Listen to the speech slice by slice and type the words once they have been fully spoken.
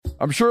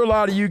I'm sure a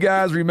lot of you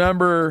guys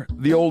remember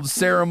the old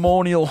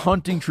ceremonial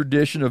hunting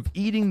tradition of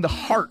eating the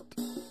heart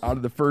out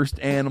of the first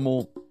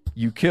animal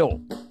you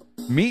kill.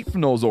 Meat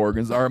from those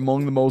organs are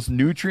among the most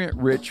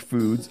nutrient-rich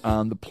foods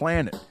on the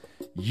planet.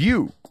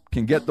 You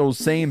can get those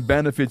same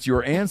benefits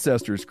your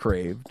ancestors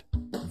craved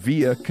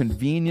via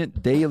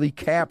convenient daily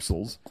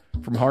capsules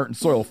from Heart and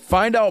Soil.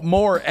 Find out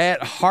more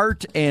at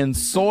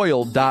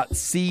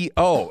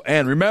heartandsoil.co.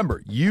 And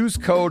remember, use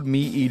code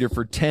MeatEater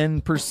for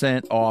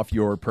 10% off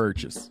your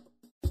purchase.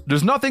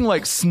 There's nothing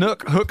like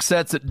snook hook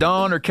sets at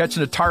dawn or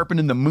catching a tarpon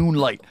in the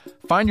moonlight.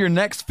 Find your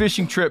next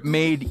fishing trip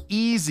made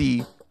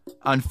easy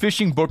on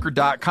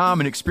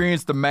fishingbooker.com and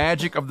experience the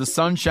magic of the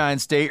Sunshine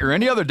State or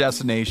any other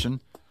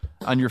destination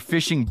on your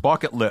fishing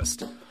bucket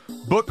list.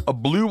 Book a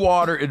blue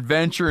water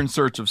adventure in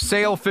search of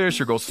sailfish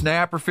or go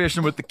snapper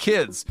fishing with the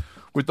kids.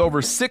 With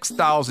over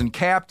 6,000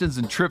 captains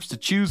and trips to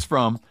choose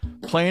from,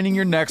 planning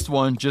your next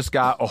one just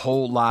got a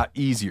whole lot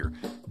easier.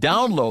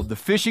 Download the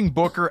Fishing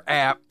Booker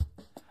app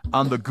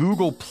on the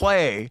Google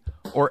Play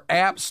or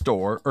App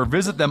Store or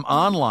visit them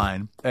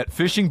online at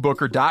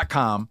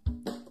fishingbooker.com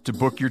to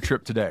book your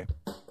trip today.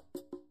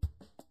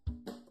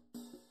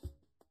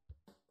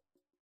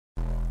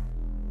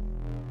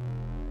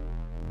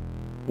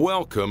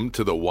 Welcome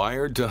to the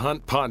Wired to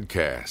Hunt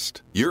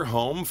podcast, your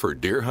home for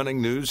deer hunting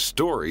news,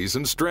 stories,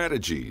 and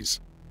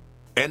strategies.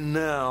 And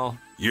now,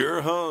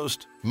 your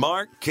host,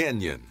 Mark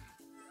Kenyon.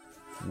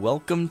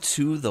 Welcome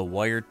to the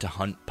Wired to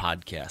Hunt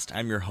podcast.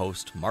 I'm your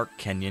host, Mark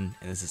Kenyon,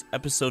 and this is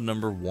episode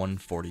number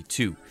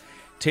 142.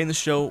 Today in the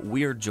show,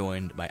 we are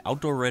joined by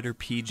outdoor writer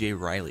PJ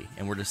Riley,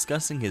 and we're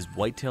discussing his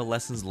whitetail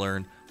lessons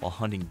learned while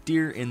hunting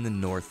deer in the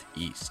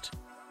Northeast.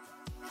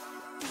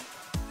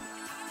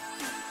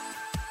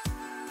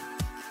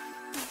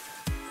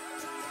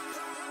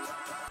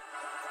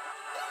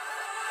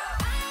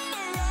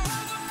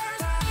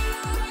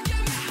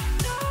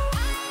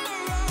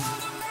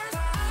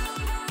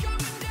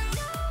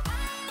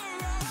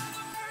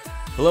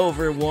 Hello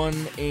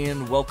everyone,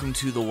 and welcome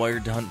to the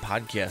Wired to Hunt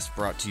podcast,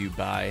 brought to you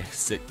by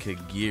Sitka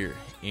Gear.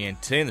 And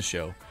today in the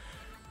show,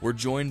 we're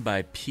joined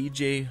by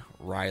PJ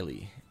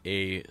Riley,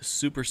 a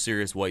super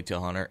serious whitetail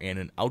hunter and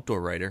an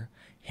outdoor writer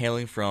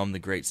hailing from the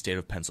great state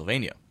of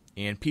Pennsylvania.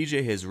 And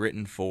PJ has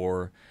written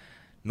for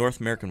North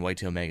American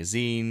Whitetail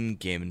Magazine,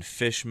 Game and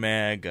Fish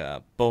Mag,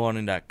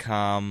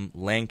 bowhunting.com,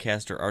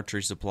 Lancaster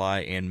Archery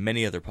Supply, and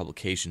many other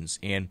publications.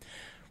 And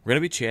we're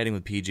going to be chatting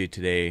with PJ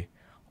today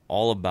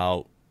all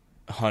about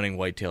hunting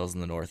whitetails in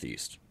the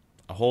Northeast.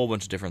 A whole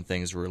bunch of different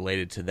things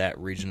related to that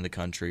region of the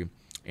country.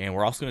 And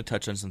we're also going to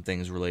touch on some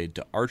things related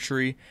to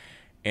archery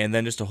and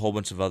then just a whole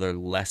bunch of other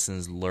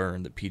lessons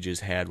learned that PJ's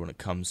had when it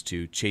comes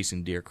to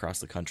chasing deer across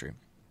the country.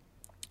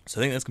 So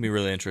I think that's going to be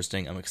really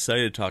interesting. I'm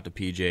excited to talk to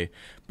PJ.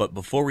 But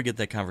before we get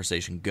that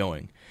conversation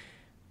going,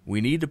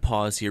 we need to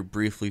pause here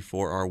briefly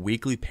for our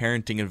weekly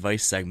parenting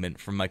advice segment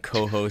from my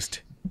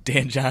co-host,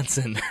 Dan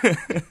Johnson.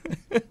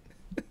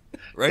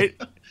 Right?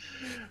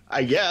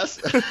 I guess.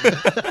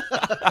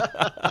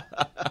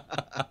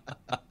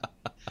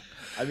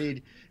 I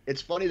mean,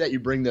 it's funny that you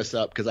bring this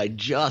up because I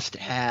just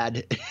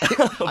had.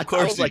 Of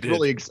course,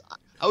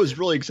 I was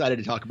really excited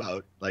to talk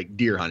about like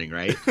deer hunting,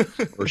 right,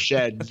 or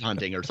sheds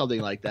hunting, or something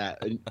like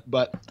that.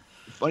 But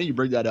it's funny you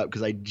bring that up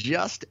because I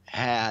just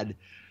had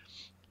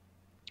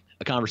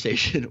a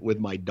conversation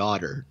with my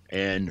daughter,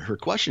 and her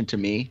question to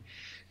me.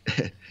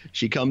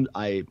 She comes.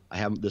 I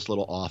have this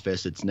little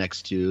office. It's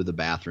next to the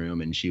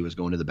bathroom, and she was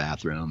going to the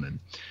bathroom, and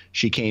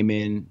she came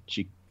in.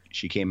 She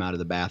came out of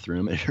the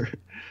bathroom, and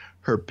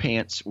her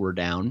pants were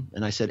down.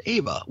 And I said,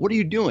 "Ava, what are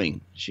you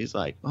doing?" She's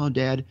like, "Oh,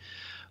 Dad,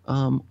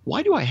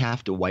 why do I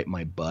have to wipe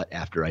my butt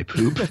after I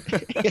poop?"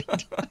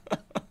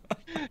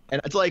 And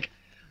it's like,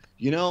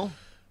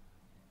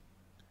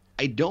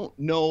 I don't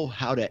know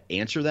how to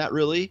answer that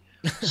really.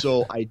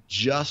 So I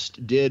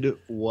just did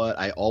what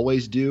I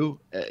always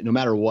do. No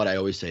matter what, I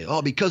always say,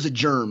 "Oh, because of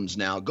germs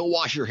now, go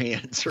wash your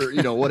hands,"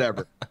 or,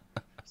 whatever.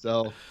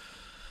 So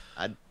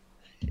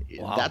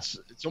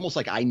it's almost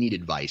like I need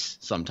advice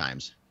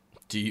sometimes.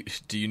 Do you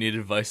need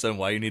advice on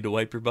why you need to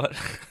wipe your butt?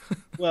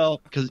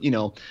 Well, because,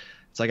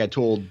 it's like I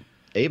told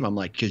Abe, I'm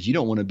like, because you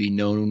don't want to be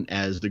known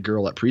as the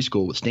girl at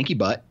preschool with stinky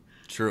butt.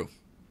 True.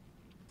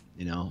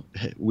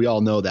 We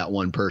all know that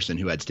one person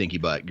who had stinky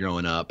butt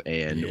growing up,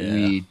 and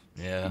you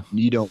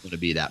don't want to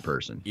be that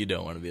person. You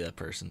don't want to be that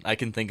person. I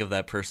can think of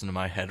that person in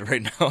my head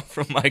right now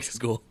from my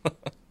school.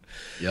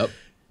 Yep.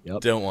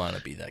 Don't want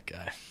to be that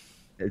guy.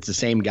 It's the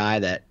same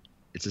guy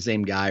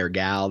or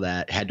gal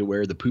that had to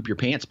wear the poop your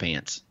pants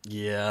pants.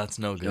 Yeah, it's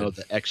no good.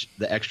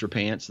 The extra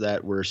pants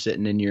that were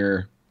sitting in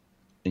your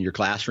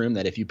classroom,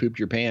 that if you pooped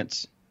your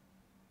pants,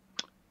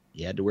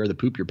 you had to wear the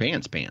poop your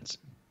pants pants.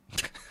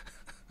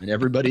 And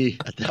everybody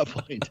at that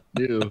point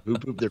knew who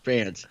pooped their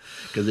pants,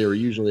 because they were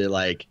usually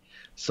like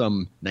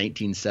some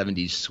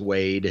 1970s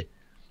suede,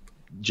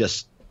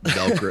 just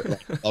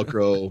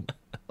Velcro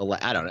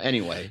I don't know.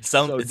 Anyway, It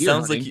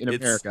sounds like in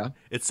America.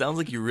 It sounds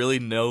like you really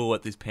know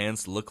what these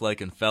pants look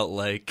like and felt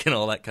like and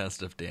all that kind of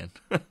stuff, Dan.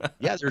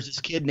 Yeah, there's this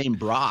kid named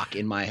Brock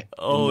in my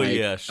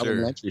sure,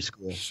 elementary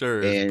school.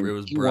 Sure, and it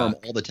was he wore them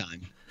Brock all the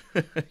time.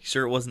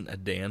 Sure, it wasn't a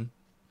Dan.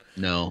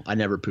 No, I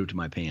never pooped in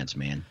my pants,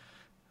 man.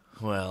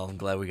 Well, I'm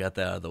glad we got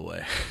that out of the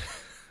way.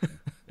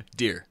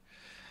 Deer,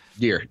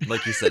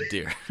 like you said,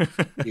 deer.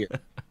 Deer.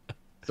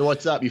 So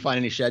what's up? You find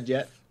any sheds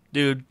yet?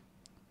 Dude,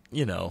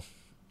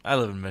 I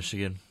live in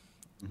Michigan.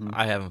 Mm-hmm.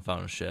 I haven't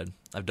found a shed.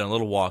 I've done a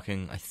little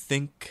walking. I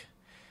think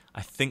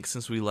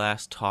since we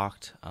last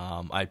talked,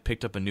 I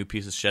picked up a new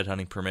piece of shed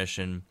hunting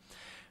permission.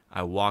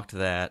 I walked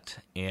that,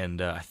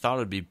 and I thought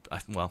I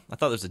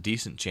thought there's a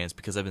decent chance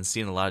because I've been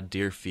seeing a lot of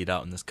deer feed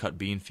out in this cut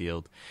bean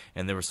field,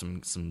 and there were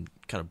some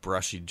kind of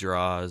brushy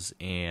draws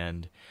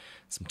and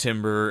some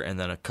timber, and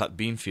then a cut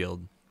bean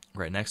field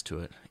right next to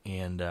it.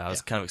 And I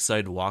was kind of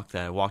excited to walk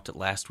that. I walked it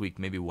last week,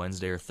 maybe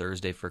Wednesday or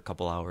Thursday for a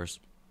couple hours,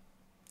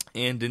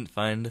 and didn't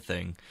find a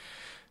thing.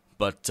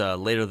 But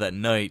later that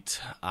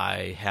night,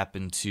 I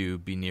happened to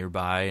be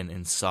nearby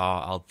and saw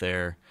out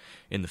there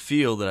in the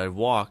field that I'd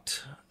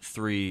walked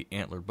 3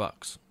 antlered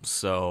bucks.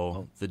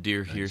 So the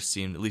deer here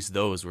seemed, at least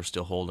those were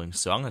still holding.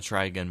 So I'm going to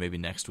try again maybe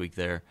next week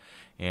there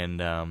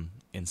and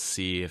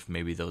see if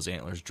maybe those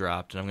antlers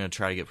dropped. And I'm going to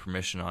try to get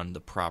permission on the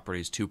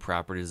properties, 2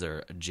 properties that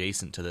are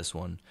adjacent to this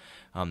one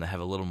that have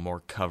a little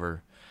more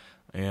cover.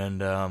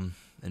 And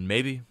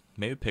maybe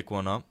pick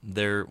one up.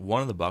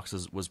 One of the bucks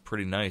was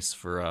pretty nice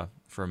for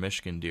a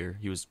Michigan deer.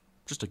 He was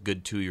just a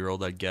good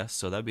 2-year-old, I'd guess.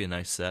 So that'd be a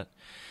nice set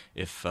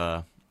if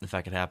I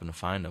could happen to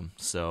find him.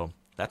 So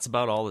that's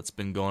about all that's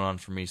been going on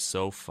for me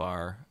so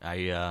far.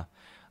 I'm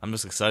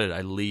just excited.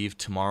 I leave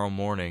tomorrow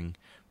morning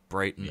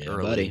bright and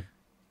early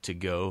to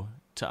go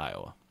to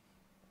Iowa.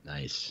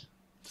 Nice.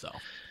 So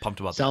pumped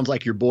about Sounds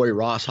like your boy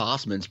Ross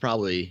Hossman's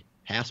probably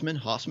Ross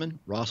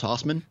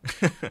Hossman.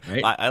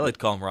 Right? I like to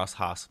call him Ross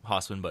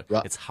Hossman, but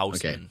it's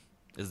Hausman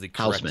is the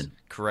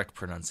correct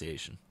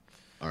pronunciation.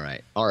 All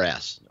right.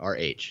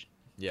 R-S-R-H.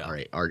 Yeah. All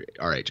right.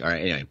 R-H. All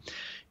right. Anyway,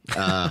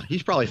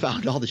 he's probably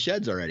found all the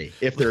sheds already,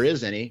 if there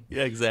is any.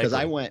 Yeah, exactly.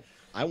 Because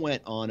I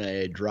went on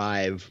a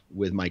drive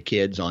with my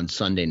kids on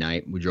Sunday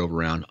night. We drove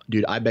around.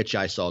 Dude, I bet you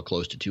I saw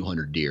close to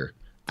 200 deer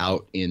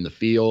out in the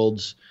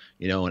fields,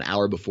 an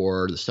hour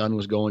before the sun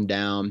was going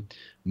down.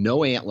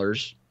 No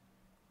antlers,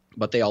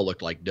 but they all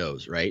looked like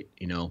does, right?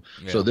 Yeah.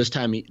 So this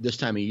time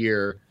of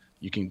year,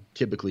 you can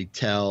typically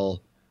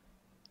tell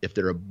if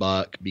they're a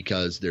buck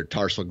because their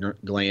tarsal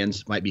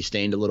glands might be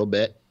stained a little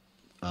bit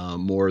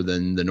more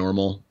than the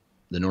normal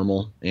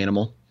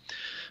animal.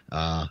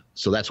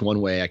 So that's one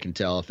way I can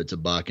tell if it's a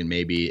buck and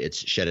maybe it's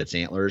shed its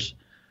antlers.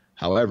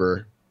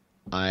 However,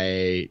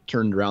 I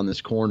turned around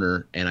this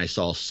corner and I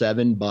saw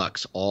 7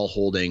 bucks all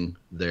holding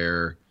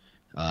their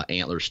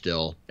antlers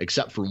still,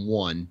 except for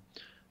one,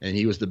 and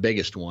he was the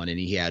biggest one, and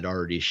he had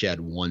already shed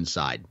one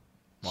side.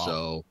 Wow.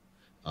 So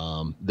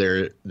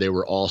they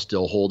were all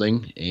still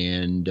holding,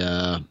 and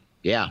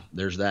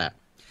there's that.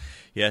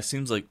 Yeah, it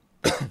seems like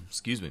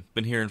excuse me,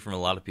 been hearing from a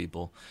lot of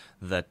people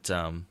that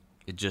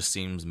it just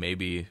seems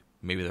maybe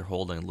they're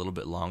holding a little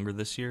bit longer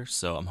this year.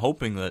 So I'm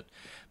hoping that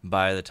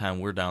by the time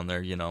we're down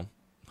there,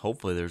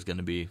 hopefully there's going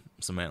to be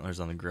some antlers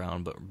on the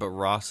ground. But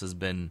Ross has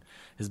been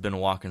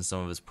walking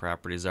some of his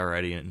properties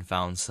already and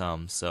found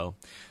some. So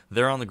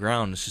they're on the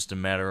ground. It's just a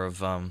matter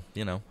of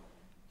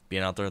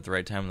being out there at the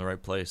right time in the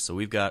right place. So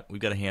we've got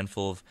a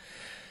handful of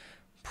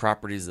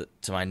properties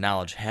that, to my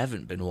knowledge,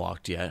 haven't been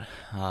walked yet.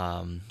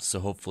 So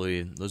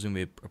hopefully those are going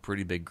to be a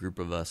pretty big group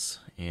of us,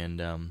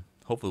 and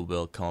hopefully we'll be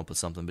able to come up with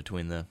something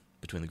between the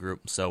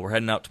group. So we're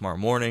heading out tomorrow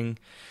morning,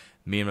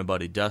 me and my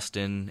buddy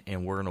Dustin,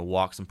 and we're going to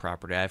walk some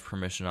property I have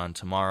permission on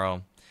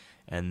tomorrow.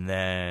 And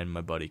then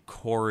my buddy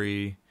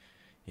Corey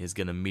is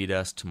going to meet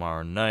us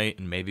tomorrow night,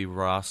 and maybe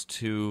Ross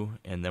too,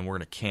 and then we're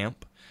going to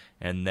camp.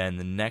 And then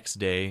the next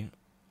day,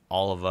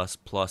 all of us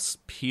plus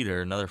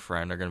Peter, another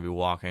friend, are going to be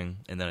walking.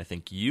 And then I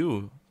think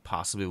you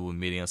possibly will be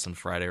meeting us on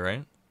Friday,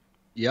 right?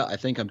 Yeah, I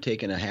think I'm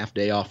taking a half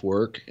day off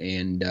work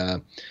and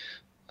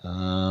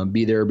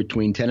be there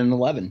between 10 and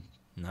 11.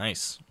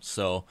 Nice.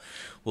 So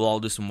we'll all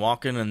do some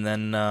walking, and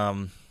then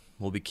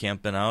we'll be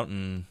camping out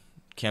and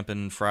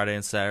camping Friday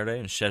and Saturday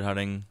and shed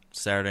hunting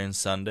Saturday and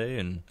Sunday.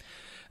 And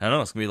I don't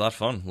know, it's going to be a lot of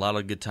fun, a lot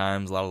of good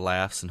times, a lot of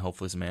laughs, and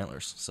hopefully some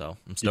antlers. So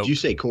I'm stoked.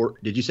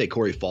 Did you say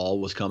Corey Fall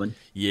was coming?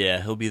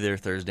 Yeah, he'll be there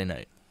Thursday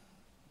night.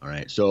 All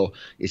right. So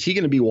is he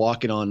going to be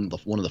walking on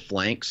one of the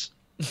flanks,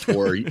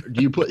 or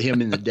do you put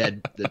him in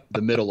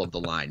the middle of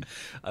the line?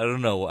 I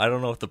don't know. I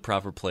don't know what the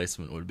proper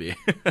placement would be.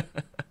 Do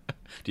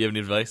you have any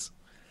advice?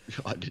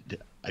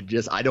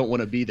 I don't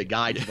want to be the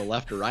guy to the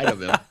left or right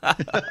of him.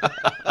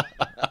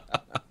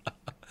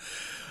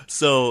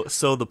 So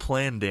the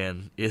plan,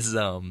 Dan, is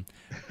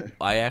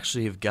I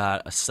actually have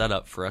got a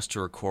setup for us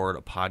to record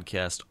a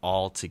podcast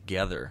all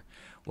together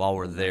while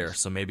we're there.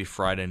 So maybe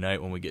Friday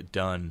night when we get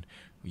done,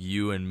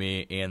 you and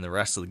me and the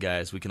rest of the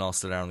guys, we can all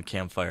sit down on the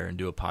campfire and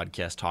do a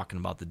podcast talking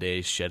about the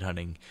day, shed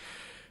hunting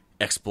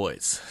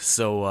exploits.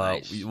 So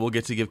Nice. we'll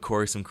get to give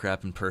Corey some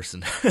crap in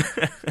person,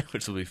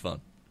 which will be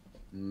fun.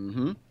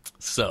 Mm-hmm.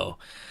 So,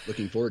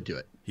 Looking forward to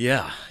it.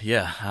 yeah,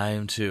 I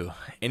am too.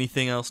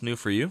 Anything else new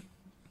for you?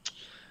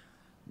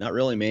 Not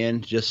really,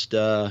 man. Just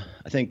I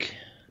think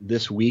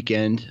this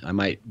weekend I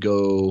might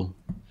go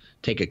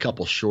take a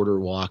couple shorter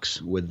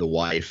walks with the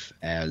wife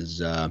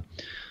as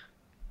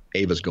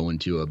Ava's going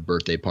to a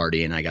birthday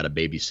party, and I got a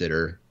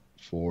babysitter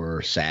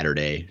for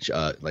Saturday,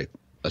 like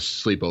a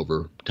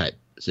sleepover type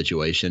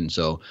situation.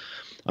 So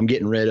I'm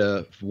getting rid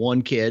of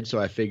one kid, so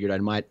I figured I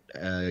might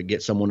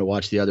get someone to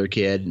watch the other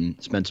kid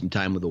and spend some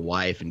time with the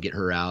wife and get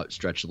her out,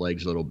 stretch the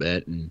legs a little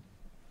bit. And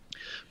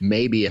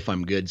maybe if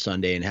I'm good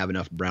Sunday and have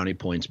enough brownie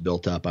points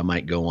built up, I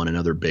might go on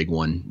another big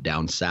one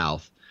down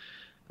south.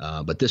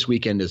 But this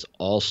weekend is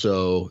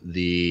also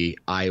the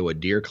Iowa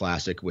Deer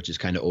Classic, which is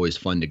kind of always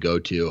fun to go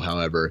to.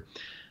 However,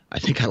 I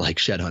think I like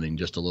shed hunting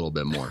just a little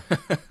bit more.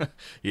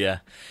 Yeah,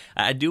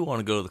 I do want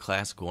to go to the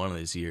Classic one of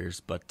these years,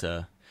 but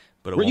it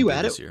Were won't you be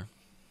at this it? year.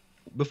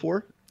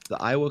 Before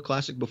the Iowa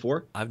Classic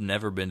before? I've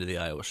never been to the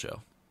Iowa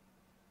show.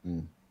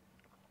 I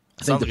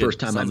think the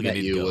first time I met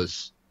you go.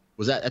 was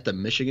that at the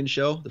Michigan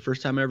show? The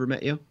first time I ever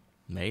met you?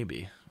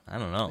 Maybe. I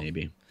don't know.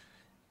 Maybe.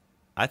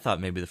 I thought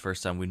maybe the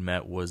first time we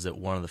met was at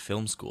one of the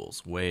film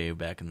schools way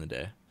back in the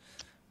day.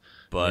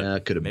 But Yeah,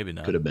 could have maybe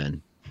not. Could have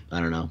been. I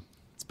don't know.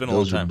 It's been a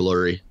long Those are time.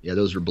 blurry. Yeah,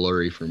 those are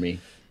blurry for me.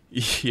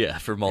 Yeah,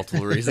 for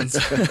multiple reasons.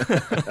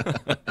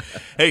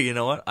 Hey, you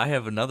know what? I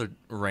have another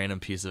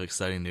random piece of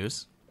exciting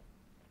news.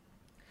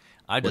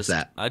 What's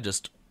that? I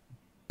just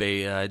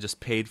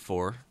paid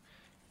for,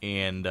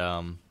 and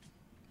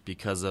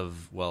because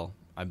of, well,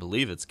 I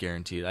believe it's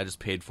guaranteed. I just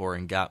paid for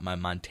and got my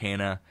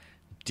Montana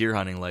deer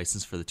hunting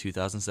license for the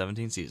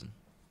 2017 season.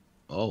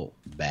 Oh,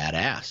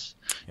 badass.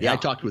 Yeah, Yeah. I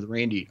talked with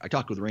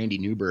Randy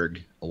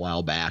Newberg a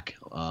while back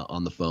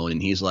on the phone,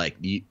 and he's like,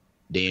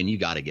 Dan, you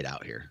got to get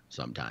out here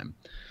sometime.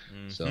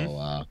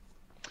 So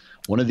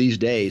one of these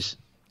days,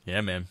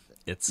 Yeah, man.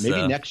 It's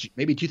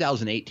maybe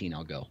 2018,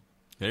 I'll go.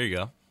 There you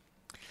go.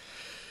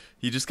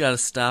 You just gotta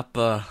stop.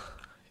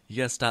 You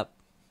gotta stop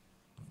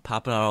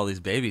popping out all these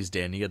babies,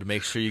 Dan. You got to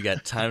make sure you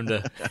got time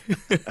to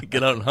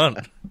get out and hunt.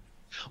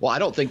 Well, I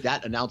don't think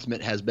that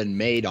announcement has been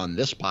made on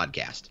this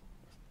podcast.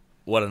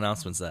 What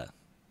announcement's that?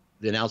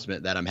 The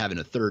announcement that I'm having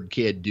a third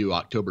kid due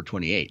October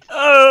 28th.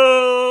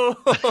 Oh!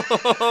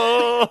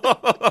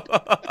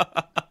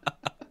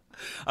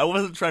 I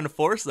wasn't trying to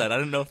force that. I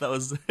didn't know if that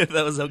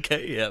was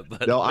okay yet.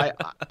 But No, I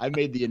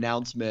made the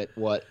announcement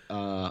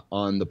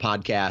on the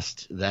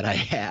podcast that I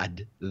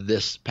had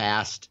this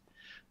past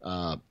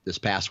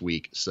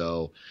week.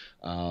 So,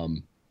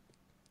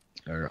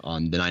 or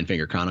on the Nine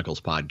Finger Chronicles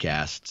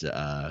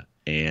podcast,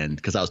 and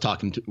because I was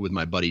talking with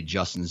my buddy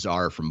Justin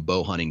Czar from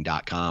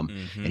bowhunting.com,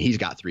 and he's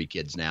got 3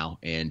 kids now,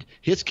 and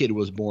his kid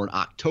was born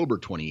October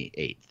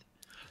 28th.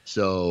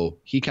 So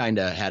he kind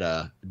of had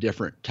a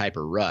different type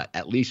of rut.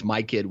 At least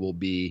my kid will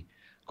be,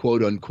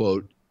 quote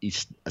unquote,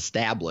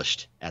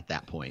 established at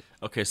that point.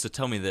 Okay, so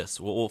tell me this.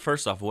 Well,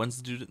 first off,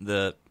 when's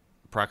the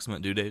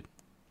approximate due date?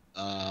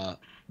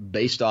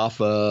 Based off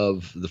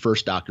of the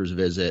first doctor's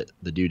visit,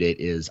 the due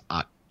date is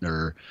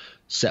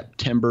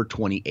September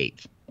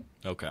 28th.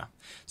 Okay.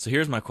 So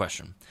here's my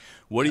question.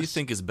 What do you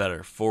think is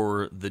better,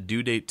 for the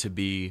due date to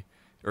be,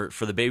 or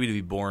for the baby to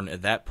be born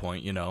at that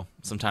point,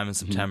 sometime in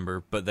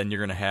September, but then you're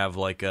going to have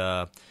like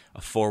a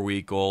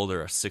 4-week-old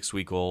or a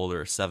 6-week-old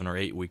or a 7 or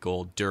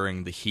 8-week-old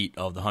during the heat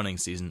of the hunting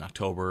season,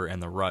 October,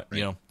 and the rut.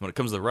 Right. When it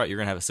comes to the rut, you're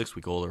going to have a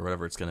 6-week-old or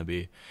whatever it's going to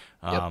be.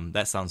 Yep.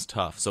 That sounds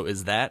tough. So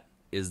is that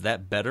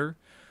better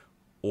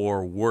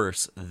or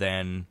worse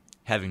than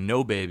having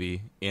no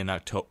baby in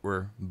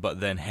October,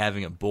 but then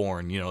having it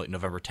born, like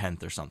November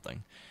 10th or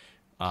something,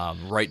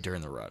 right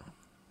during the rut?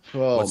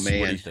 Oh, What do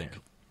you think?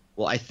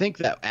 Well, I think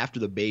that after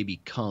the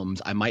baby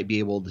comes, I might be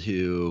able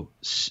to,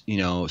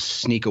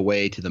 sneak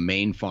away to the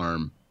main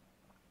farm.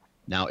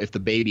 Now, if the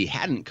baby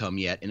hadn't come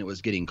yet and it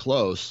was getting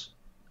close,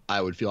 I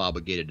would feel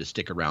obligated to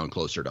stick around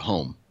closer to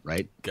home,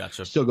 right?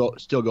 Gotcha. Still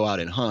go out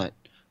and hunt,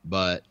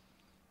 but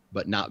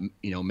not,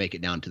 make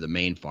it down to the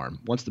main farm.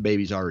 Once the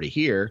baby's already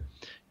here,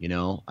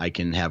 I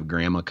can have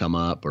grandma come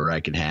up, or I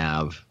can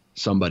have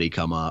somebody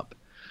come up.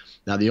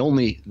 Now,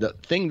 the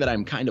thing that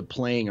I'm kind of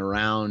playing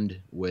around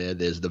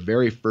with is the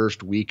very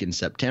first week in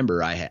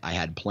September, I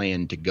had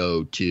planned to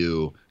go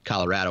to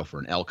Colorado for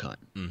an elk hunt.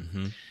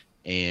 Mm-hmm.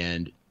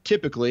 And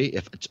typically,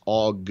 if it's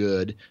all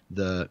good,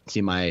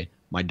 my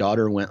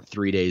daughter went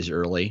 3 days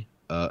early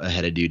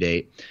ahead of due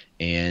date,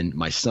 and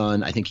my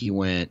son, I think he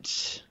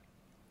went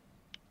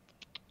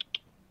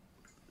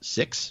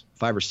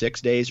 5 or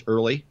 6 days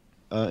early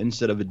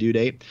instead of a due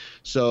date.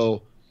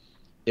 So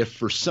if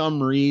for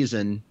some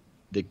reason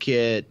the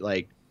kid,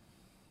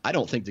 I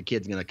don't think the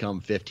kid's going to come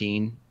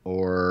 15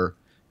 or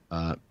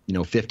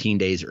 15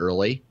 days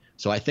early.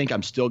 So I think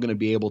I'm still going to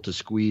be able to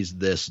squeeze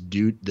this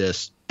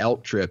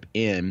elk trip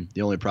in.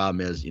 The only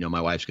problem is,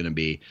 my wife's going to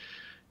be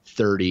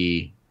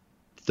 33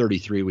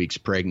 weeks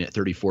pregnant,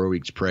 34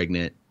 weeks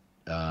pregnant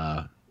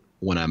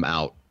when I'm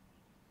out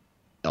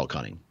elk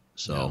hunting.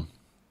 So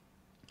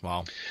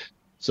Wow.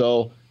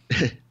 So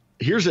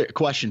here's a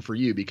question for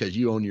you, because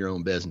you own your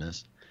own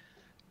business,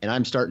 and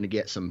I'm starting to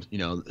get some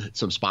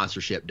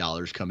sponsorship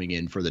dollars coming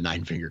in for the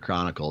Nine Finger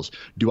Chronicles.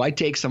 Do I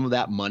take some of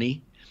that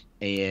money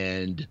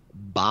and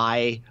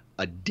buy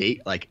a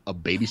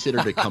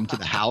babysitter to come to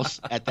the house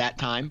at that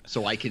time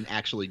so I can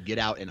actually get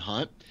out and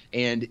hunt?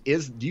 And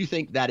do you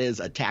think that is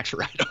a tax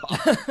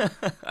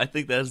write-off? I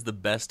think that is the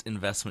best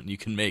investment you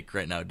can make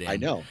right now, Dan. I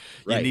know.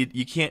 Right.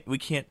 We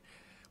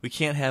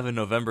can't have a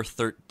November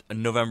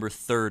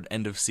 3rd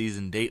end of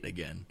season date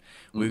again.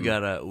 We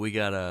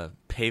gotta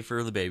pay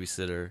for the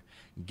babysitter,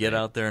 get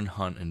out there and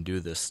hunt and do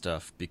this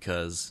stuff,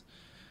 because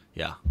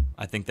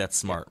I think that's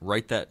smart.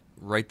 Write that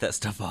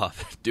stuff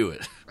off. Do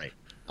it. Right.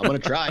 I'm gonna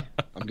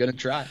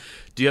try.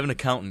 Do you have an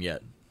accountant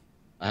yet?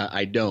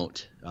 I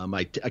don't.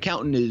 My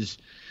accountant is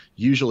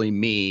usually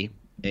me,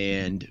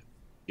 and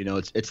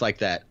it's like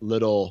that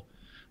little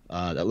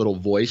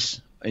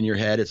voice in your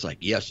head. It's like,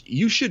 yes,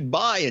 you should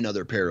buy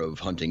another pair of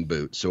hunting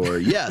boots, or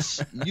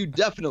yes, you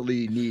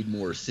definitely need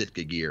more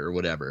Sitka gear, or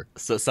whatever.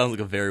 So it sounds like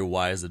a very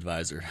wise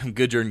advisor. I'm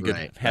good. You're in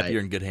good, happy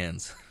you're in good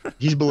hands.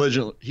 He's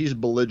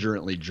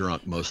belligerently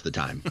drunk most of the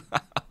time.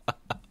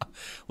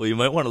 Well, you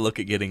might want to look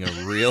at getting a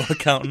real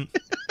accountant,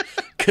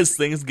 because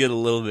things get a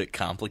little bit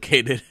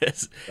complicated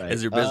as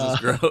your business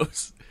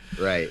grows.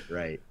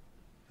 Right.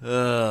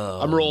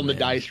 Oh, I'm rolling the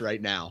dice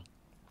right now.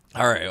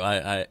 All right,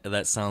 I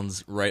that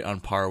sounds right on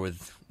par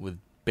with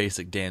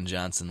basic Dan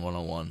Johnson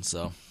 101.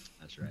 So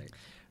that's right.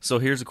 So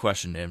here's a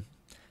question, Dan.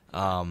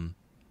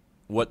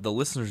 What the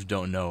listeners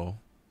don't know,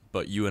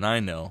 but you and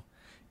I know,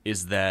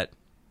 is that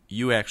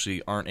you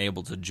actually aren't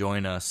able to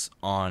join us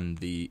on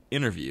the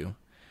interview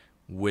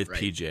with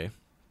PJ,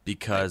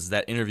 because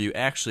that interview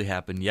actually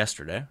happened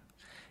yesterday,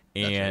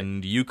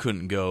 and you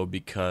couldn't go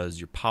because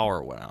your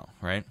power went out,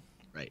 right?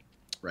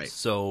 Right.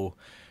 So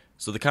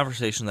the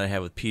conversation that I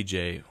had with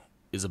PJ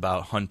is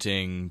about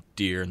hunting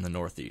deer in the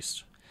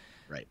Northeast.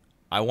 Right.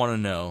 I want to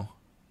know,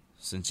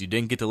 since you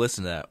didn't get to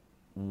listen to that,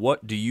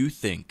 what do you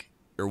think,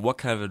 or what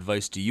kind of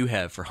advice do you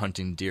have for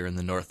hunting deer in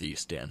the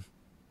Northeast, Dan?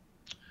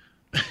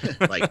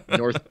 Like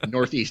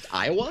Northeast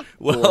Iowa,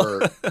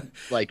 or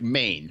like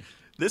Maine?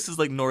 This is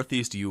like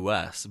Northeast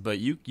U.S., but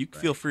you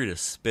feel free to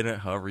spin it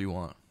however you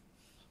want.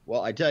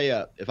 Well, I tell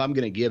you, if I'm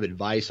going to give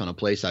advice on a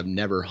place I've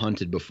never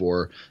hunted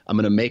before, I'm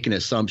going to make an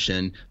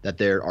assumption that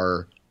there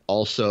are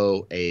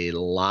also a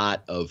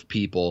lot of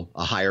people,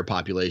 a higher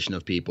population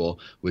of people,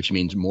 which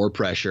means more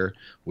pressure,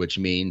 which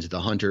means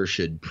the hunter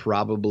should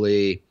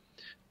probably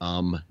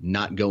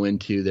not go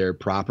into their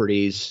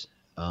properties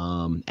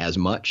as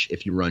much.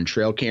 If you run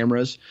trail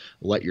cameras,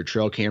 let your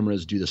trail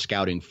cameras do the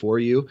scouting for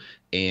you,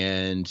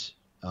 and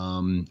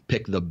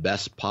pick the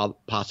best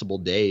possible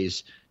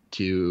days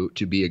to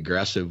be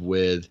aggressive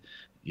with,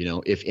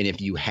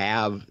 if you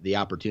have the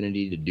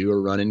opportunity to do a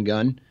run and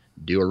gun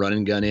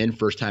in,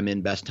 first time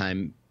in, best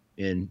time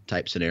in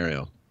type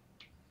scenario.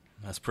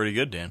 That's pretty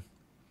good, Dan.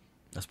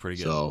 That's pretty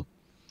good. So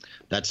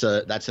that's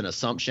an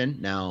assumption.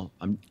 Now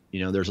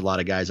there's a lot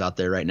of guys out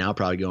there right now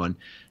probably going,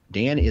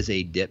 Dan is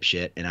a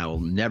dipshit and I will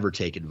never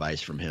take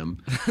advice from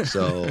him.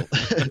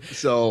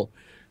 So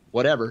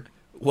whatever.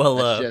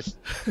 Well, just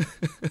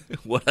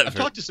whatever. I've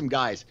talked to some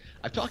guys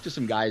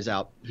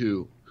out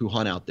who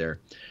hunt out there,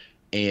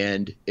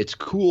 and it's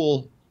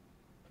cool.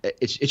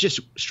 It's just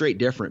straight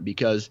different,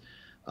 because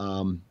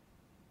I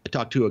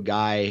talked to a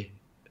guy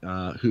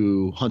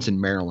who hunts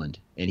in Maryland,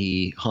 and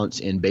he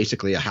hunts in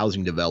basically a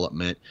housing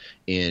development.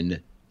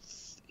 In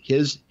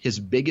his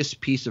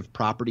biggest piece of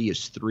property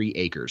is 3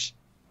 acres.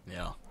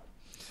 Yeah.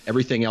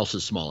 Everything else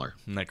is smaller.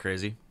 Isn't that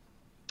crazy?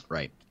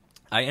 Right.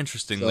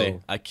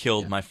 I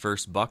killed my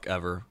first buck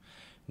ever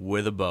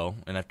with a bow,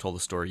 and I've told the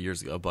story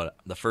years ago, but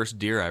the first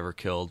deer I ever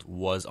killed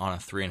was on a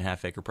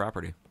 3.5 acre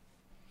property.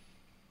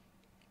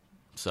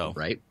 So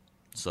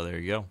So there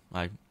you go.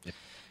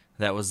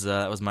 That was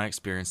my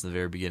experience in the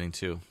very beginning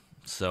too.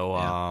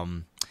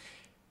 So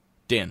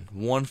Dan,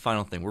 one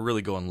final thing. We're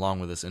really going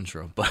long with this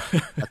intro, but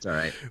that's all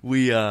right.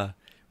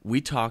 We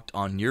talked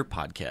on your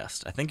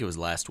podcast. I think it was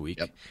last week.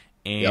 Yep.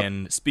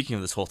 And speaking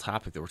of this whole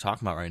topic that we're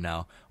talking about right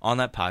now, on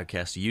that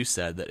podcast, you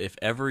said that if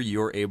ever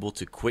you're able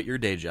to quit your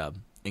day job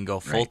and go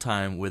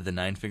full-time with the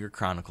Nine Finger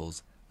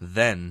Chronicles,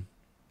 then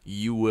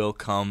you will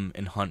come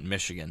and hunt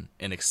Michigan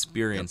and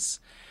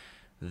experience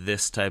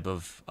this type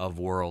of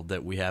world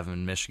that we have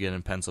in Michigan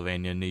and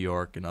Pennsylvania and New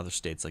York and other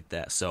states like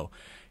that. So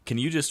can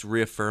you just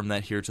reaffirm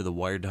that here to the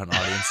Wired to Hunt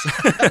audience?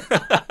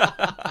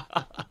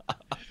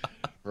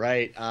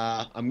 Right.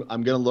 I'm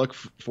going to look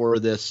for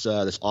this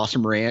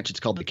awesome ranch. It's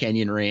called the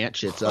Kenyon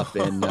Ranch. It's up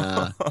in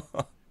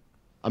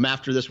I'm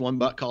after this one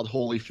buck called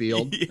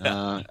Holyfield.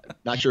 Yeah.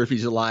 Not sure if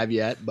he's alive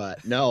yet,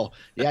 but no.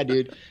 Yeah,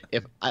 dude.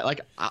 If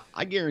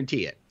I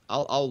guarantee it.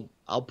 I'll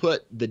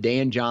put the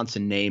Dan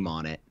Johnson name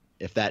on it,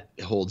 if that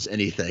holds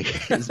anything.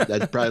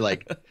 That's probably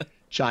like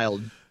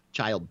child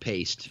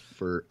paste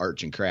for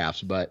arts and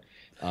crafts, but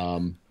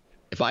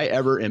if I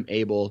ever am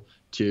able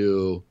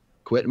to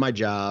quit my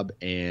job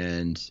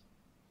and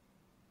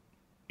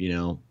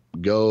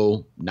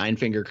go Nine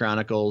Finger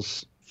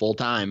Chronicles full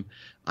time,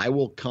 I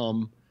will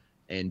come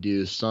and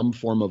do some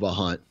form of a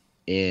hunt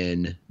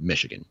in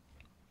Michigan.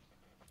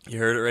 You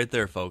heard it right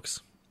there,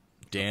 folks.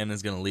 Dan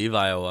is going to leave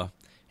Iowa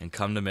and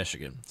come to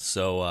Michigan.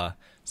 So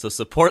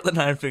support the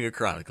Nine Finger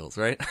Chronicles,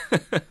 right?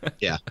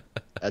 Yeah,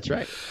 that's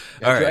right.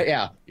 All That's right.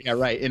 right. Yeah,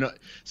 right.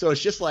 So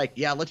it's just like,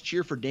 yeah, let's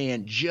cheer for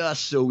Dan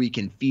just so we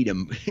can feed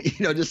him,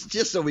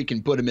 just so we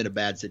can put him in a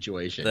bad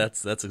situation.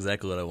 That's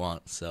exactly what I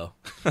want. So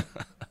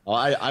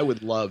I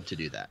would love to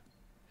do that.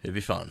 it'd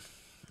be fun.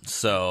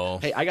 So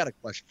Hey, I got a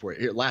question for you.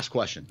 Here, last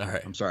question. All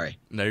right. I'm sorry.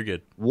 no, you're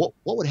good. What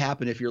would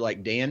happen if you're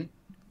like, Dan,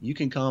 you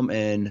can come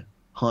and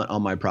hunt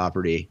on my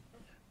property,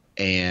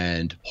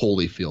 and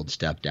Holyfield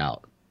stepped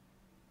out?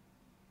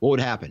 What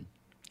would happen?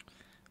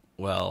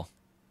 Well,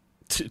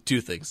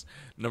 two things.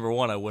 Number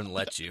one, I wouldn't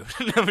let you.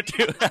 Number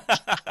two,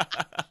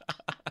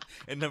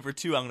 and number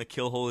two, I'm going to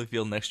kill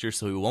Holyfield next year,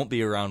 so he won't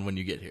be around when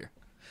you get here.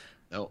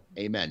 Oh,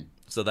 amen.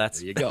 So that's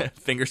There you go.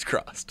 fingers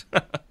crossed.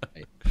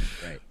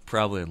 Right.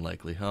 Probably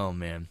unlikely. Oh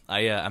man,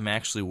 I'm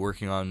actually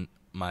working on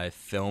my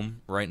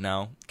film right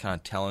now, kind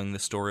of telling the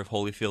story of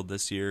Holyfield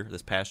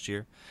this past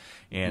year,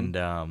 and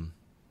I'm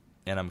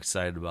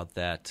excited about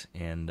that.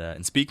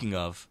 And speaking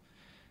of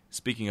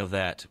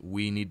that,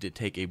 we need to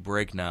take a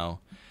break now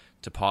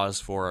to pause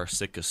for our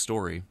Sitka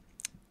story,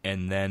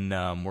 and then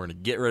we're gonna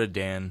get rid of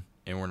Dan,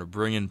 and we're gonna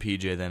bring in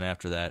PJ then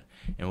after that,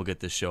 and we'll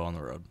get this show on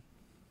the road.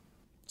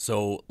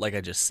 So, like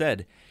I just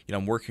said,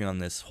 I'm working on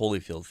this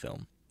Holyfield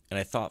film, and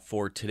I thought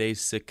for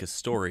today's Sitka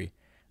story,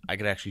 I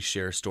could actually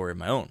share a story of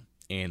my own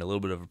and a little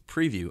bit of a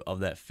preview of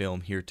that film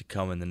here to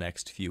come in the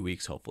next few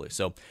weeks, hopefully.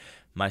 So,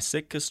 my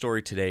Sitka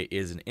story today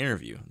is an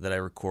interview that I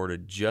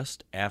recorded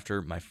just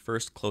after my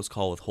first close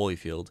call with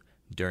Holyfield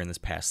during this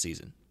past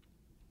season.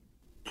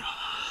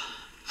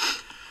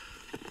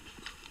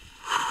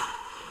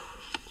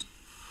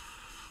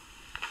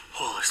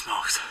 Holy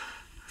smokes.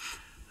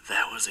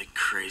 That was a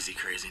crazy,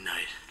 crazy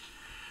night.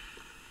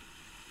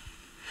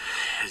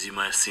 As you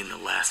might have seen, the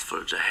last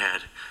footage I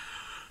had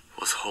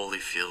was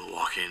Holyfield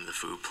walking into the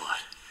food plot.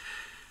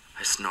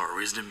 I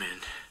snort-wheezed him in.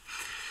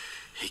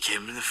 He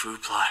came into the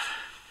food plot,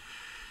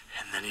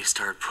 and then he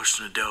started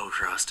pushing the dough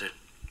across it.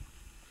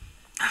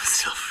 I'm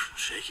still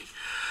shaking.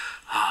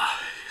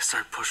 He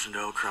started pushing the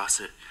dough across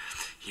it.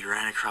 He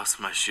ran across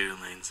my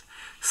shooting lanes,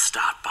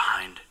 stopped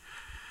behind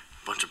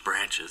a bunch of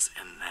branches,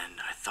 and then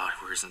I thought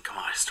we were going to come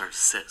out. I started to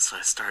sit, so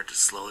I started to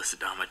slowly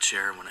sit down in my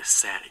chair, and when I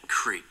sat, it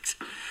creaked.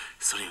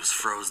 So he was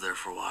froze there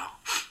for a while.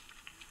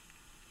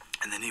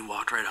 And then he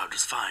walked right out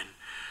just fine.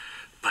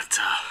 But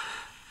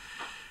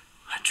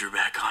I drew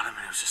back on him,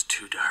 and it was just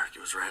too dark. It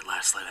was right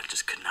last light. I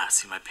just could not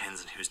see my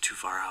pins, and he was too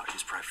far out. He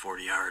was probably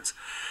 40 yards.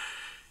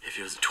 If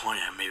he was at 20,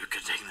 I maybe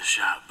could have taken the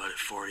shot, but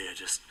at 40, I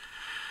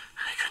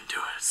couldn't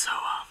do it. So,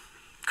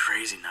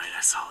 crazy night.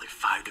 I saw like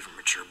 5 different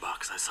mature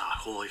bucks. I saw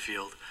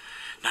Holyfield.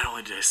 Not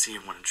only did I see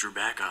him when I drew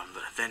back on him,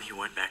 but then he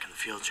went back in the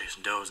field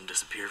chasing does and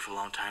disappeared for a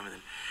long time, and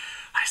then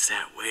I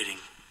sat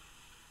waiting.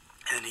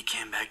 And then he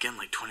came back in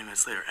like 20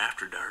 minutes later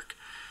after dark.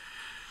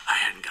 I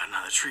hadn't gotten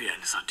out of the tree yet,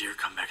 and I saw deer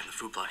come back in the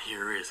food plot.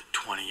 Here he is at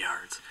 20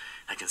 yards.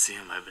 I can see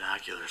him in my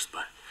binoculars,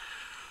 but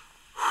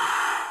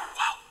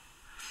wow.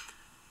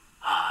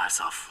 I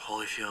saw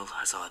Holyfield.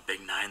 I saw that big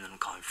 9 that I'm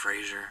calling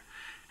Frazier,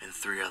 and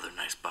 3 other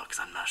nice bucks.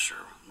 I'm not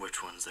sure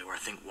which ones they were. I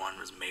think one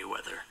was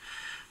Mayweather.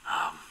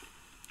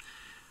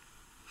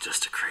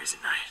 Just a crazy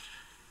night.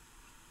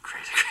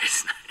 Crazy,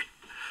 crazy night.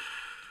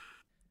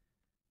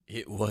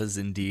 It was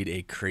indeed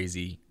a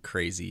crazy,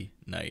 crazy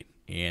night,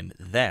 and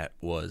that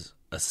was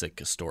a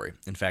Sitka story.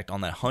 In fact, on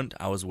that hunt,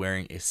 I was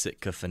wearing a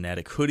Sitka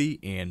Fanatic hoodie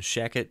and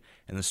shacket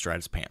and the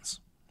Stratus pants.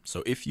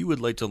 So if you would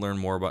like to learn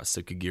more about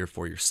Sitka gear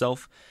for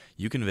yourself,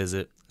 you can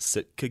visit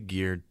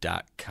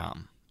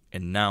sitkagear.com.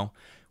 And now,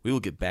 we will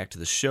get back to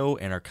the show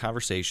and our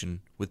conversation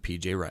with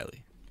PJ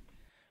Riley.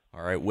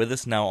 All right, with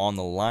us now on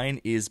the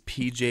line is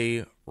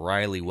PJ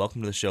Riley.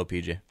 Welcome to the show,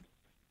 PJ.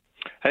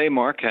 Hey,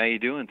 Mark. How you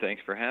doing?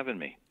 Thanks for having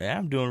me. Yeah,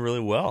 I'm doing really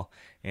well,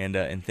 and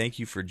thank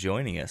you for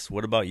joining us.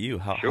 What about you?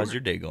 How's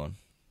your day going?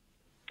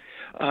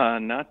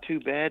 Not too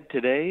bad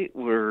today.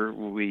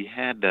 We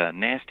had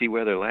nasty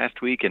weather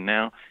last week, and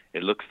now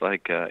it looks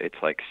like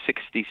it's like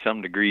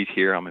 60-some degrees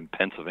here. I'm in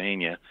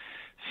Pennsylvania,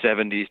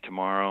 70s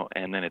tomorrow,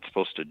 and then it's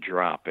supposed to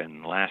drop.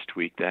 And last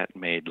week that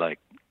made like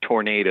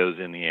tornadoes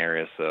in the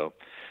area, so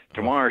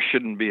tomorrow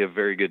shouldn't be a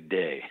very good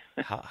day.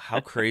 How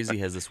crazy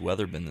has this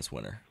weather been this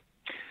winter?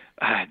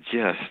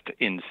 Just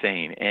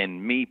insane.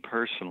 And me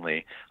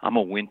personally, I'm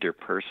a winter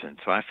person,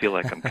 so I feel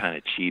like I'm kind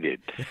of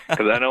cheated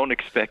because I don't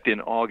expect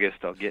in August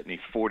I'll get any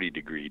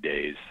 40-degree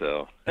days.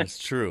 So that's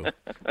true.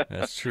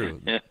 That's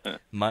true.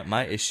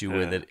 My issue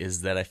with it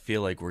is that I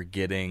feel like we're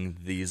getting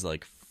these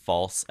like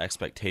false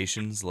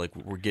expectations. Like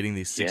we're getting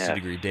these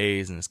 60-degree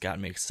days, and it's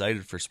gotten me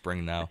excited for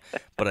spring now.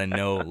 But I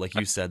know, like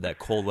you said, that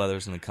cold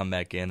weather's going to come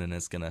back in, and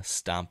it's going to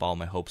stomp all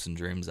my hopes and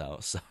dreams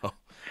out. So.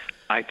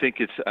 I think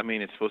it's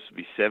supposed to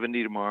be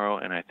 70 tomorrow,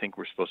 and I think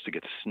we're supposed to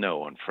get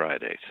snow on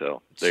Friday.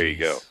 So there you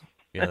go.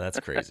 Yeah, that's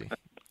crazy.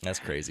 That's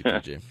crazy,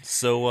 PJ.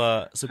 So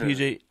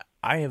PJ,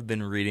 I have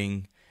been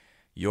reading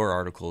your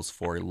articles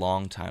for a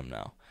long time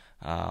now.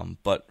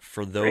 But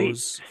for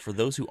those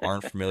who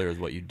aren't familiar with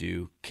what you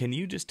do, can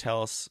you just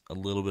tell us a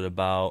little bit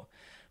about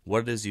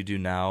what it is you do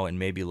now, and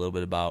maybe a little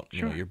bit about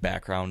your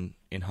background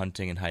in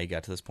hunting and how you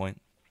got to this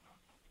point?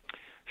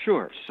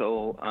 Sure.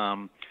 So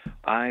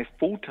I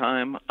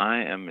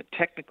am a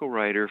technical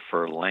writer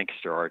for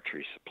Lancaster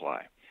Archery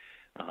Supply.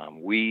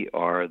 We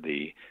are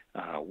the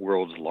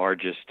world's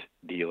largest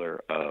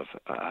dealer of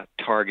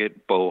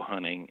target bow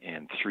hunting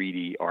and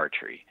 3D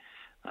archery.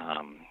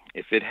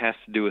 If it has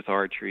to do with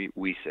archery,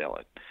 we sell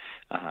it.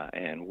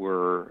 And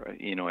we're,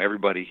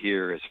 everybody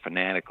here is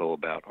fanatical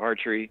about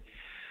archery.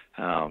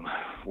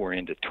 We're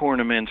into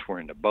tournaments, we're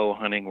into bow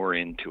hunting, we're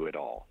into it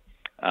all.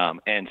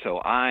 And so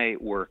I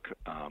work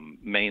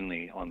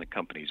mainly on the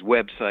company's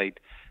website,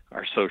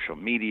 our social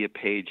media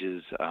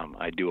pages.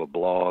 I do a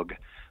blog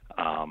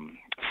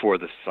for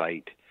the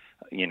site,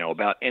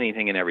 about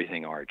anything and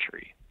everything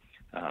archery.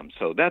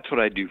 So that's what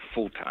I do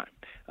full time.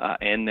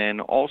 And then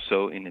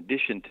also, in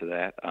addition to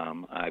that,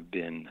 I've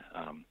been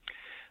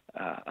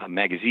a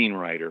magazine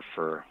writer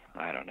for,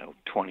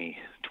 20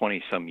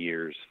 some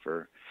years.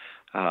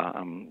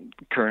 I'm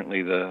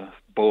currently the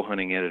bow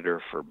hunting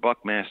editor for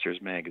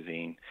Buckmasters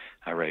magazine.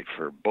 I write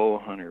for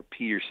Bowhunter,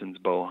 Peterson's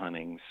Bow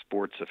Hunting,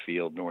 Sports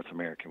Afield, North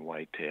American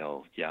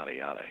Whitetail, yada,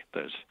 yada.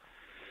 There's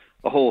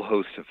a whole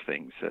host of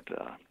things that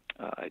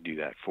I do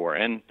that for.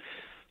 And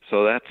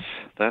so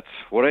that's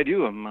what I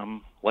do.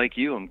 I'm like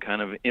you. I'm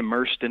kind of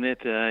immersed in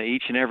it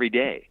each and every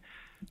day.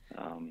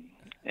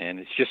 And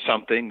it's just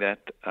something that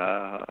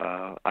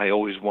I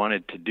always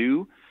wanted to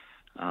do.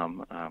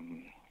 I'm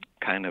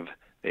kind of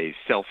a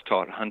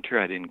self-taught hunter.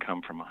 I didn't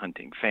come from a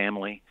hunting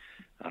family.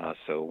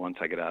 So once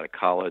I got out of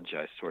college,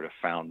 I sort of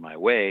found my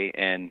way.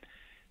 And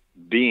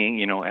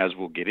being, as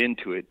we'll get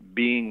into it,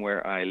 being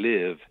where I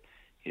live,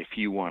 if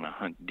you want to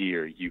hunt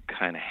deer, you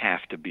kind of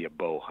have to be a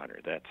bow hunter.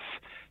 That's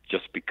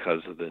just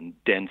because of the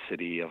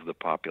density of the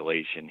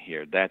population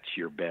here. That's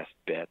your best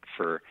bet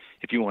for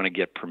if you want to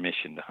get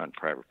permission to hunt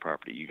private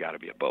property, you got to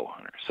be a bow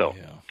hunter. So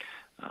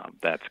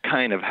that's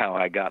kind of how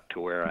I got to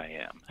where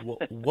I am.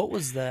 What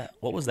was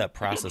that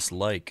process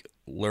like?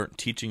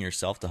 Teaching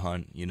yourself to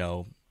hunt,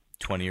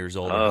 20 years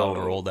old or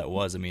however old that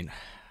was. I mean,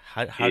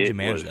 how did you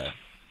manage that?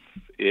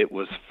 It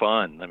was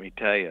fun. Let me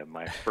tell you,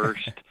 my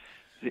first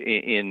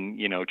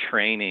in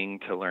training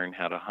to learn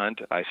how to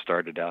hunt, I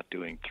started out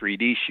doing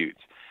 3D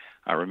shoots.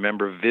 I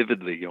remember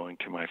vividly going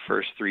to my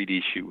first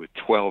 3D shoot with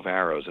 12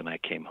 arrows, and I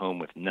came home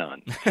with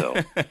none. So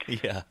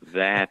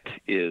that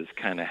is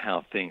kind of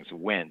how things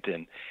went.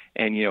 And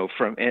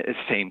from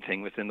same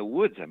thing within the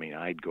woods. I mean,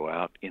 I'd go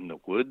out in the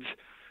woods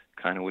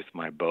kind of with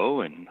my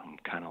bow, and I'm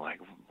kind of like,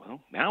 well,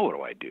 now what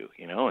do I do?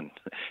 And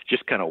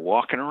just kind of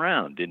walking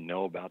around, didn't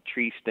know about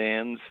tree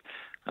stands.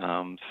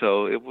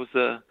 So it was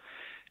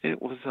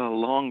a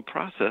long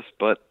process,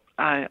 but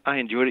I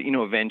enjoyed it.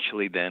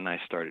 Eventually then I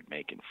started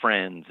making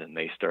friends, and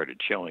they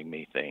started showing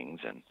me things.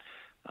 And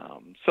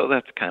so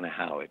that's kind of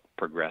how it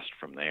progressed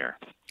from there.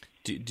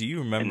 Do you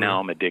remember? And now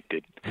I'm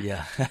addicted.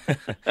 Yeah.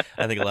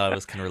 I think a lot of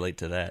us can relate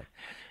to that.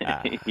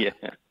 Yeah.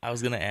 I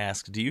was going to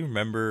ask, do you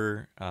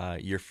remember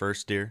your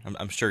first deer?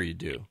 I'm sure you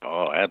do.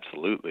 Oh,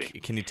 absolutely.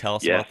 Can you tell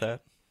us about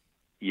that?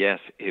 Yes,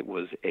 it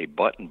was a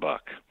button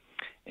buck,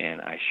 and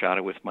I shot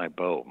it with my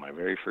bow. My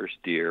very first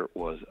deer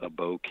was a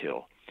bow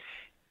kill.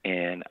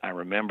 And I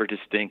remember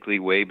distinctly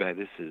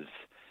this is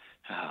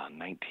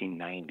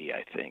 1990,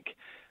 I think.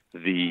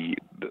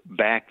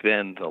 Back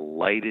then, the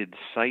lighted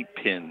sight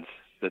pins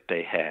that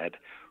they had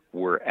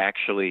were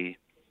actually,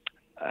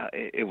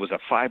 it was a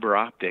fiber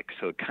optic,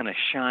 so it kind of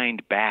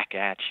shined back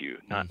at you,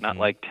 not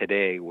like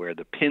today where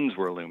the pins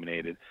were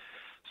illuminated.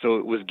 So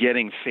it was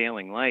getting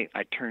failing light.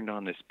 I turned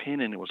on this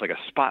pin, and it was like a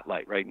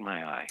spotlight right in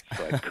my eye,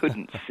 so I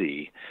couldn't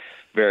see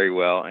very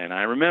well. And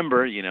I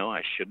remember,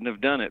 I shouldn't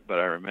have done it, but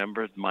I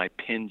remember my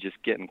pin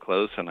just getting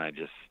close, and I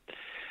just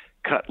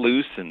cut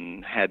loose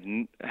and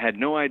had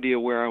no idea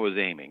where I was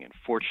aiming. And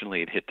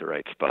fortunately, it hit the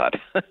right spot.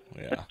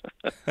 Yeah.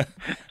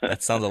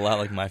 That sounds a lot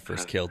like my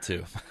first kill,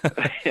 too.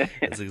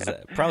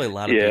 Probably a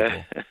lot of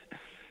people.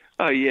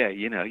 Oh, yeah.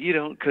 You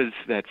don't, because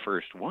that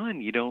first one,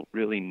 you don't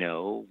really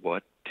know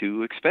what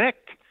to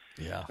expect.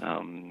 Yeah.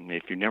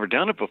 If you've never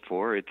done it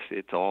before,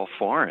 it's all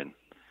foreign.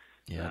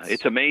 Yeah,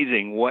 it's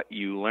amazing what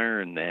you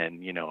learn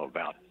then,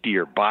 about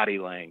deer body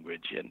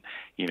language and,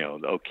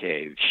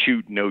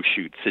 shoot, no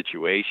shoot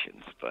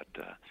situations. But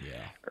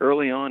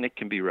early on, it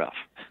can be rough.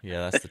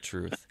 Yeah, that's the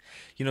truth.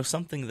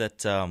 Something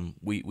that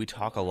we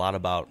talk a lot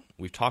about,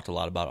 we've talked a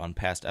lot about on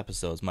past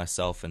episodes,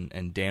 myself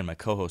and Dan, my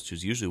co-host,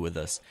 who's usually with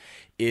us,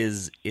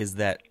 is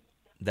that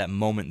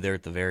moment there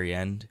at the very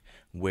end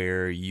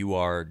where you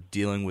are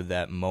dealing with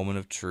that moment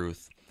of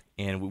truth.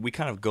 And we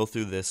kind of go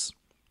through this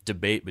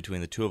debate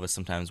between the two of us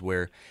sometimes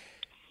where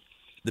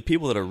the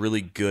people that are really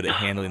good at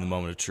handling the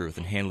moment of truth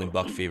and handling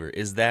buck fever,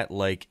 is that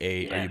like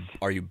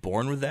are you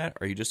born with that?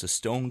 Are you just a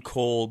stone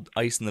cold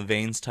ice in the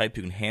veins type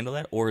who can handle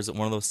that? Or is it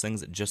one of those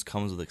things that just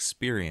comes with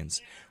experience?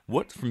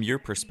 What, from your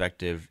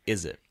perspective,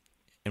 is it?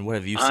 And what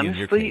have you seen in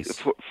your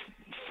case?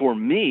 for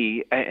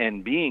me,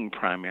 and being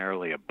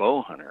primarily a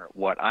bow hunter,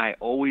 what I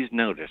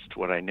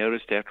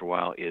noticed after a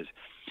while is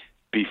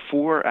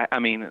before, I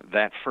mean,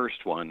 that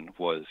first one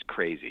was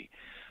crazy,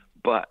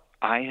 but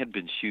I had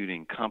been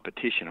shooting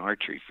competition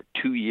archery for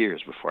 2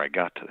 years before I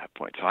got to that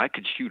point, so I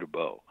could shoot a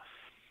bow.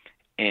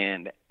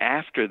 And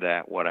after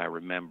that, what I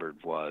remembered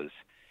was,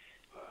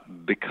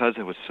 because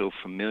I was so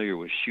familiar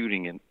with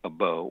shooting a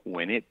bow,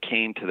 when it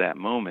came to that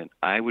moment,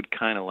 I would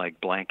kind of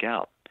like blank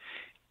out,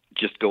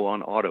 just go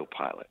on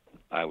autopilot.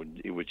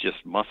 It was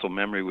just muscle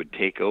memory would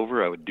take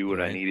over. I would do what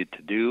I needed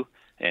to do,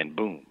 and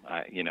boom,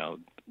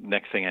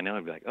 next thing I know,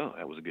 I'd be like, oh,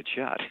 that was a good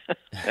shot.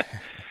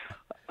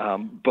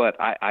 But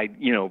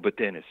but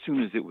then as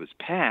soon as it was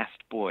past,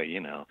 boy,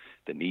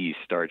 the knees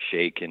start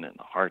shaking and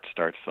the heart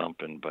starts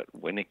thumping. But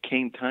when it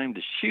came time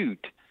to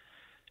shoot,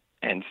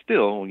 and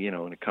still,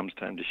 when it comes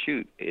time to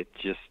shoot,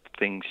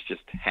 things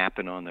just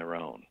happen on their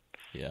own.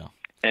 Yeah.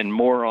 And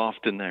more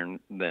often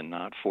than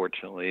not,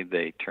 fortunately,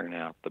 they turn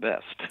out the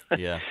best.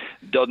 Yeah.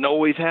 Doesn't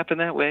always happen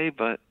that way,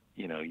 but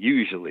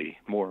usually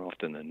more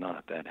often than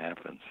not, that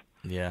happens.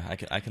 Yeah,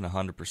 I can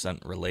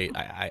 100% relate.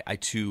 I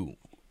too,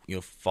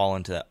 fall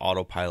into that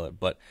autopilot.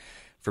 But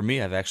for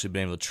me, I've actually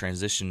been able to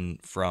transition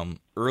from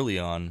early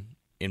on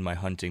in my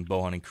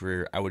bow hunting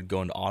career. I would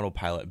go into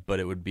autopilot, but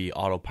it would be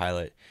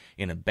autopilot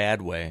in a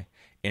bad way.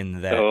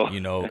 In that,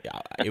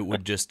 it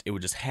would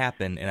just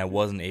happen, and I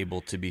wasn't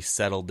able to be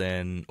settled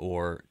in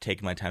or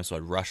take my time, so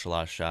I'd rush a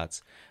lot of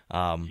shots.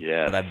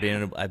 But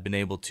I've been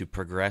able to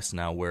progress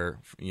now, where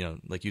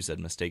like you said,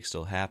 mistakes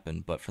still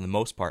happen, but for the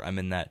most part, I'm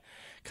in that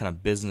kind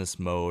of business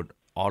mode,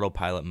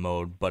 autopilot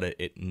mode. But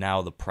it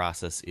now the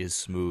process is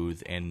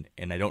smooth, and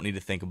I don't need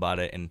to think about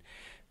it. And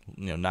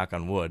knock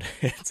on wood,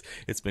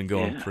 it's been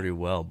going pretty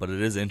well. But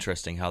it is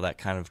interesting how that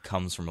kind of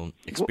comes from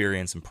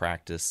experience and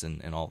practice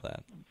and all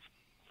that.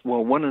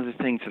 Well, one of the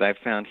things that I've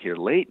found here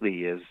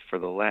lately is, for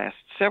the last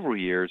several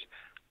years,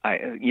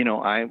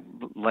 I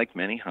like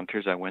many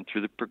hunters, I went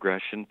through the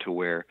progression to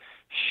where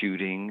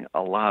shooting a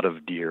lot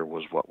of deer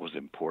was what was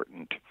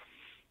important.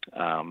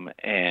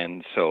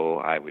 And so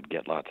I would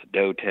get lots of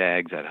doe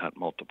tags. I'd hunt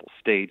multiple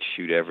states,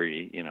 shoot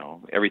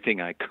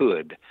everything I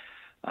could.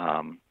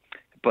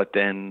 But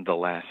then the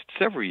last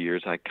several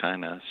years,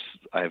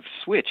 I've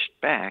switched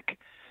back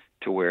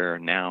to where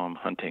now I'm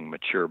hunting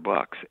mature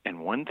bucks.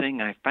 And one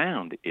thing I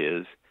found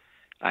is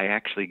I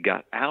actually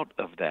got out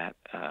of that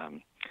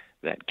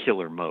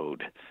killer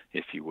mode,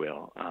 if you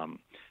will,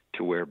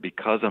 to where,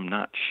 because I'm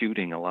not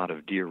shooting a lot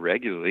of deer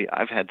regularly,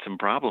 I've had some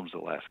problems the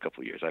last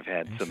couple of years. I've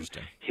had some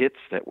hits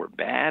that were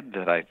bad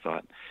that I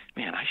thought,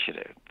 man, I should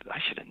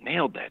have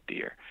nailed that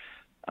deer.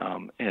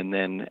 And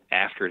then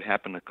after it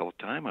happened a couple of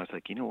times, I was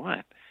like, you know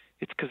what?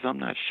 It's because I'm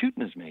not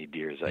shooting as many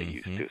deer as I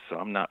used to, so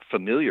I'm not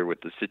familiar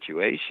with the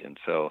situation.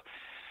 So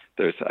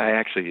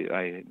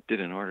I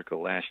did an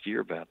article last year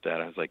about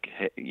that. I was like,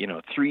 hey,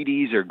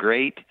 3Ds are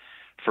great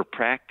for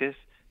practice,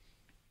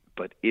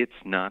 but it's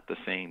not the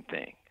same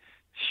thing.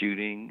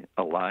 Shooting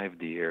a live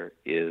deer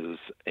is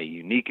a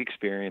unique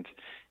experience,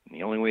 and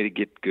the only way to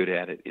get good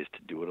at it is to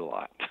do it a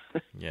lot.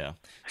 Yeah.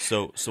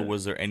 So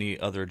was there any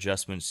other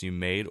adjustments you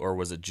made, or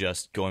was it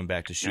just going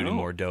back to shooting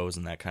more does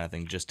and that kind of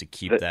thing, just to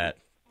keep that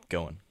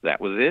going? That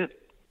was it.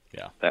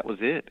 Yeah. That was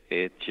it.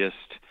 It just...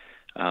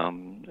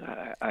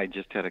 I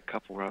just had a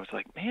couple where I was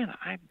like, man,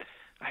 I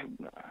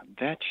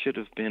that should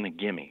have been a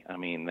gimme. I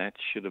mean, that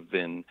should have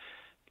been,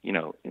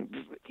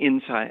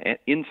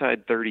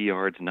 inside 30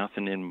 yards,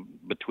 nothing in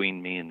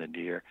between me and the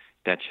deer.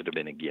 That should have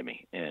been a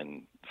gimme,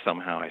 and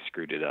somehow I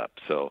screwed it up.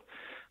 So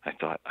I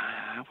thought,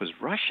 I was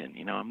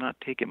rushing. I'm not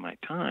taking my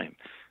time.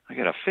 I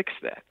got to fix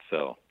that.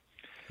 So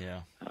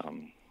yeah.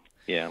 I'm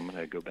going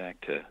to go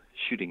back to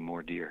shooting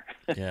more deer.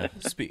 Yeah.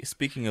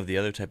 Speaking of the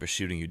other type of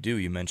shooting you do,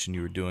 you mentioned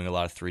you were doing a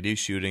lot of 3D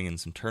shooting and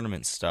some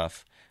tournament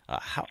stuff.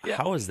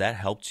 How has that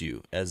helped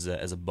you as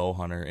a bow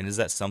hunter? And is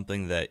that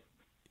something that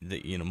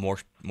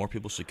more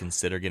people should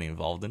consider getting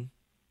involved in?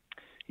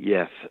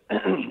 Yes,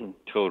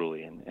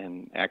 totally.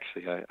 And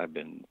actually, I've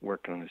been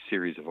working on a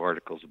series of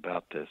articles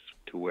about this,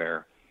 to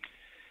where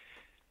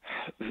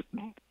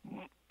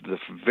the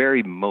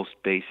very most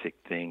basic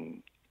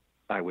thing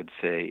I would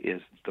say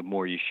is, the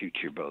more you shoot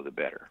your bow, the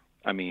better.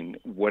 I mean,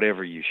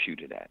 whatever you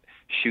shoot it at.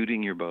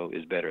 Shooting your bow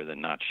is better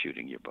than not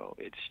shooting your bow.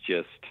 It's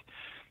just,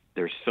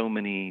 there's so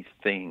many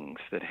things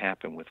that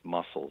happen with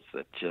muscles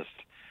that just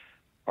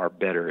are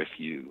better if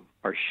you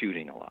are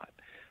shooting a lot.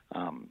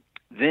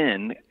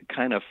 Then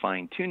kind of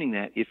fine-tuning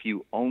that, if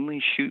you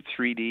only shoot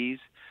 3Ds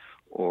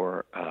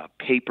or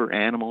paper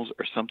animals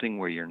or something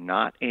where you're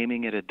not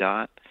aiming at a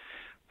dot,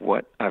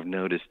 what I've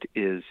noticed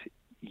is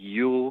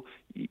your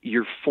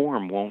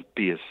form won't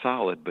be as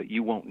solid, but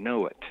you won't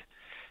know it.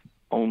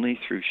 Only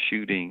through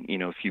shooting,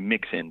 if you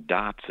mix in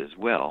dots as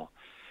well,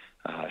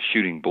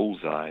 shooting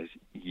bullseyes,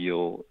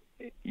 you'll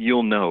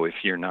know if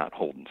you're not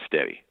holding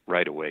steady.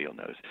 Right away you'll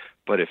notice.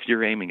 But if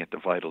you're aiming at the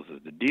vitals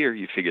of the deer,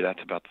 you figure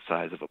that's about the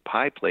size of a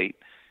pie plate.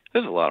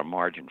 There's a lot of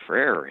margin for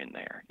error in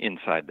there,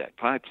 inside that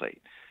pie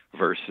plate,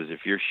 versus if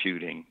you're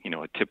shooting,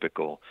 a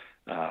typical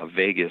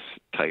Vegas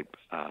type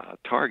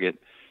target,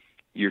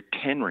 your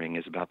 10 ring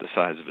is about the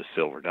size of a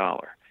silver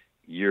dollar.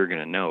 You're going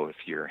to know if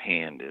your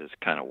hand is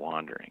kind of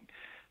wandering.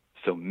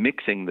 So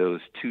mixing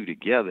those two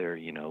together,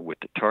 with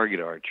the target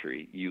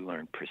archery, you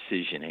learn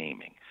precision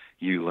aiming.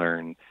 You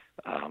learn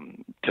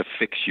to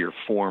fix your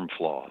form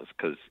flaws,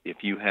 because if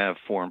you have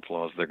form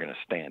flaws, they're going to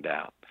stand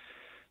out.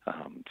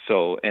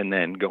 And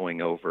then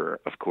going over,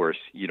 of course,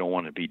 you don't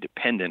want to be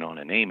dependent on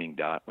an aiming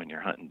dot when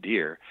you're hunting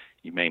deer.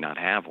 You may not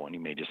have one. You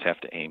may just have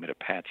to aim at a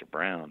patch of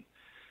brown.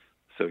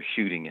 So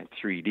shooting at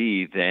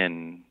 3D,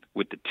 then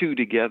with the two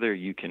together,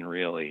 you can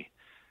really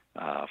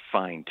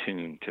fine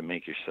tune to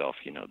make yourself,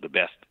 the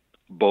best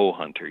bow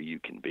hunter you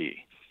can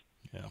be.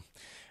 Yeah.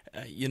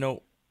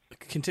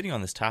 Continuing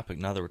on this topic,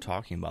 now that we're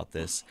talking about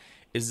this,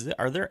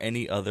 are there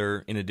any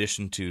other, in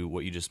addition to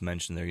what you just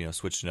mentioned there,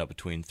 switching up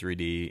between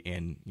 3D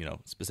and,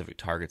 specific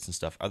targets and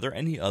stuff, are there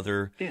any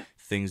other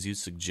things you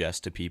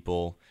suggest to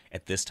people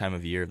at this time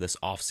of year, this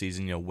off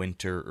season,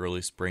 winter,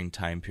 early spring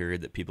time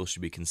period, that people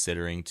should be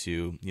considering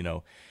to,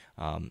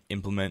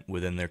 implement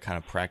within their kind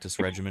of practice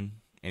regimen?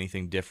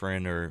 Anything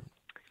different, or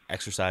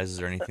exercises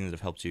or anything that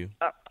have helped you?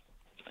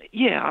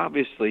 Yeah,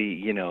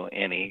 obviously,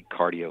 any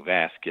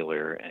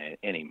cardiovascular,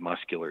 any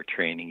muscular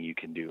training you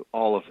can do,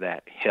 all of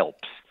that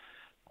helps.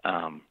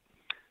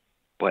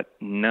 But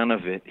none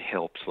of it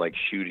helps like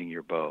shooting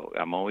your bow.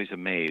 I'm always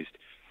amazed.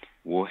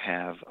 We'll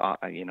have,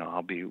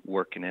 I'll be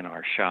working in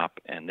our shop,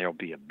 and there'll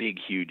be a big,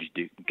 huge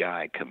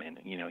guy come in.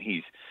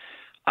 He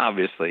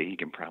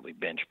can probably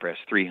bench press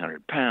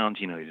 300 pounds.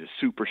 He's a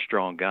super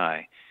strong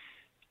guy.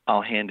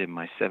 I'll hand him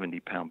my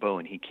 70-pound bow,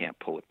 and he can't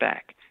pull it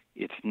back.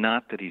 It's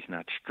not that he's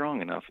not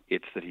strong enough.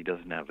 It's that he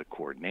doesn't have the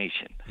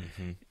coordination,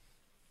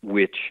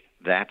 which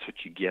that's what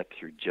you get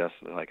through, just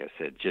like I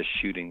said, just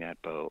shooting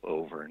that bow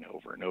over and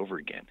over and over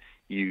again.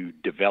 You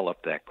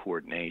develop that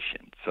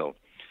coordination. So,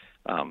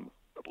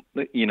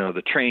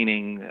 the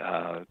training,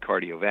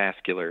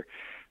 cardiovascular,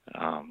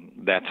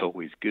 that's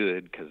always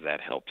good, because that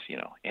helps,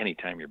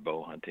 anytime you're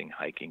bow hunting,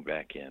 hiking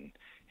back in.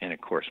 And,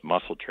 of course,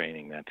 muscle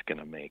training, that's going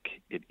to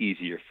make it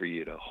easier for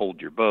you to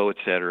hold your bow, et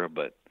cetera.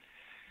 But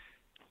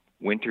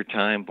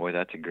wintertime, boy,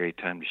 that's a great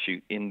time to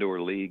shoot.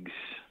 Indoor leagues,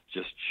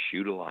 just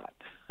shoot a lot.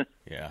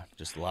 Yeah,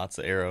 just lots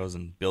of arrows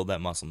and build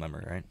that muscle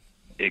memory, right?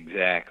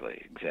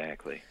 Exactly.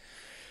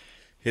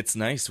 It's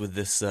nice with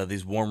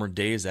these warmer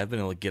days. I've been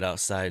able to get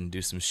outside and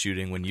do some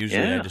shooting when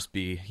usually I'd just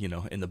be,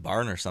 in the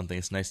barn or something.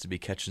 It's nice to be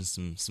catching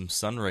some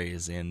sun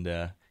rays, and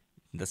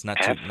that's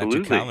not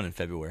too common in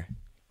February.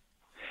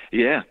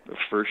 Yeah,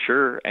 for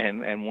sure.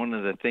 And one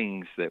of the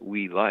things that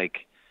we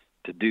like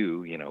to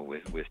do,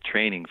 with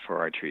training for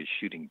archery is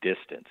shooting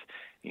distance.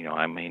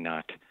 I may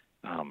not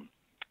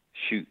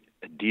shoot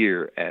a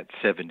deer at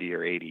 70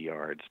 or 80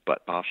 yards,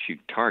 but I'll shoot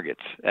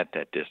targets at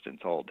that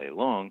distance all day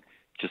long,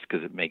 just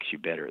because it makes you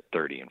better at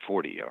 30 and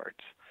 40 yards.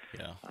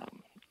 Yeah.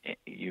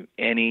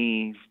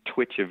 Any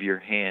twitch of your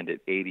hand at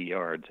 80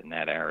 yards, and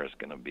that arrow is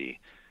going to be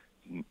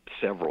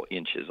several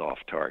inches off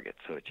target.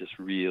 So it just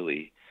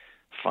really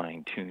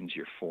fine tunes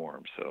your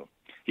form. So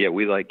yeah,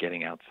 we like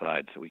getting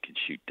outside so we can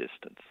shoot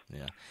distance.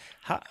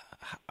 Yeah,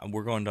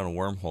 we're going down a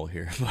wormhole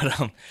here,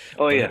 but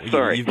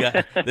sorry. You've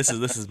got this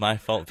is my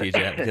fault,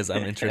 PJ, because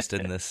I'm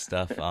interested in this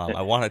stuff.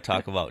 I want to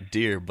talk about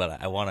deer,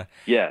 but I want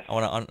to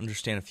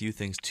understand a few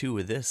things too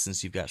with this,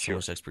 since you've got so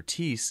much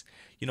expertise.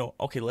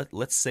 Okay,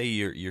 let's say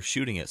you're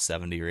shooting at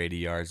 70 or 80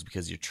 yards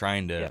because you're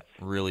trying to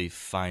really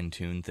fine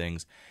tune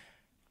things.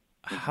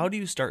 How do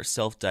you start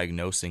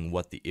self-diagnosing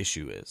what the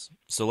issue is?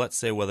 So let's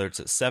say whether it's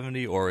at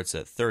 70 or it's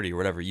at 30 or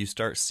whatever, you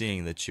start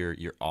seeing that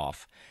you're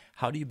off.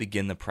 How do you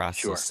begin the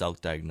process of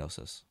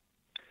self-diagnosis?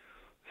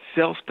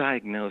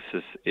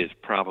 Self-diagnosis is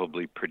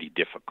probably pretty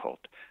difficult.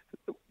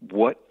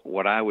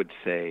 What I would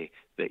say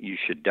that you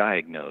should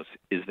diagnose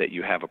is that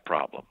you have a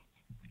problem.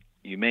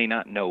 You may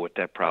not know what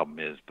that problem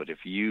is, but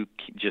if you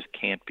just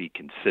can't be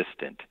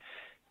consistent,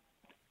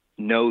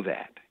 know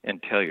that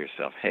and tell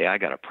yourself, hey, I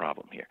got a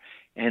problem here.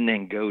 And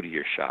then go to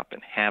your shop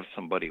and have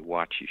somebody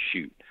watch you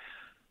shoot.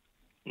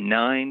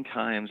 9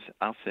 times,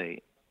 I'll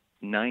say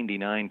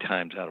 99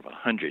 times out of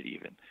 100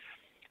 even,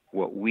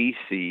 what we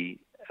see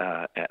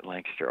at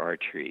Lancaster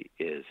Archery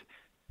is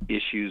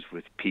issues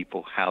with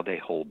people, how they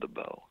hold the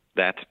bow.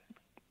 That's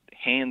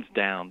hands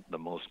down the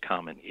most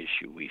common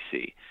issue we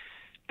see.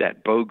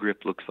 That bow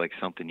grip looks like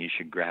something you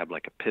should grab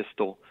like a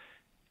pistol,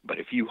 but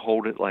if you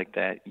hold it like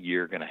that,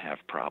 you're going to have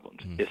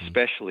problems,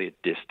 especially at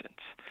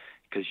distance,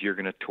 because you're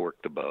going to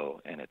torque the bow,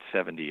 and at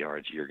 70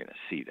 yards, you're going to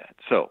see that.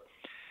 So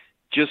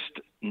just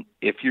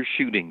if you're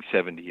shooting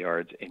 70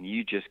 yards and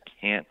you just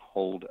can't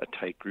hold a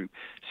tight group,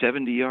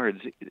 70 yards,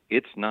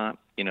 it's not,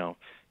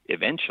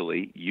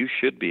 eventually you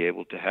should be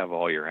able to have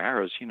all your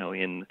arrows,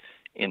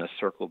 in a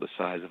circle the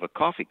size of a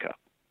coffee cup.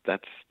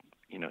 That's,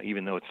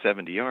 even though it's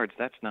 70 yards,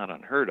 that's not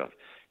unheard of.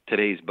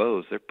 Today's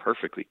bows, they're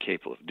perfectly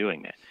capable of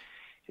doing that.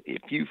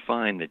 If you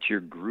find that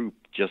your group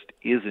just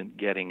isn't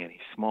getting any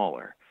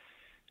smaller,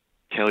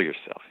 tell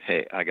yourself,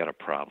 hey, I got a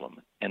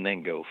problem, and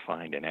then go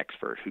find an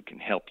expert who can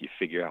help you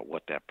figure out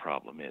what that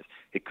problem is.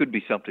 It could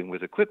be something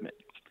with equipment.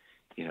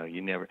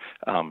 You never,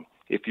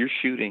 if you're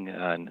shooting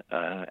an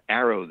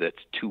arrow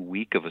that's too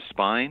weak of a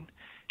spine,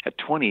 at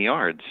 20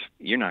 yards,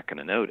 you're not going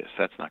to notice.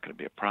 That's not going to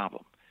be a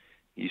problem.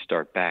 You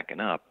start backing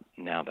up,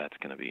 now that's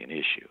going to be an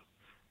issue.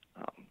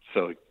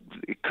 So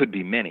it could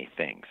be many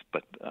things,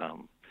 but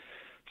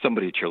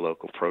somebody at your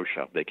local pro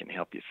shop, they can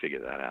help you figure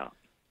that out.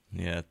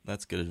 Yeah,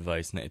 that's good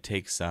advice. And it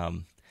takes,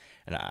 and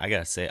I got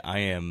to say, I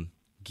am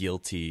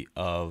guilty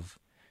of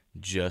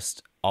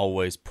just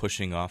always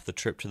pushing off the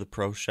trip to the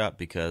pro shop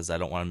because I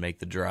don't want to make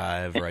the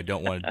drive, or I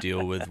don't want to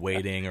deal with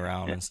waiting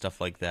around and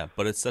stuff like that.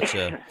 But it's such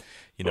a,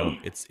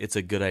 it's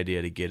a good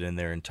idea to get in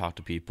there and talk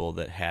to people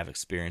that have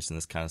experience in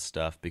this kind of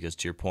stuff, because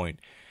to your point,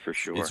 for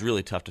sure, it's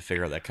really tough to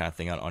figure out that kind of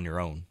thing out on your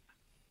own.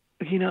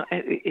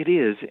 It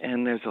is,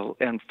 and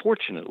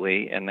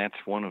unfortunately, and that's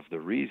one of the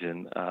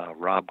reasons,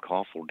 Rob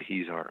Caulfield,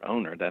 he's our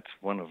owner, that's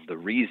one of the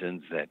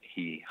reasons that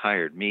he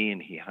hired me,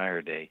 and he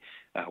hired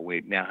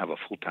we now have a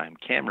full-time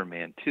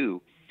cameraman too,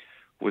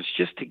 was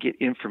just to get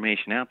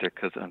information out there,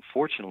 because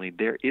unfortunately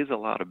there is a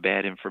lot of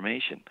bad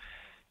information.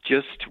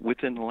 Just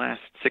within the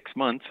last 6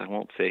 months, I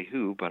won't say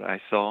who, but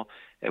I saw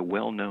a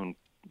well-known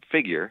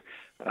figure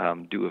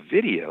do a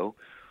video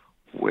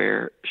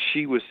where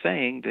she was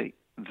saying that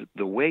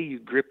the way you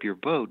grip your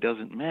bow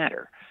doesn't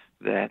matter,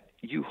 that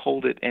you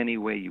hold it any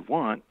way you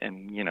want,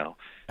 and,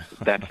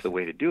 that's the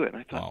way to do it. And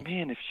I thought,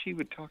 man, if she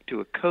would talk to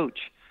a coach,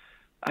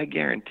 I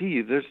guarantee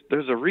you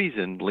there's a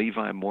reason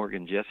Levi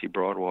Morgan, Jesse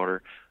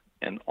Broadwater,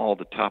 and all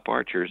the top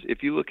archers,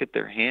 if you look at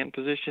their hand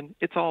position,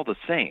 it's all the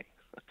same.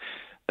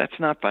 That's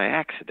not by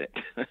accident.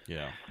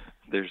 Yeah.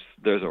 There's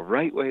a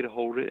right way to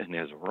hold it, and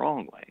there's a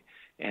wrong way.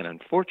 And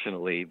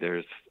unfortunately,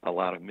 there's a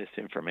lot of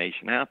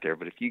misinformation out there,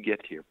 but if you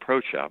get to your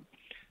pro shop,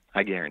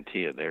 I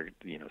guarantee you,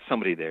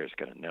 somebody there is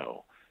going to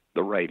know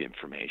the right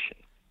information.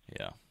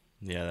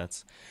 Yeah,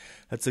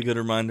 that's a good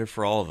reminder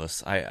for all of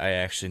us. I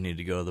actually need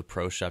to go to the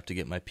pro shop to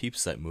get my peep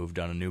sight moved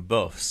on a new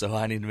bow, so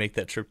I need to make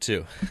that trip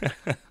too.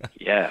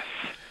 Yes,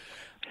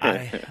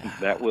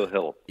 that will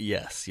help.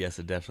 Yes,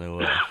 it definitely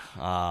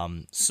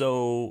will.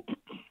 So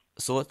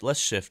let's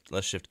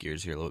shift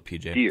gears here a little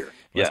bit, PJ. Deer.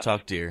 Let's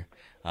talk deer.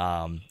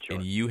 Sure.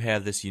 And you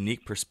have this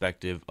unique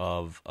perspective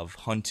of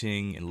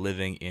hunting and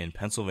living in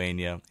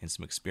Pennsylvania and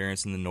some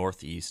experience in the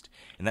Northeast,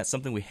 and that's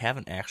something we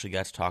haven't actually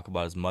got to talk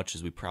about as much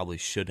as we probably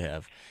should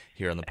have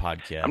here on the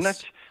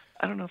podcast.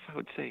 I don't know if I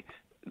would say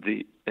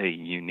a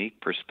unique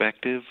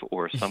perspective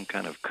or some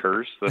kind of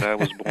curse that I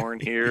was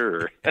born here.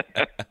 Or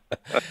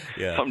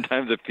Yeah.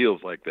 Sometimes it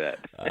feels like that.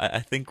 I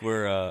think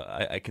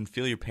I can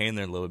feel your pain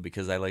there a little bit,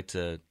 because I like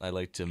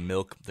to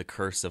milk the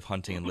curse of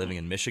hunting and living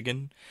in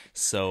Michigan.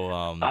 So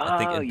I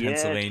think in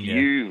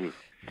Pennsylvania,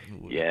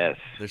 yes,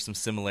 there's some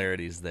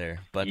similarities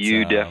there. But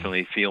you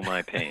definitely feel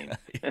my pain.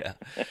 Yeah.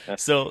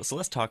 So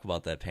let's talk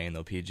about that pain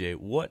though, PJ.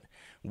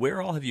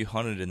 Where all have you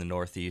hunted in the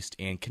Northeast,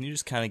 and can you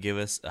just kind of give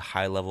us a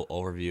high-level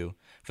overview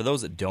for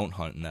those that don't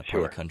hunt in that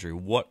part of the country?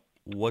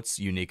 What's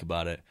unique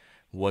about it?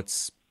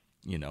 What's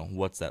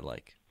that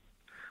like?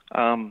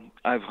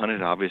 I've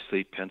hunted,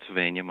 obviously,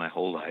 Pennsylvania my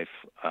whole life.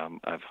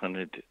 I've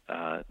hunted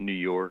New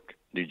York,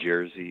 New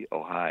Jersey,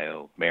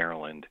 Ohio,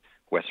 Maryland,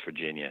 West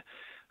Virginia,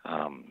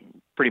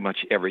 pretty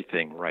much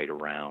everything right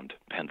around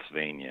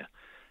Pennsylvania.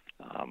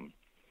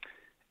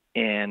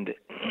 And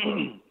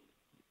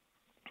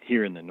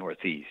here in the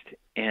Northeast.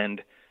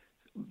 And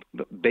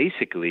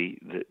basically,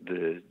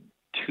 the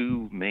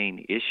two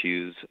main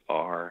issues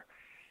are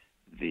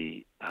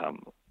the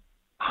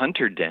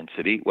hunter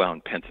density, well,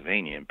 in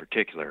Pennsylvania in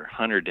particular,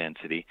 hunter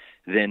density,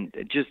 then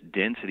just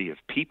density of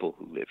people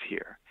who live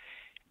here.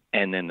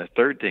 And then the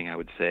third thing I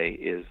would say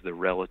is the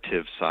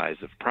relative size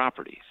of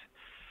properties.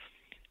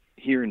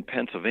 Here in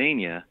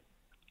Pennsylvania,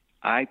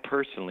 I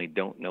personally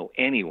don't know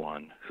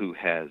anyone who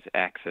has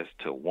access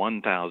to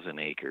 1,000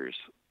 acres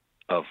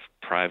of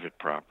private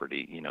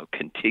property,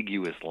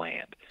 contiguous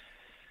land.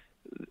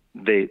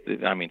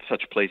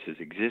 Such places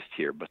exist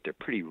here, but they're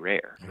pretty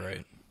rare.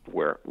 Right.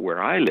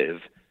 Where I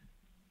live,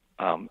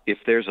 if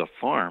there's a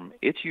farm,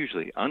 it's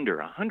usually under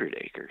 100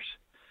 acres.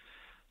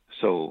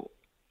 So,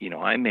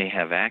 I may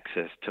have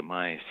access to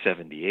my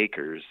 70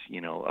 acres,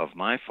 of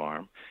my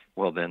farm.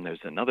 Well, then there's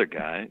another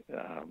guy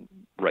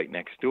right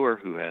next door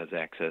who has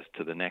access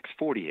to the next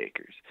 40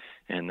 acres.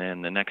 And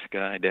then the next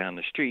guy down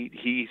the street,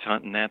 he's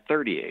hunting that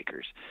 30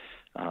 acres.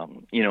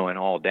 And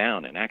all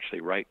down, and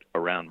actually right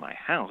around my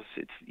house,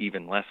 it's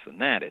even less than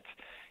that. It's,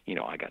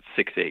 I got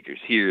 6 acres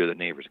here, the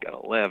neighbor's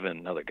got 11,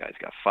 another guy's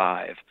got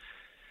 5.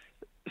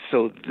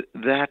 So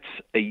that's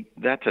a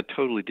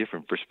totally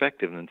different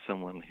perspective than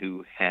someone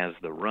who has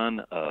the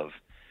run of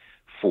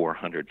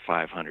 400,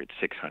 500,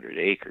 600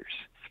 acres.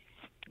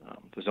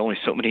 There's only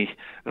so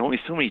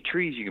many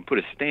trees you can put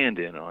a stand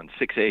in on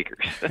 6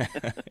 acres.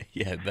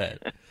 Yeah, I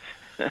bet.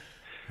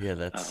 Yeah,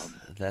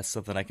 that's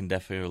something I can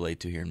definitely relate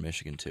to here in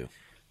Michigan too.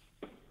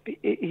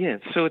 Yeah,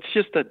 so it's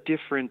just a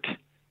different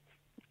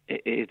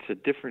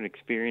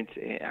experience.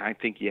 I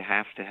think you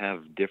have to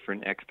have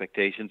different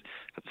expectations.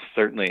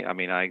 Certainly,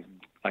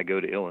 I go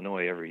to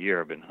Illinois every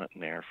year. I've been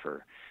hunting there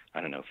for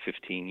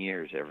 15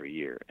 years every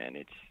year, and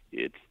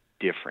it's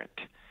different.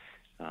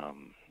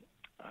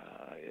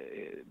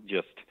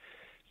 Just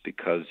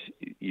because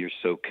you're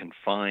so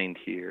confined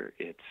here,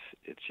 it's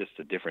just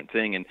a different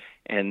thing.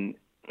 And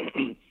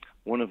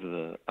one of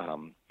the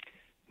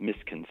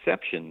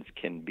misconceptions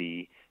can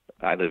be,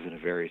 I live in a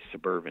very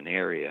suburban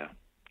area,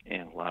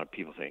 and a lot of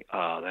people think,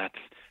 oh, that's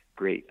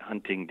great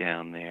hunting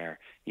down there,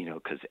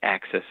 because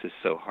access is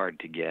so hard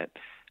to get.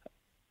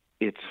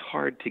 It's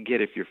hard to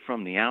get if you're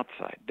from the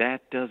outside.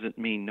 That doesn't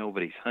mean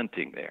nobody's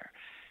hunting there,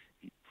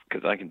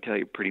 because I can tell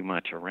you pretty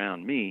much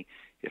around me,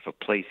 if a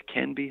place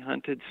can be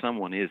hunted,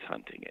 someone is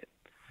hunting it.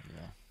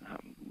 Yeah.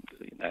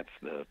 That's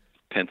the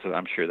Pennsylvania.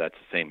 I'm sure that's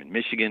the same in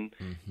Michigan.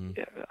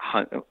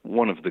 Mm-hmm.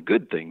 One of the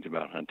good things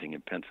about hunting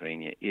in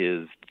Pennsylvania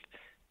is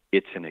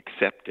it's an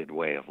accepted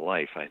way of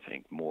life, I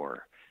think,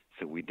 more.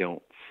 So we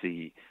don't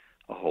see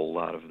a whole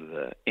lot of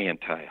the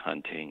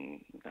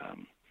anti-hunting.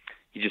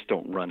 You just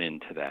don't run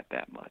into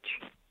that much.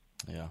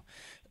 Yeah.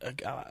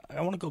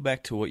 I want to go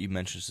back to what you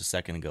mentioned just a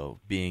second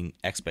ago, being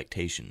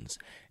expectations.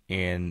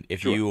 And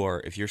if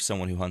you're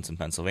someone who hunts in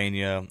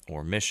Pennsylvania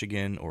or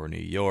Michigan or New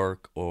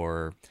York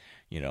or,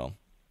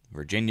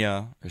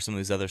 Virginia or some of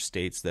these other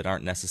states that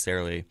aren't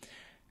necessarily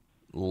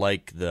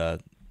like the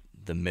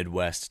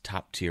Midwest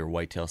top tier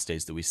whitetail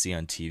states that we see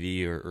on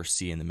TV or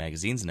see in the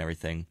magazines and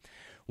everything,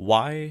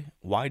 why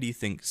do you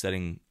think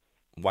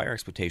why are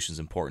expectations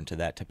important to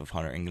that type of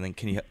hunter? And then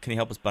can you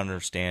help us better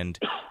understand,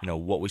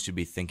 what we should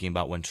be thinking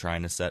about when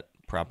trying to set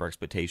proper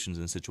expectations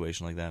in a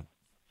situation like that?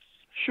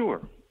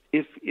 Sure.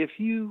 If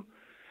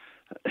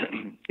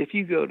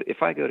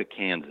I go to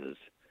Kansas,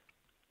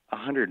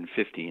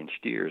 150-inch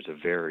deer is a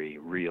very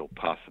real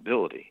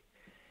possibility.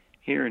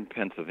 Here in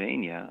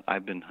Pennsylvania,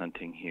 I've been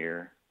hunting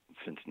here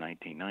since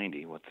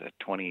 1990. What's that?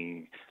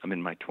 I'm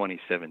in my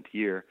 27th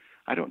year.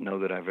 I don't know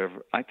that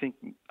I think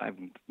I've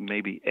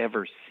maybe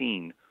ever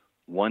seen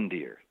one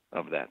deer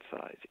of that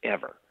size,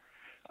 ever.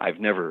 I've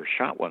never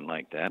shot one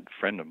like that. A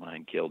friend of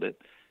mine killed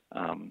it.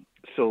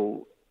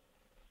 So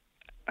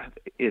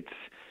it's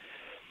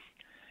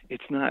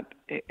not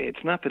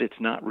that it's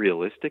not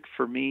realistic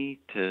for me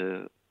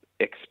to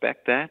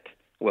expect that.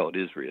 Well, it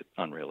is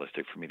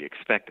unrealistic for me to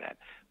expect that.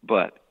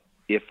 But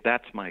if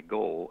that's my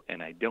goal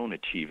and I don't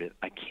achieve it,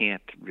 I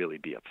can't really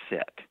be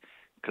upset,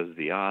 because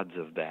the odds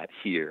of that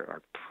here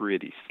are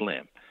pretty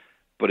slim.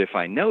 But if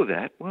I know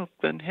that, well,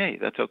 then, hey,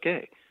 that's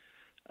okay.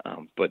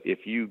 But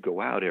if you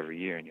go out every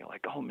year and you're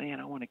like, oh, man,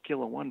 I want to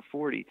kill a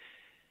 140,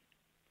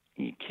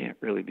 you can't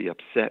really be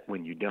upset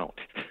when you don't.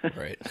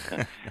 Right.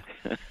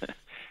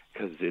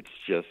 Because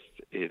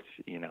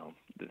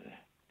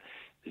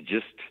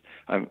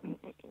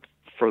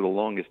for the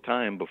longest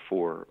time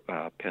before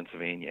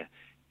Pennsylvania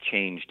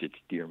changed its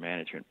deer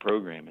management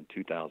program in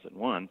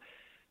 2001,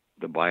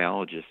 the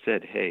biologist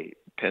said, hey,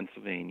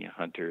 Pennsylvania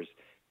hunters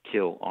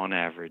kill on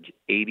average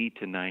 80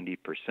 to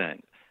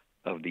 90%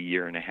 of the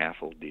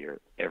 1.5-year-old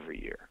deer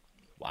every year.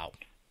 Wow.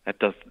 That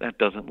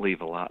doesn't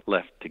leave a lot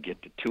left to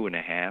get to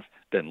 2.5,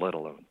 then let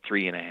alone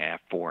 3.5,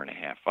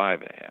 4.5,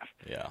 5.5.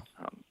 Yeah.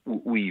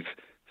 We've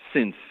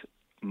since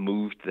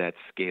moved that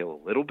scale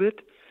a little bit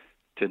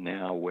to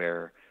now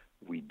where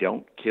we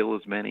don't kill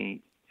as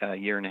many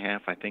 1.5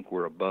 years. I think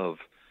we're above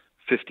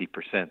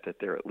 50% that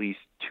they're at least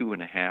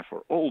 2.5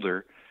 or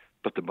older,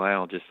 but the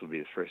biologists will be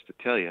the first to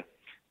tell you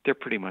they're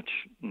pretty much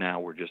now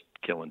we're just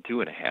killing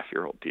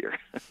 2.5-year-old deer.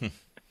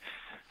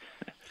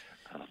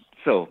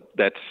 So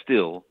that's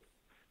still,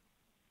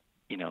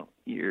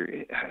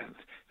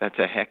 that's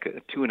a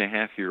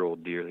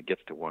 2.5-year-old deer that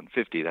gets to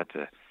 150. That's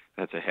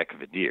a heck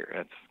of a deer.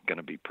 That's going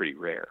to be pretty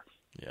rare.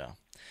 Yeah.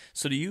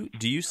 So do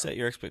you set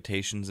your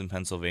expectations in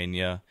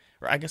Pennsylvania,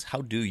 or I guess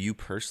how do you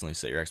personally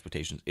set your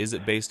expectations? Is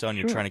it based on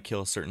you're trying to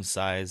kill a certain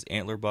size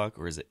antler buck,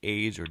 or is it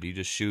age, or do you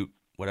just shoot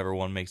whatever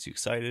one makes you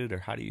excited, or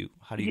how do you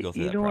go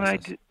through that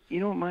process?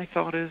 What my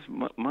thought is?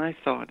 My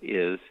thought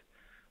is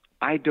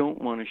I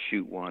don't want to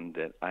shoot one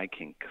that I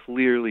can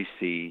clearly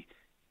see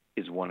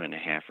is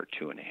 1.5 or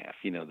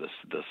 2.5.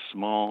 The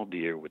small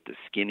deer with the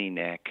skinny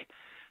neck,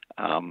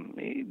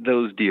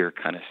 those deer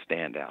kind of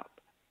stand out.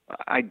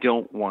 I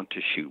don't want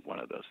to shoot one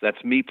of those.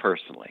 That's me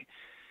personally.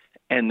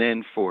 And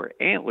then for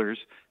antlers,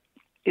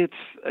 it's,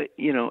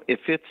 if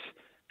it's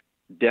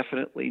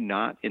definitely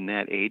not in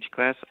that age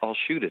class, I'll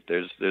shoot it.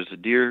 There's a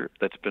deer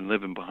that's been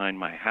living behind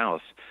my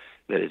house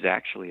that is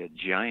actually a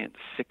giant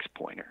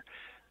 6-pointer.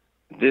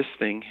 This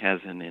thing has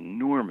an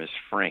enormous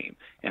frame,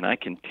 and I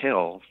can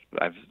tell,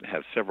 I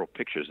have several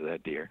pictures of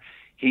that deer,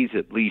 he's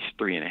at least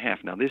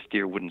 3.5. Now, this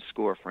deer wouldn't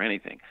score for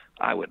anything.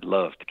 I would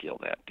love to kill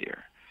that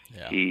deer.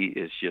 Yeah. He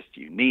is just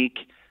unique.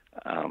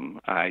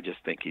 I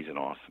just think he's an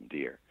awesome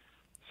deer.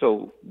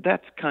 So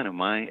that's kind of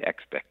my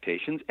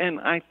expectations, and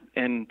I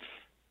think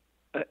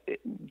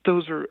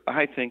those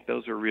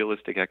are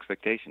realistic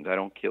expectations. I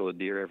don't kill a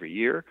deer every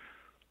year,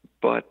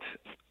 but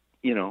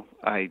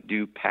I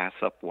do pass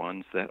up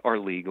ones that are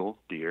legal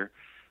deer,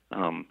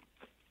 and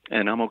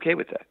I'm okay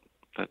with that.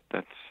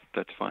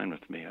 That's fine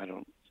with me. I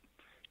don't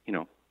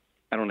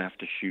have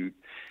to shoot.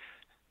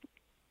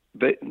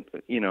 But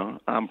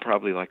I'm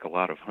probably like a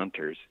lot of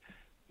hunters.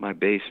 my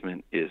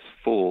basement is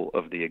full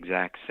of the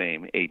exact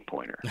same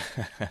 8-pointer.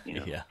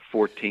 Yeah.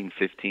 14,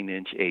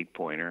 15-inch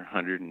 8-pointer,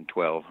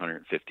 112,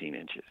 115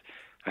 inches.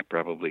 I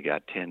probably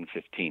got 10,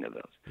 15 of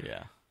those.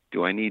 Yeah.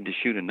 Do I need to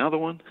shoot another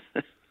one?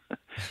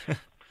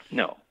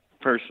 No.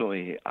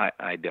 Personally,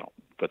 I don't.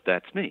 But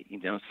that's me.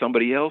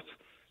 Somebody else,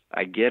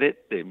 I get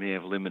it. They may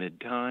have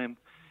limited time.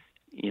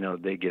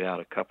 They get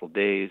out a couple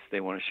days. They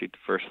want to shoot the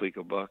first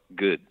legal buck.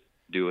 Good.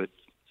 Do it.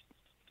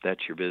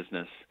 That's your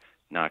business.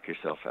 Knock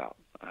yourself out.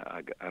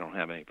 I don't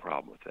have any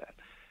problem with that.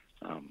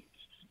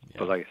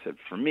 But like I said,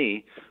 for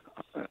me,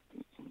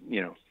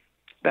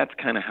 that's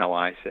kind of how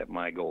I set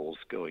my goals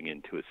going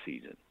into a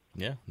season.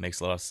 Yeah,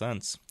 makes a lot of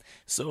sense.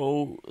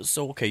 So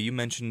okay, you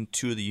mentioned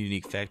two of the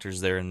unique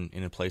factors there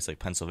in a place like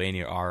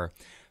Pennsylvania are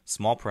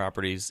small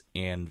properties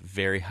and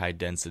very high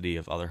density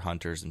of other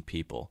hunters and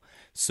people.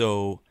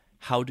 So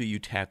how do you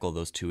tackle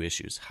those two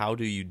issues? How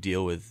do you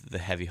deal with the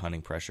heavy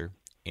hunting pressure,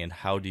 and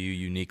how do you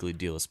uniquely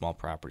deal with small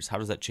properties? How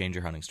does that change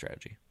your hunting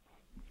strategy?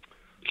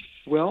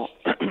 Well,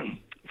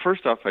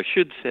 first off, I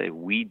should say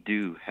we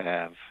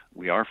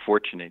are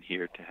fortunate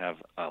here to have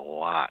a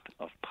lot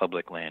of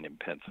public land in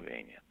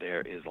Pennsylvania.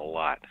 There is a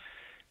lot.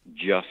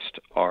 Just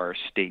our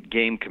state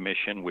game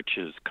commission, which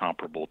is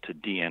comparable to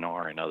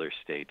DNR in other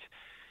states,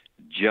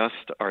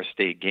 just our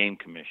state game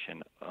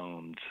commission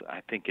owns, I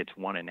think it's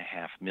 1.5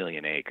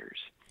 million acres.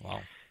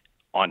 Wow.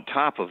 On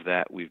top of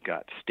that, we've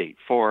got state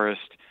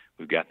forest.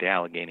 We've got the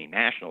Allegheny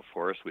National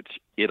Forest, which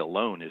it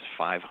alone is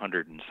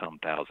 500 and some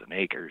thousand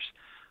acres.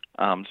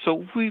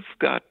 So we've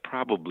got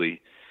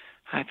probably,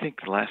 I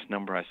think the last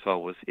number I saw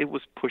was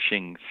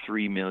pushing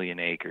 3 million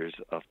acres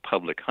of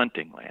public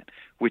hunting land,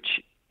 which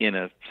in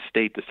a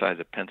state the size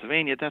of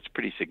Pennsylvania, that's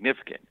pretty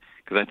significant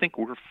because I think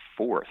we're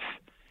fourth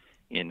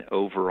in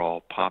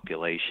overall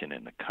population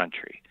in the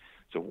country.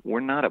 So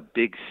we're not a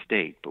big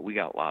state, but we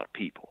got a lot of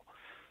people.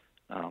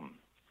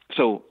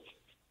 So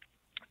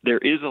there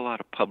is a lot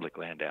of public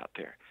land out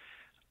there.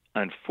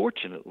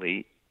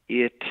 Unfortunately,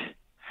 it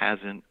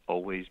hasn't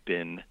always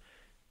been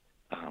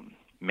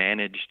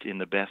managed in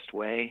the best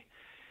way.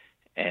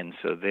 And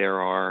so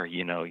there are,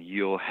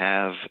 you'll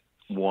have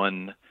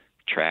one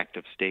tract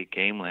of state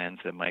game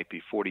lands that might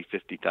be 40,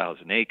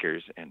 50,000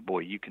 acres, and boy,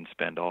 you can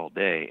spend all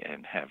day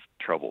and have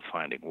trouble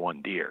finding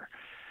one deer.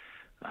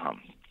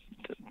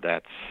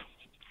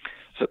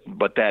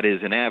 But that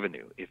is an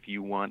avenue. If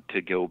you want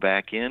to go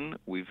back in,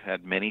 we've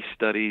had many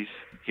studies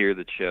here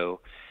that show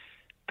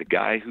the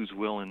guy who's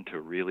willing to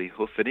really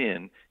hoof it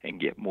in and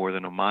get more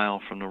than a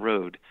mile from the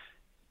road,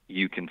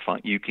 you can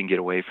get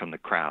away from the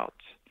crowds.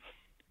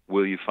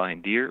 Will you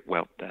find deer?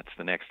 Well, that's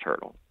the next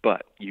hurdle.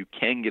 But you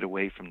can get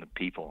away from the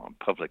people on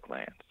public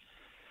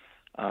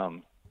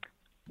land.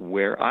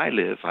 Where I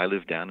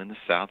live down in the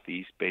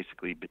southeast,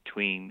 basically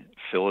between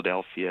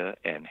Philadelphia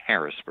and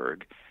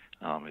Harrisburg.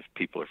 If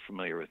people are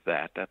familiar with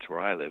that, that's where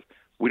I live.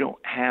 We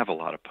don't have a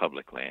lot of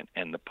public land,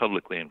 and the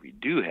public land we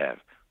do have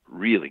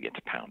really gets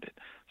pounded.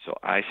 So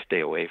I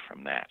stay away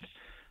from that.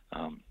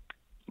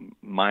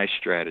 My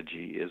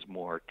strategy is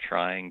more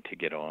trying to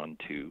get on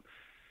to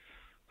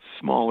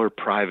smaller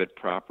private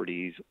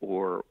properties,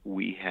 or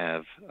we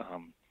have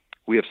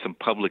some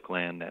public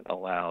land that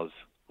allows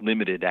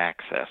limited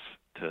access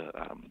to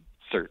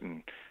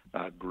certain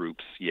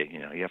groups. You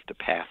have to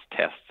pass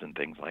tests and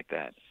things like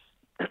that.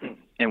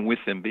 And with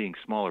them being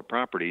smaller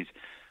properties,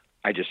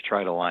 I just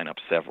try to line up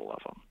several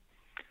of them.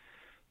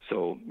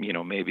 So,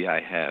 maybe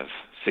I have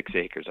 6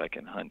 acres I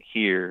can hunt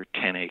here,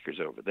 10 acres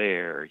over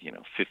there,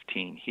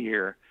 15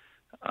 here.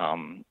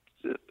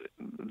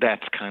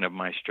 That's kind of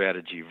my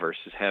strategy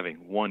versus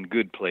having one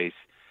good place.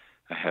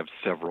 I have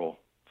several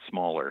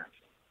smaller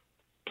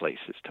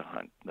places to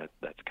hunt.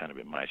 That's kind of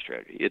been my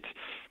strategy.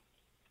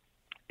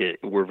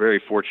 We're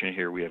very fortunate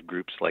here. We have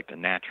groups like the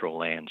Natural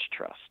Lands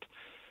Trust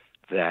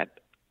that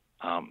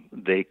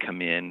they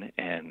come in,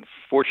 and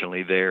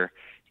fortunately they're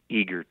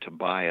eager to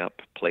buy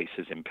up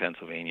places in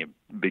Pennsylvania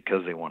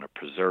because they want to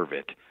preserve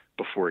it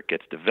before it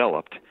gets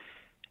developed.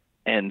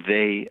 And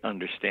they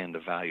understand the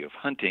value of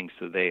hunting,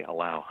 so they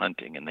allow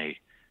hunting, and they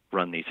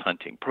run these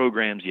hunting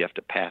programs. You have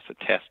to pass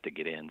a test to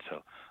get in.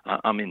 So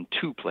I'm in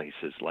 2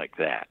 places like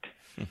that,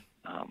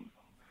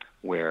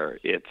 where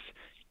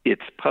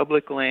it's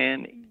public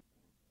land,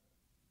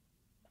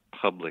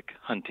 public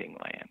hunting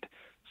land.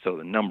 So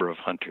the number of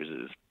hunters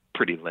is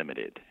pretty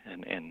limited,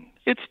 and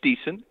it's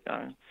decent.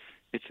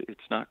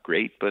 It's not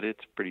great, but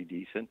it's pretty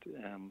decent.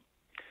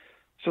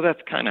 So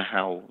that's kind of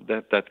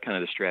that's kind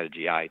of the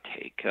strategy I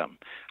take.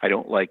 I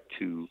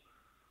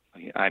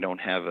don't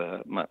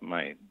have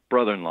my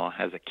brother-in-law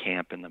has a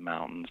camp in the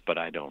mountains, but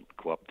I don't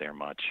go up there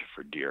much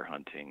for deer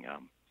hunting.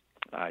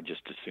 I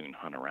just as soon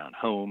hunt around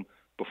home,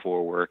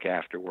 before work,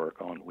 after work,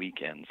 on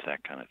weekends,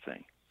 that kind of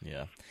thing.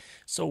 Yeah.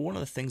 So one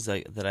of the things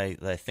that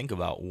I think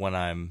about when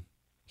I'm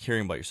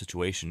hearing about your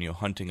situation,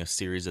 hunting a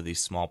series of these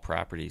small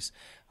properties,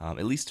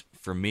 at least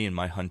for me in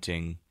my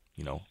hunting,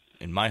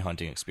 in my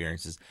hunting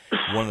experiences,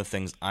 one of the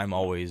things I'm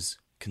always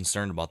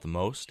concerned about the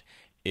most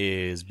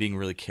is being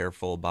really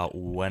careful about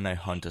when I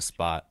hunt a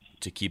spot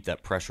to keep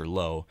that pressure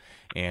low,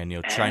 and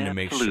trying to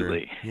make sure,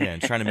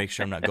 and trying to make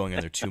sure I'm not going in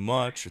there too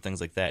much or things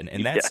like that,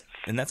 and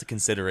that's a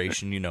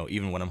consideration,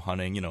 even when I'm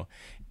hunting,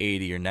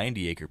 80 or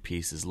 90 acre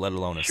pieces, let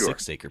alone a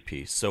 6 acre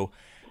piece. So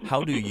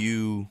how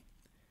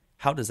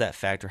does that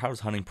factor? How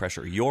does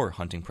your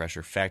hunting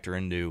pressure factor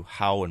into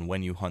how and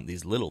when you hunt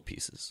these little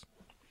pieces?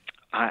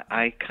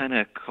 I kind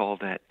of call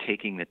that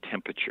taking the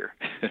temperature.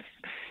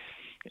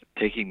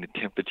 Taking the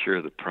temperature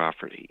of the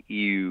property.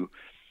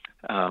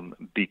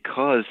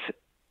 Because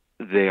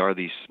they are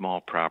these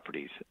small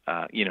properties,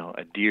 a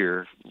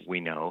deer, we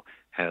know,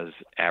 has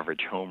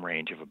average home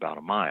range of about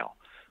a mile.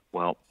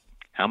 Well,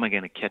 how am I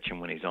going to catch him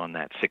when he's on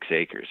that 6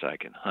 acres I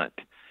can hunt?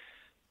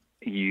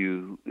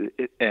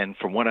 And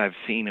from what I've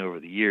seen over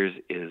the years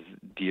is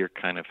deer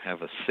kind of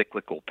have a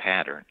cyclical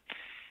pattern.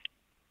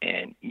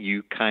 And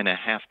you kind of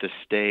have to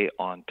stay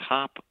on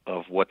top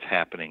of what's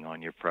happening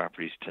on your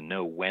properties to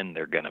know when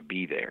they're going to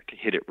be there, to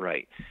hit it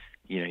right.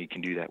 You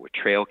can do that with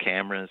trail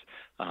cameras,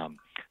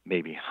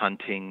 maybe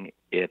hunting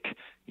it,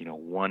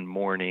 one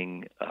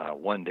morning,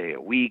 one day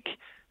a week,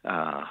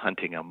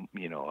 hunting,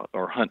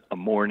 or hunt a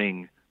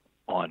morning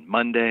on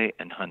Monday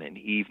and hunt an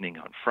evening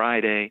on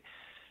Friday.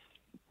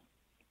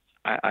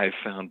 I've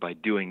found by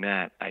doing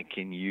that, I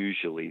can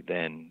usually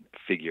then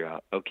figure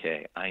out,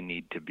 okay, I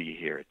need to be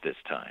here at this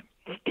time.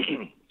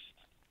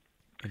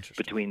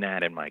 Between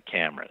that and my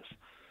cameras.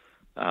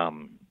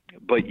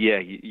 But yeah,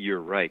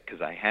 you're right,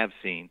 because I have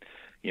seen,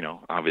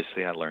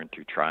 obviously I learned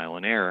through trial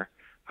and error.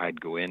 I'd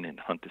go in and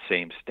hunt the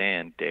same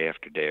stand day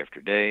after day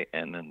after day,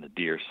 and then the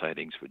deer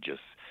sightings would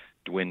just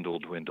dwindle,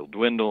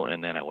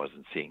 and then I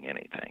wasn't seeing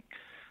anything.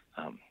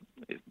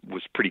 It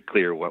was pretty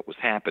clear what was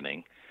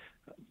happening.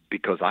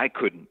 Because I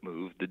couldn't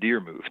move, the deer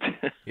moved.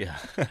 Yeah.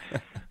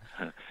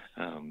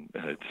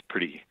 It's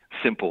pretty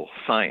simple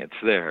science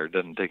there. It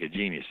doesn't take a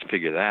genius to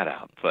figure that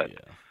out. But,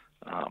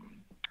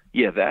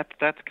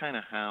 that's kind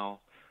of how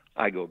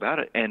I go about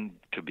it. And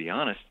to be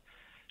honest,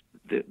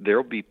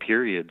 there'll be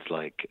periods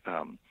like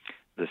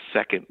the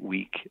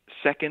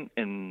second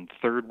and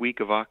third week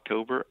of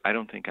October. I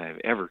don't think I've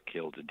ever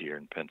killed a deer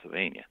in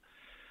Pennsylvania.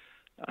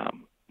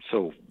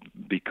 So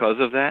because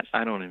of that,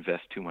 I don't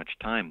invest too much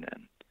time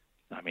then.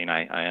 I mean,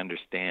 I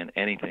understand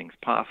anything's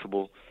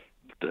possible.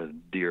 The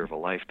deer of a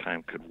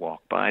lifetime could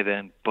walk by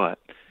then, but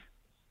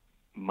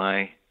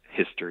my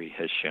history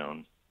has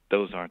shown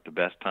those aren't the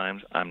best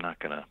times. I'm not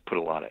going to put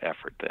a lot of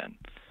effort then.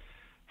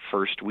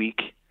 First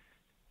week,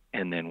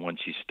 and then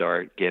once you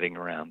start getting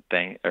around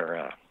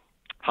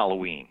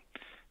Halloween,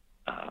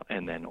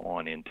 and then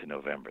on into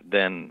November,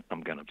 then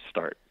I'm going to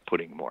start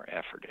putting more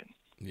effort in.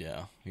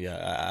 Yeah.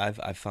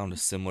 I've found a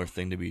similar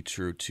thing to be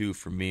true too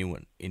for me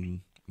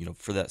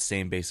for that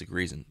same basic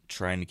reason,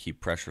 trying to keep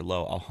pressure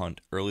low. I'll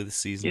hunt early this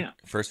season,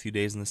 first few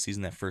days in the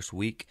season, that first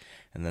week,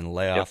 and then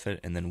lay off it,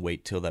 and then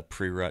wait till that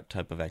pre-rut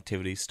type of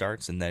activity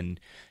starts, and then,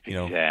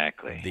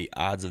 the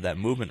odds of that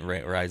movement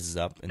rises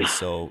up, and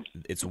so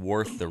it's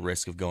worth the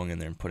risk of going in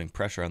there and putting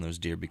pressure on those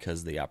deer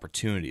because the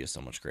opportunity is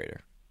so much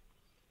greater.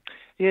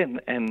 Yeah,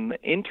 and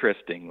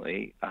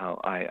interestingly,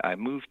 I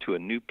moved to a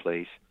new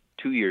place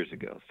 2 years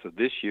ago, so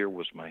this year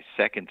was my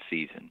second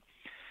season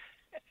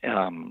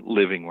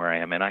living where I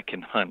am, and I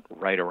can hunt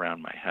right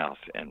around my house.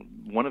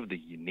 And one of the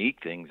unique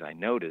things I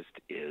noticed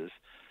is,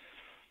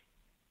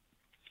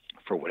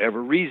 for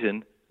whatever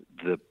reason,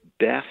 the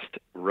best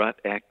rut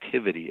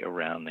activity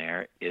around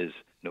there is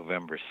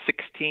November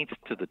 16th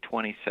to the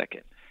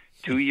 22nd.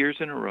 2 years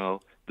in a row,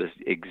 the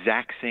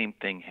exact same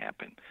thing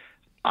happened.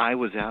 I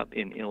was out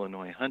in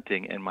Illinois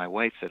hunting, and my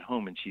wife's at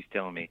home, and she's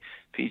telling me,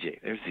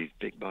 PJ, there's these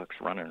big bucks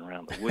running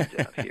around the woods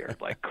out here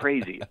like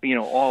crazy,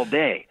 all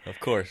day. Of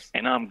course.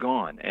 And I'm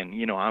gone. And,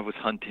 I was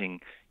hunting,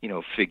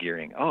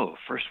 figuring,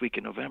 first week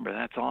in November,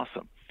 that's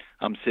awesome.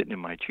 I'm sitting in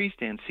my tree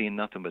stand seeing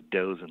nothing but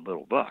does and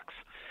little bucks.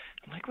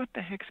 I'm like, what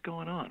the heck's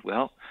going on?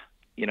 Well,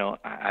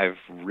 I've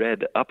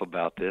read up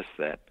about this,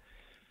 that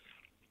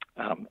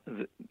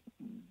the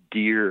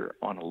deer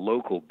on a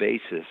local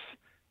basis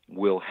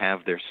will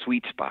have their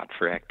sweet spot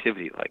for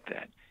activity like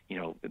that.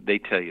 They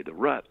tell you the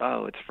rut,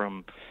 it's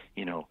from,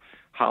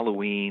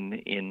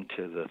 Halloween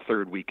into the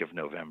third week of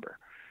November.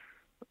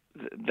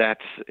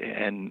 That's,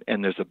 and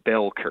there's a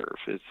bell curve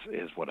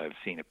is what I've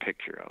seen a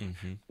picture of.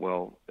 Mm-hmm.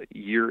 Well,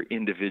 your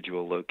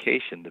individual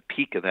location, the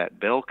peak of that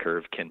bell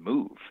curve can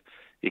move.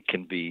 It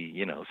can be,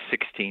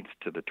 16th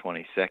to the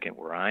 22nd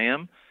where I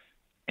am,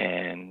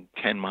 and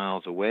 10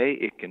 miles away,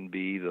 it can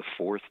be the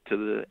 4th to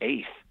the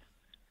 8th.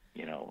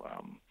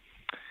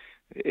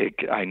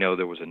 I know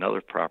there was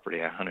another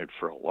property I hunted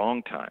for a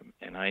long time,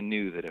 and I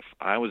knew that if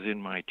I was in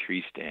my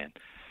tree stand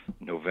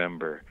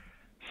November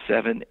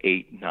 7,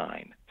 8,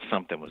 9,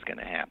 something was going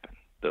to happen.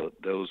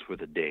 Those were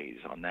the days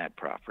on that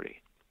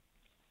property.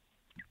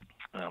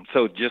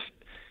 So just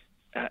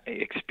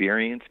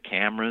experience,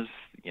 cameras,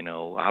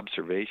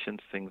 observations,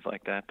 things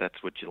like that.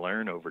 That's what you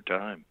learn over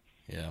time.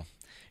 Yeah.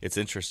 It's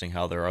interesting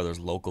how there are those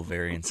local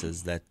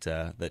variances that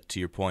to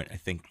your point, I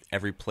think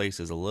every place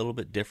is a little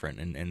bit different,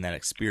 and that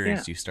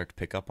experience, you start to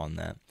pick up on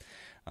that.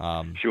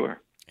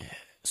 Sure.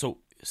 So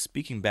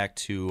speaking back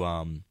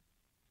to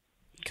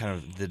kind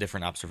of the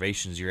different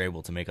observations you're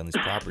able to make on these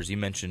properties. You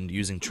mentioned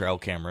using trail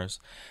cameras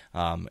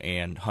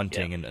and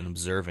hunting and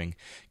observing.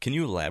 Can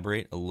you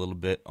elaborate a little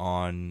bit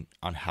on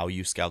how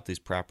you scout these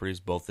properties,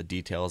 both the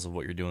details of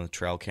what you're doing with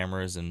trail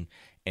cameras and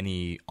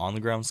any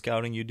on-the-ground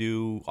scouting you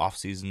do,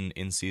 off-season,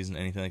 in-season,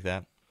 anything like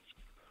that?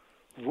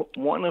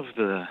 One of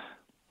the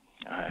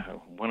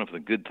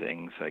good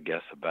things, I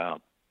guess,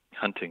 about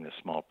hunting the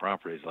small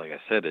properties, like I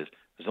said, is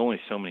there's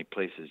only so many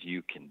places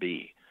you can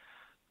be.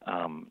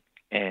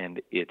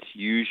 And it's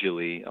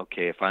usually,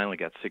 okay, if I only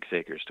got 6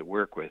 acres to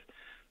work with,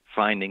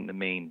 finding the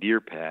main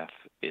deer path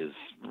is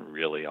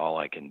really all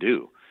I can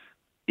do.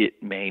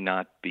 It may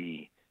not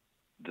be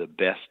the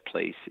best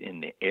place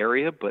in the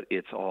area, but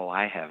it's all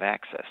I have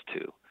access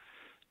to.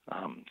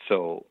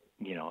 So,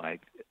 you know,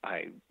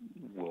 I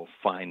will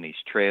find these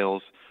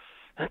trails,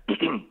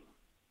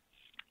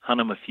 hunt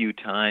them a few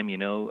times, you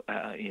know,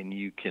 and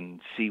you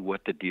can see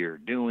what the deer are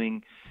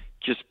doing.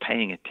 Just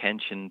paying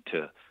attention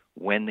to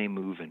when they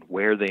move and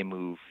where they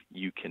move,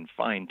 you can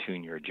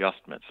fine-tune your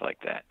adjustments like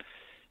that.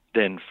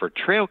 Then for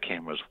trail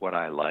cameras, what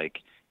I like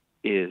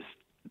is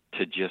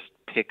to just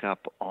pick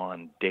up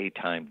on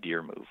daytime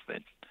deer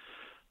movement.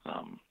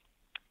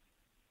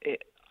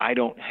 I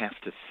don't have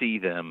to see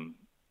them,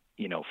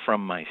 you know,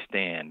 from my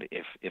stand.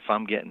 If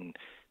I'm getting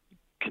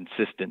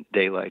consistent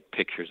daylight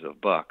pictures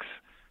of bucks,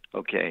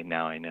 okay,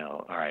 now I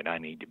know, all right, I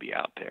need to be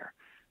out there.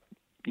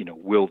 You know,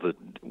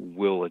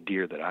 will a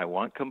deer that I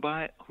want come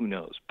by? Who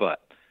knows?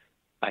 But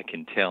I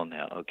can tell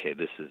now, okay,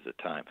 this is the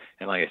time.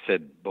 And like I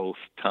said, both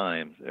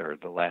times, or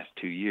the last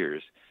 2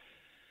 years,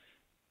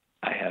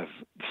 I have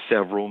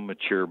several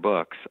mature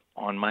bucks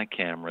on my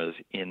cameras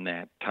in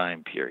that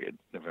time period,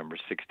 November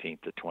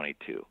 16th to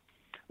 22.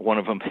 One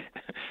of them,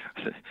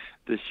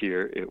 this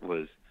year, it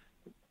was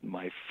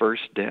my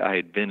first day. I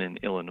had been in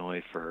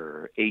Illinois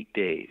for 8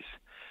 days.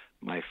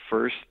 My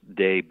first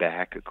day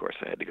back, of course,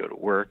 I had to go to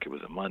work. It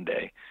was a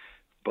Monday.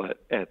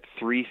 But at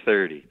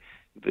 3:30,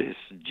 this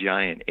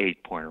giant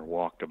 8-pointer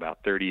walked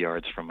about 30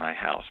 yards from my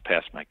house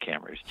past my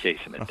camera. He was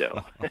chasing a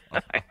doe.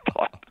 I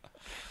thought,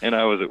 and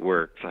I was at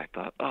work, so I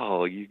thought,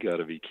 oh, you got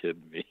to be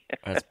kidding me.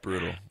 That's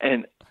brutal.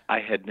 And I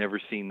had never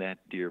seen that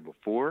deer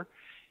before.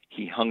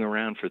 He hung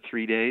around for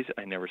 3 days.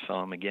 I never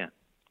saw him again.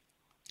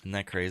 Isn't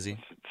that crazy?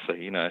 So,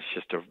 you know, it's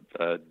just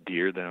a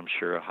deer that I'm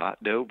sure a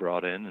hot doe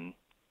brought in, and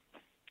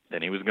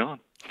then he was gone.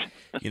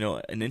 You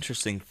know, an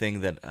interesting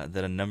thing that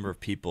a number of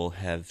people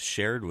have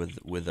shared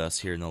with us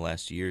here in the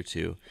last year or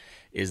two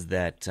is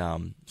that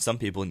some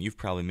people, and you've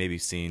probably maybe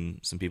seen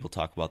some people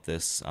talk about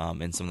this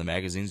in some of the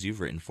magazines you've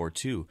written for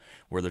too,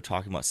 where they're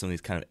talking about some of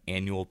these kind of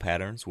annual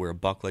patterns where a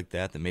buck like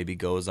that maybe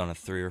goes on a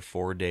 3 or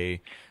 4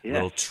 day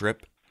little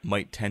trip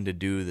might tend to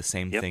do the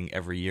same thing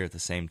every year at the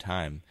same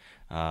time.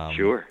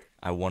 Sure.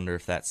 I wonder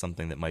if that's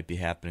something that might be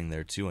happening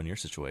there too in your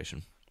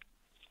situation.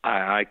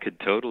 I could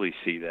totally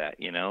see that,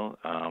 you know.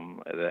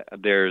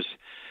 There's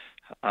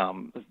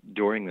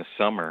during the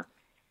summer,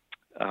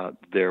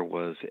 there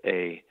was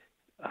a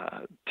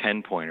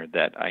 10-pointer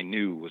that I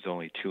knew was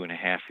only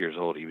 2.5 years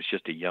old. He was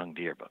just a young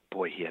deer, but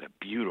boy, he had a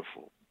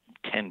beautiful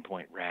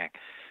 10-point rack.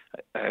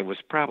 I was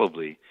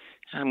probably,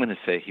 I'm going to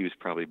say he was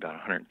probably about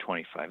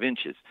 125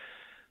 inches.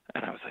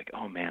 And I was like,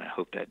 oh man, I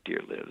hope that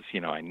deer lives. You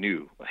know, I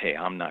knew, hey,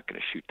 I'm not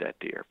going to shoot that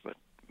deer, but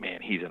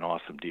man, he's an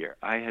awesome deer.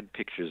 I had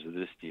pictures of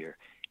this deer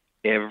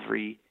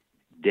every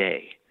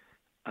day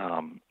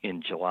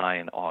in July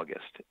and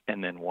August,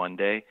 and then one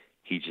day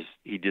he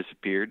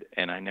disappeared,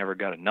 and I never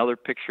got another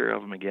picture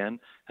of him again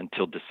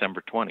until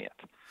December 20th.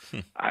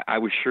 I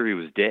was sure he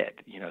was dead.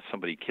 You know,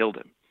 somebody killed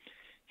him.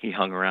 He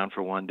hung around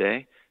for one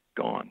day,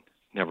 gone.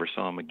 Never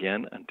saw him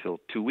again until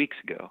 2 weeks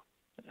ago.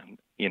 And,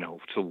 you know,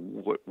 so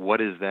what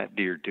is that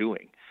deer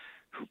doing?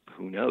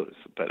 Who knows?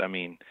 But I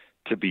mean,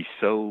 to be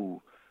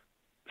so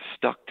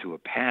stuck to a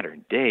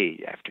pattern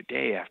day after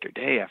day after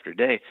day after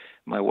day.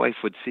 My wife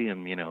would see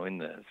him, you know, in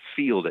the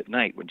field at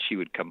night when she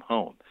would come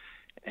home.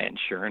 And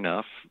sure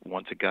enough,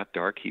 once it got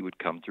dark, he would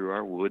come through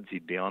our woods.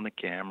 He'd be on the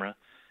camera.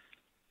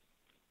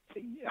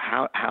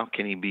 How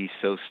can he be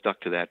so stuck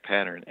to that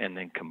pattern and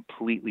then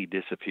completely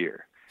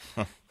disappear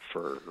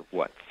for,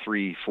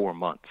 3-4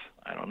 months?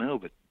 I don't know,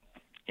 but,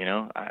 you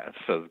know,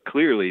 so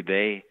clearly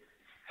they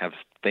have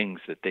things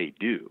that they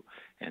do.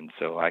 And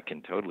so I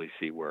can totally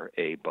see where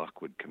a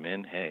buck would come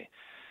in. Hey,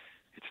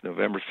 it's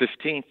November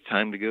 15th,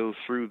 time to go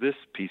through this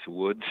piece of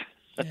woods.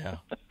 Yeah,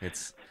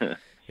 it's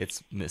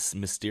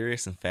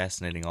mysterious and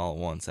fascinating all at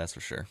once, that's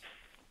for sure.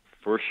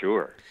 For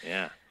sure,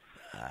 yeah.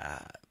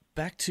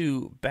 Back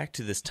to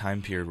this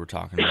time period we're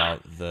talking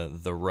about,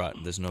 the rut,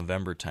 this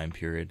November time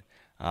period.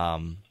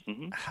 How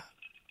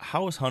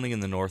is hunting in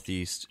the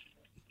Northeast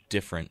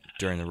different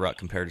during the rut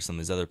compared to some of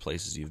these other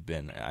places you've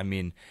been? I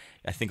mean,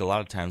 I think a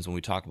lot of times when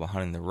we talk about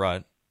hunting the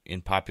rut in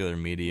popular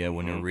media,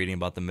 when you're reading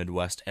about the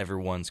Midwest,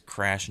 everyone's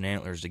crashing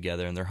antlers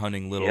together and they're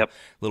hunting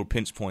little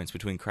pinch points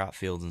between crop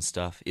fields and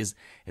stuff. Is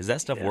that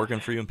stuff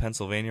working for you in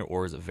Pennsylvania,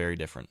 or is it very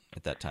different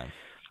at that time?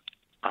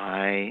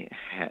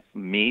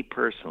 Me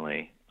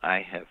personally,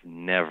 I have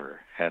never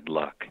had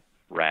luck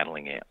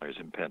rattling antlers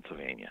in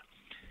Pennsylvania.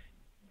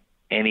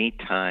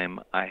 anytime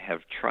I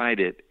have tried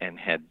it and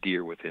had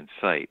deer within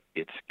sight,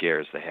 it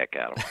scares the heck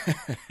out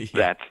of me.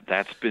 Yeah.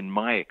 That's been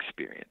my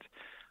experience.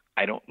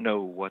 I don't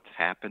know what's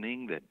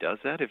happening that does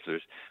that.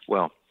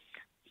 Well,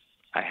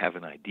 I have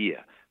an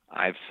idea.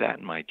 I've sat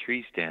in my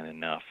tree stand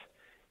enough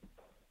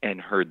and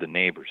heard the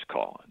neighbors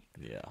calling.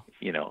 Yeah.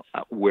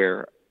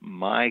 Where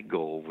my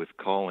goal with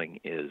calling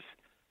is,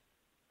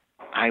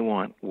 I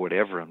want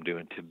whatever I'm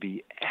doing to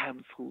be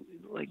absolutely,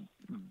 like,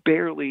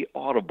 barely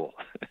audible.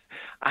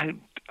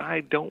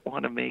 I don't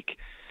want to make.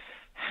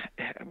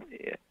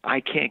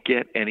 I can't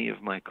get any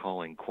of my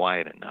calling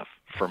quiet enough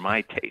for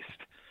my taste.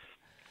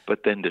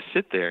 But then to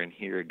sit there and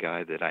hear a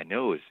guy that I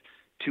know is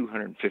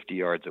 250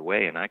 yards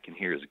away and I can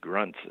hear his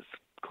grunts as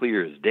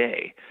clear as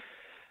day,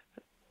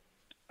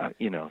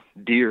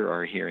 deer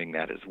are hearing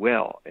that as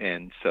well.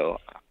 And so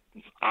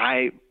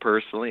I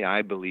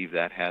believe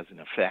that has an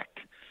effect.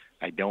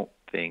 I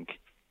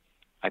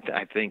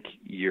think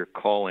your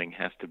calling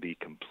has to be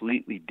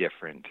completely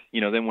different.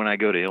 Then when I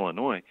go to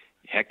Illinois,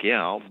 heck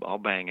yeah, I'll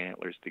bang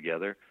antlers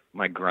together.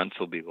 My grunts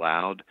will be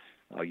loud.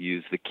 I'll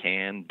use the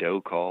can, doe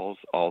calls,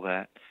 all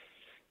that.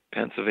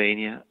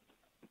 Pennsylvania,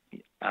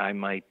 I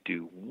might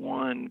do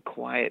one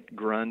quiet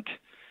grunt,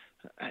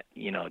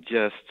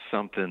 just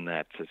something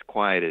that's as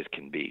quiet as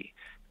can be.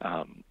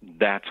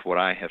 That's what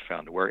I have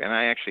found to work. And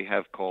I actually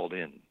have called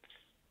in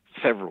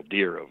several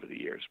deer over the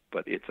years,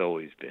 but it's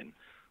always been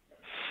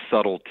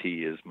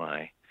subtlety is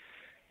my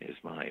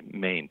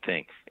main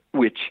thing,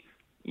 which,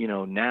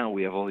 now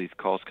we have all these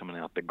calls coming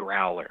out, the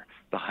growler,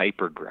 the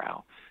hyper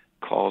growl,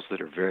 calls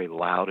that are very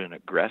loud and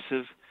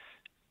aggressive.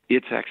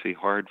 It's actually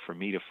hard for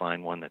me to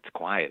find one that's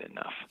quiet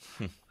enough.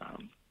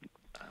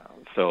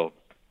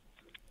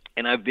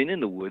 And I've been in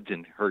the woods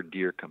and heard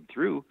deer come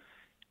through,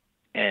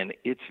 and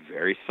it's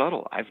very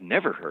subtle. I've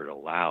never heard a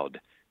loud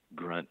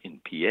grunt in PA.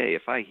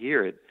 If I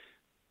hear it,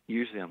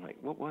 usually I'm like,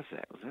 what was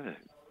that? Was that a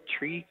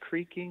tree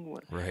creaking?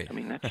 What? Right. I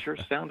mean, that sure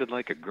sounded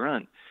like a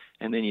grunt.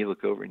 And then you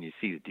look over and you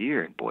see the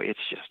deer, and boy, it's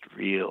just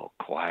real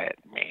quiet.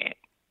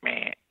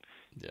 Meh.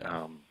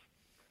 Yeah.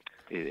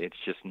 It's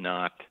just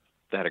not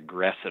that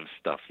aggressive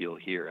stuff you'll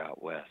hear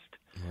out west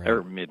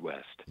or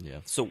Midwest. Yeah.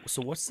 So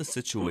what's the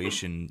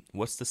situation?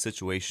 What's the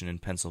situation in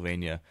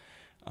Pennsylvania,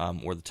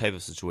 or the type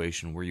of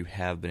situation where you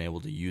have been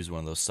able to use one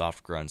of those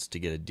soft grunts to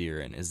get a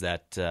deer in? Is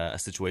that a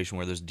situation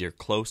where there's a deer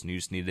close and you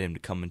just needed him to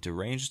come into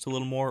range just a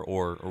little more,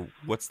 or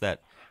what's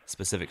that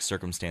specific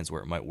circumstance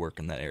where it might work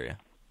in that area?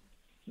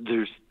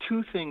 There's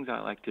two things I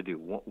like to do.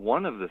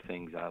 One of the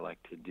things I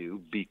like to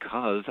do,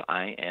 because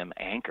I am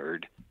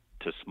anchored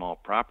to small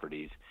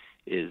properties,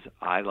 is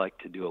I like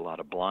to do a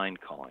lot of blind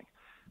calling.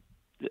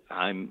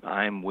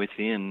 I'm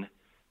within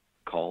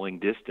calling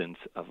distance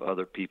of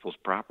other people's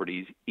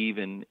properties,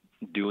 even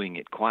doing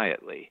it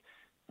quietly.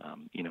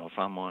 If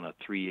I'm on a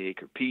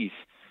 3-acre piece,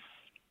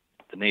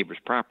 the neighbor's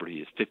property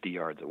is 50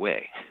 yards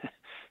away.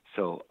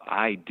 So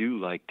I do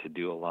like to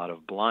do a lot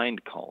of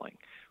blind calling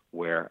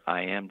where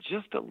I am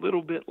just a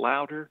little bit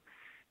louder.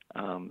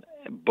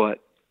 But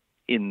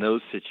in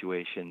those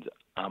situations,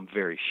 I'm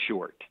very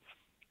short.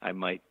 I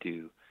might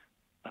do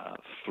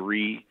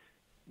 3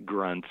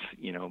 grunts,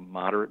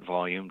 moderate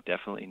volume,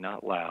 definitely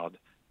not loud,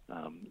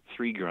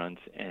 3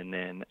 grunts, and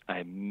then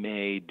I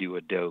may do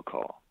a doe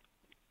call.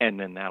 And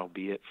then that'll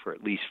be it for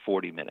at least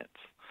 40 minutes.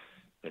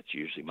 That's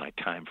usually my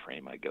time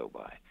frame I go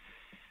by.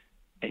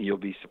 And you'll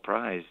be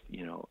surprised,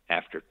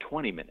 after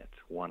 20 minutes,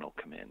 one will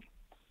come in.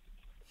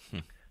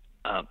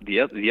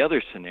 The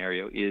other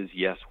scenario is,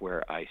 yes,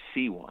 where I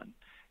see one.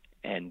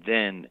 And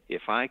then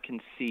if I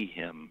can see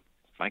him,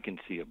 if I can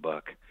see a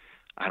buck,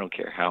 I don't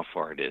care how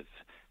far it is.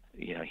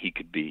 He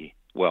could be,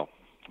 well,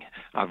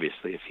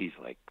 obviously if he's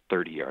like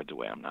 30 yards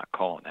away, I'm not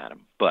calling at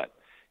him. But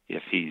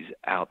if he's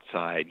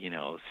outside,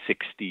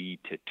 60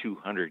 to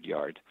 200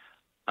 yards,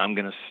 I'm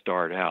going to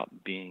start out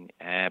being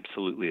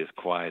absolutely as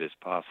quiet as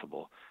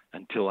possible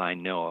until I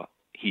know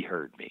he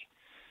heard me.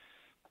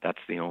 That's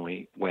the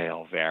only way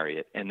I'll vary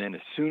it. And then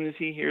as soon as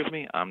he hears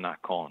me, I'm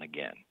not calling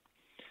again.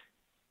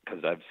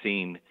 Because I've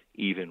seen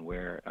even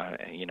where,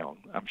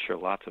 I'm sure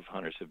lots of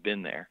hunters have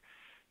been there,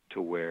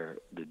 to where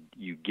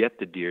you get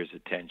the deer's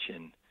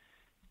attention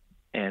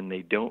and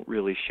they don't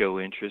really show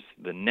interest.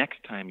 The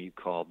next time you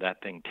call,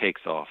 that thing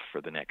takes off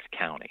for the next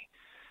county.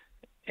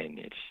 And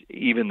it's,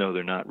 even though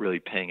they're not really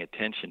paying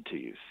attention to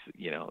you,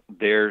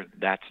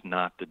 that's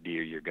not the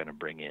deer you're going to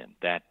bring in.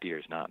 That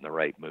deer's not in the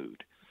right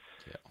mood.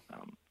 Yeah.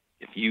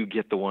 If you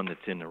get the one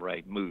that's in the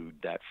right mood,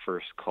 that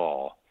first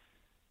call,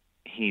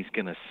 he's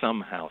going to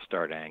somehow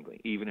start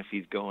angling. Even if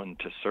he's going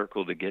to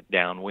circle to get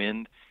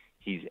downwind,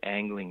 he's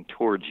angling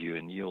towards you,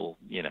 and you'll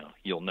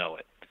know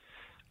it.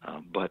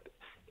 But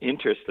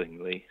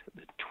interestingly,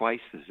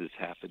 twice this has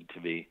happened to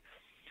me,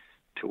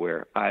 to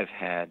where I've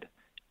had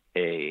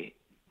a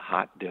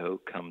hot doe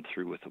come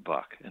through with a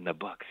buck, and the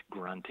buck's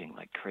grunting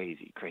like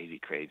crazy.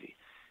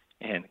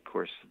 And of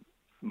course,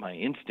 my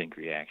instinct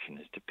reaction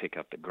is to pick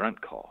up the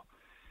grunt call.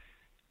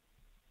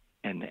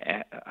 And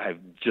I've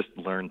just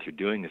learned through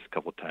doing this a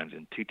couple of times,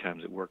 and 2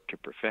 times it worked to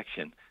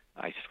perfection.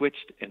 I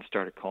switched and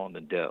started calling the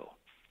doe.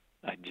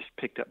 I just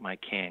picked up my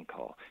can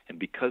call, and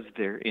because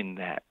they're in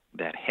that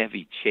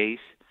heavy chase,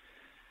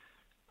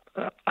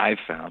 I've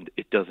found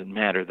it doesn't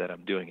matter that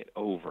I'm doing it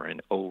over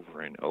and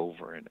over and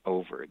over and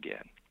over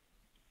again.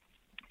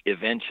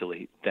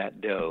 Eventually,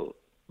 that doe,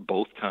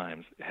 both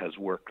times, has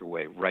worked her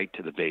way right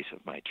to the base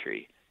of my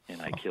tree,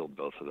 and I killed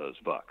both of those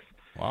bucks.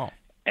 Wow.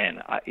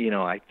 And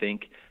I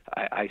think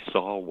I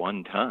saw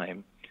one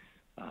time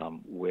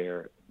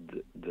where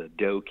the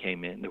doe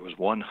came in. There was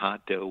one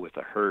hot doe with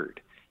a herd,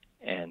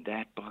 and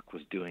that buck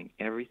was doing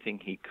everything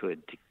he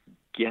could to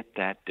get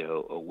that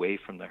doe away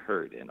from the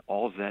herd, and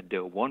all that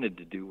doe wanted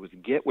to do was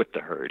get with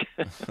the herd.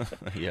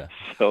 Yeah.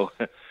 So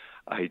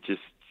I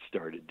just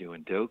started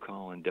doing doe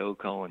calling.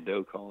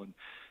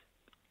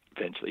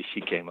 Eventually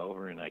she came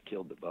over and I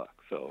killed the buck.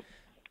 So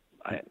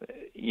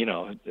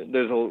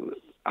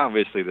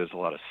obviously there's a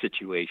lot of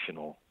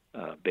situational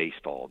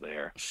baseball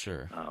there.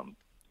 Sure.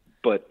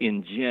 But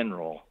in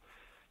general,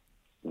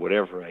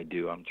 whatever I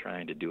do, I'm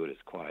trying to do it as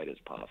quiet as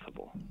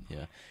possible.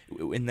 Yeah.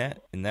 In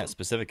that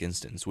specific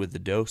instance with the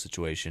doe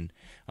situation,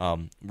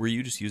 were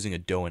you just using a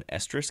doe and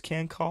estrus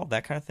can call,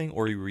 that kind of thing,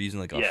 or you were using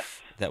like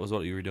Yes. That was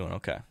what you were doing?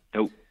 Okay.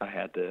 Nope. I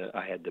had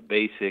the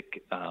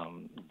basic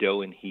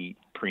doe and heat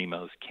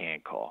Primos can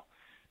call,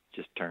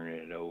 just turning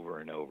it over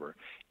and over.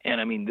 And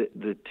I mean,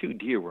 the two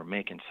deer were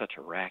making such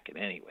a racket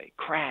anyway,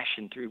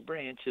 crashing through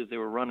branches. They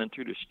were running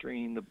through the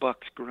stream. The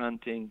bucks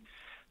grunting.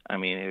 I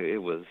mean,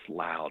 it was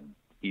loud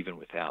even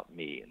without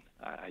me. And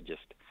I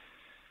just,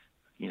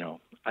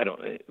 I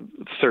don't.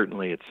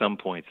 Certainly, at some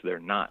points they're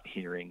not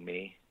hearing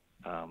me,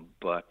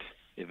 but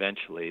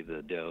eventually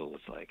the doe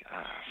was like,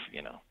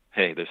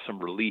 hey, there's some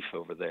relief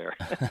over there.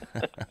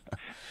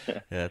 Yeah,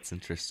 that's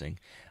interesting.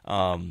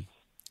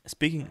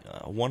 Speaking,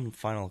 one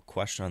final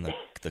question on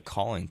the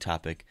calling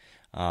topic.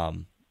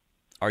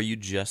 Are you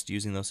just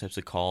using those types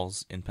of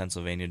calls in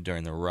Pennsylvania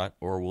during the rut,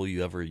 or will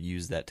you ever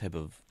use that type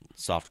of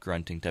soft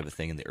grunting type of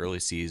thing in the early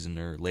season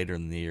or later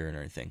in the year and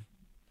everything?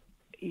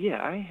 Yeah,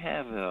 I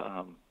have.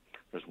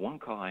 There's one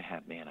call I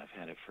have. Man, I've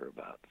had it for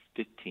about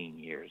 15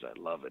 years. I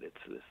love it.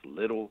 It's this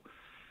little.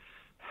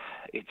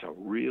 It's a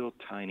real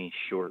tiny,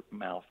 short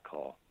mouth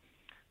call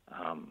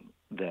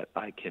that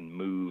I can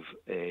move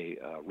a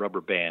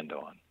rubber band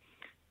on.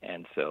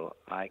 And so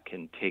I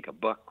can take a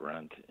buck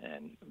grunt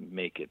and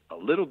make it a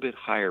little bit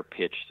higher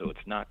pitched so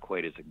it's not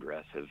quite as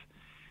aggressive.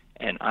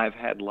 And I've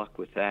had luck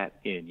with that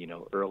in,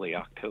 early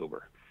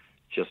October.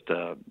 Just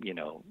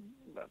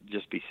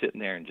be sitting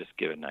there and just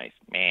give a nice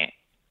meh.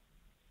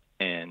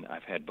 And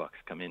I've had bucks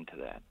come into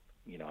that.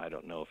 I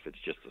don't know if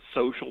it's just a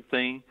social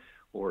thing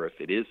or if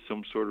it is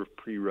some sort of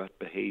pre-rut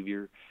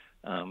behavior,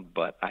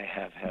 but I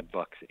have had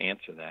bucks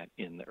answer that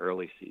in the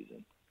early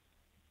season.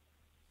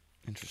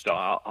 Interesting.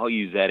 So I'll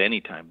use that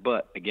anytime.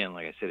 But, again,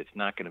 like I said, it's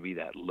not going to be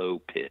that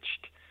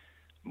low-pitched,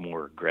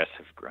 more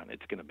aggressive grunt.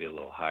 It's going to be a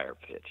little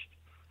higher-pitched.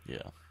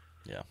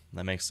 Yeah,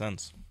 that makes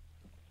sense.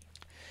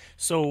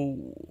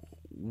 So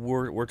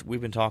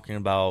we've been talking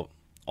about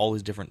all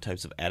these different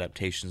types of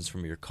adaptations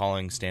from your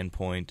calling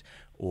standpoint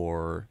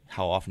or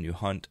how often you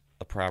hunt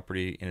a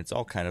property, and it's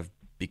all kind of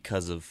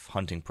because of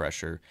hunting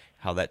pressure,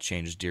 how that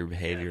changes deer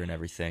behavior and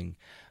everything.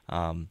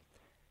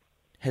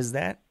 Has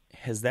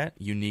that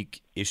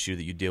unique issue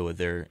that you deal with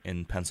there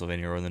in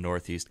Pennsylvania or in the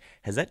Northeast,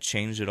 has that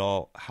changed at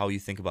all how you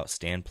think about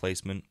stand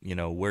placement?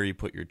 Where you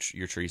put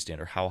your tree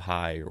stand or how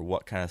high or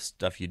what kind of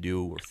stuff you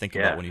do or think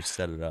about when you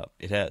set it up?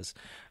 It has.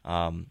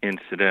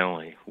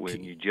 Incidentally,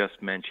 when you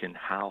just mentioned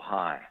how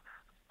high,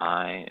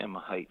 I am a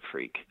height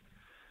freak.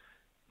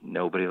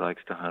 Nobody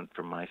likes to hunt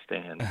from my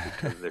stand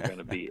because they're going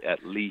to be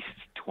at least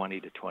 20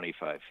 to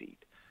 25 feet.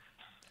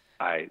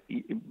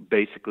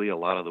 Basically, a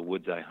lot of the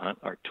woods I hunt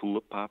are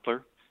tulip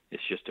poplar.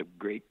 It's just a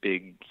great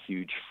big,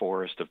 huge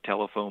forest of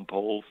telephone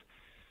poles.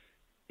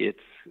 It's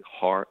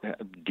hard.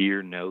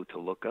 Deer know to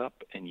look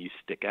up, and you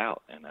stick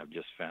out. And I've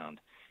just found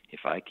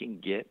if I can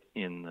get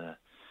in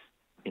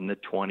the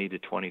 20 to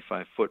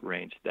 25 foot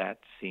range, that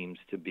seems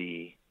to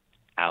be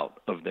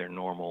out of their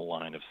normal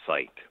line of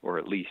sight, or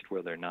at least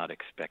where they're not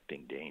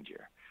expecting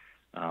danger.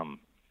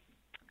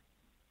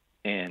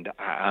 And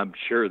I'm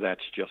sure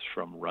that's just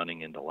from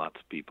running into lots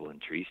of people in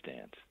tree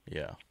stands.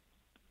 Yeah.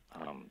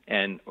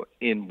 And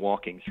in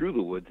walking through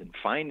the woods and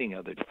finding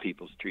other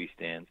people's tree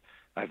stands,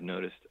 I've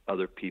noticed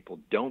other people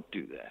don't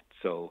do that.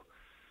 So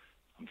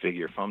I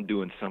figure if I'm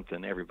doing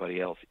something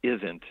everybody else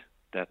isn't,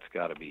 that's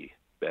got to be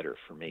better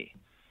for me.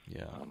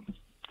 Yeah.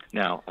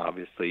 Now,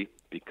 obviously,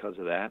 because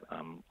of that,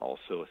 I'm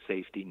also a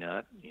safety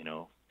nut.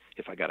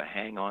 If I got a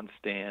hang-on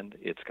stand,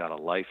 it's got a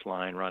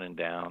lifeline running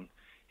down.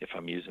 If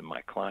I'm using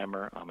my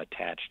climber, I'm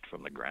attached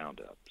from the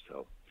ground up.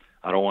 So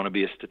I don't want to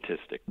be a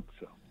statistic.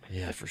 So.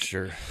 Yeah, for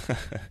sure.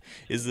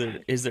 Is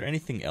there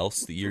anything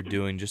else that you're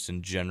doing just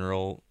in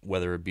general,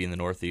 whether it be in the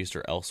Northeast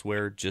or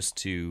elsewhere, just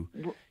to,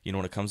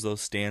 when it comes to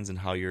those stands and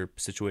how you're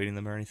situating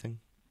them or anything?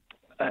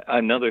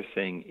 Another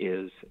thing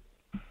is,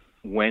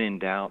 when in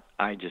doubt,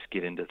 I just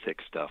get into thick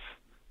stuff.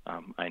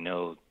 I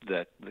know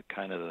that the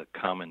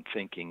common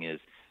thinking is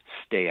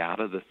stay out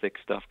of the thick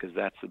stuff because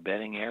that's the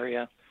bedding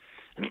area.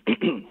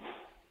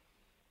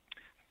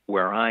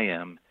 where I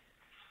am,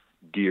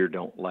 deer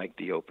don't like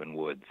the open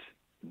woods.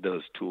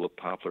 Those tulip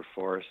poplar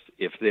forests,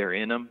 if they're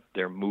in them,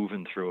 they're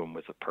moving through them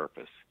with a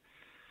purpose.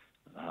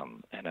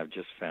 And I've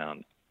just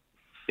found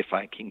if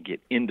I can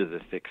get into the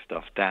thick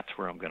stuff, that's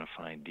where I'm going to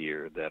find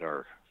deer that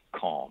are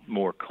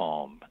more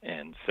calm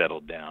and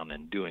settled down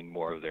and doing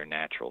more of their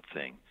natural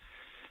thing.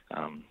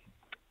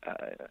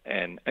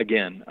 And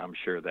again, I'm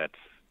sure that's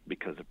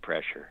because of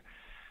pressure.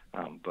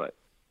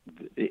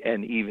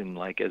 And even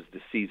like as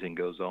the season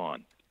goes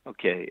on,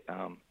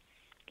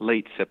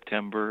 late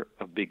September,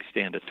 a big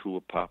stand of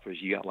tulip poplars,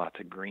 you got lots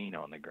of green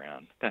on the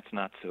ground. That's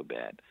not so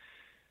bad.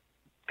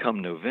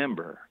 Come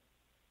November,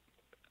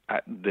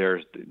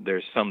 there's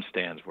some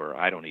stands where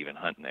I don't even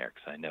hunt in there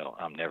because I know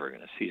I'm never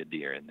going to see a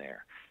deer in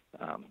there.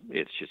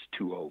 It's just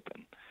too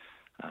open.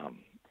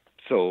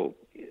 So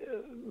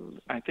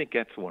I think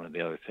that's one of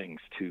the other things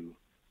too,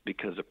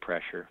 because of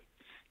pressure,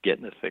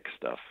 getting the thick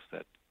stuff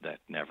that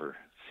never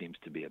seems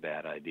to be a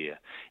bad idea.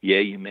 Yeah,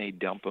 you may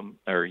dump them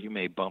or you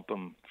may bump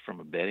them from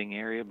a bedding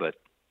area, but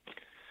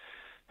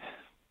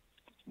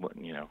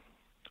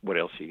what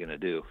else are you going to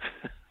do?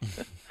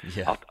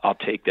 Yeah. I'll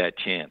take that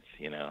chance,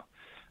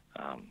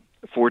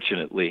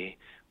 Fortunately,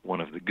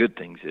 one of the good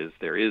things is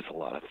there is a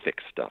lot of thick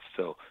stuff,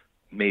 so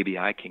maybe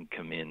I can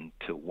come in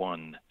to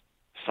one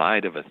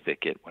side of a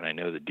thicket when I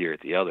know the deer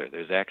at the other.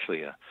 There's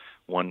actually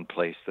one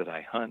place that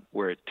I hunt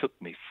where it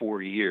took me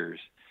 4 years.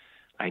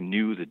 I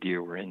knew the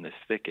deer were in this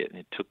thicket, and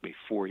it took me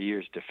 4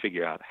 years to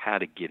figure out how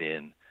to get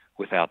in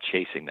without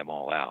chasing them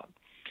all out.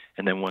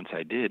 And then once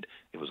I did,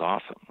 it was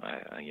awesome.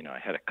 I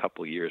had a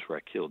couple of years where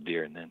I killed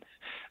deer, and then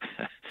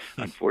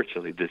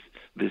unfortunately,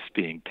 this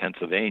being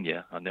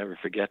Pennsylvania, I'll never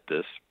forget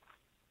this.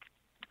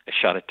 I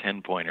shot a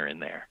 10-pointer in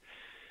there.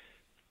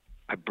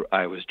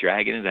 I was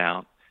dragging it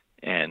out,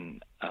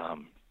 and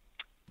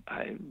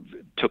I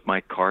took my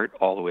cart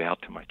all the way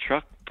out to my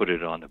truck, put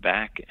it on the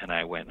back, and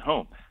I went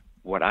home.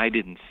 What I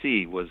didn't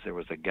see was there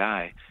was a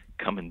guy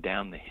coming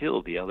down the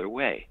hill the other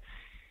way.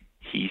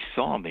 He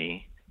saw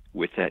me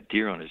with that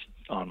deer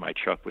on my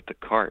truck with the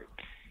cart.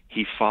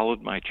 He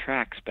followed my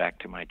tracks back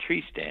to my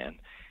tree stand,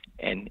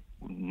 and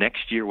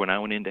next year when I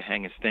went in to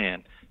hang a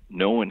stand,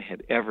 no one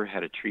had ever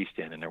had a tree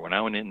stand in there. When I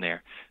went in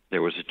there,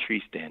 there was a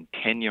tree stand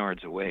 10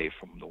 yards away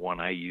from the one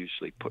I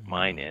usually put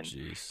mine in,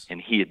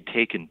 and he had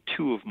taken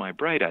 2 of my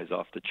bright eyes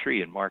off the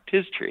tree and marked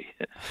his tree.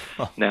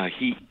 Now,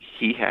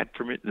 he had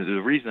permission.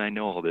 The reason I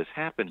know all this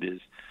happened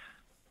is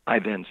I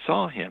then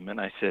saw him,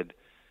 and I said,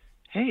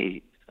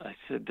 hey, I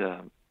said,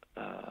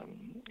 I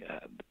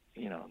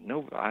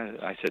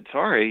said,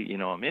 sorry,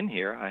 I'm in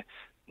here.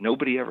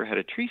 Nobody ever had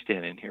a tree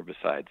stand in here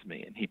besides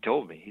me. And he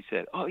told me, he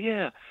said, oh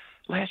yeah,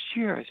 last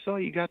year I saw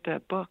you got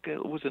that buck.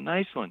 It was a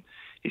nice one.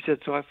 He said,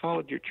 so I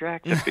followed your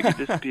tracks. I figured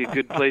this would be a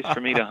good place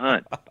for me to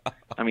hunt.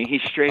 I mean, he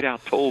straight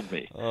out told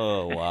me.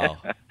 Oh, wow.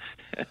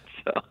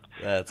 So,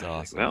 that's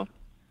awesome. Well,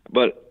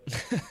 but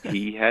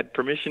he had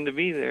permission to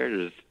be there.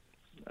 There's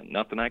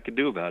nothing I could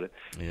do about it.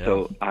 Yeah.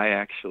 So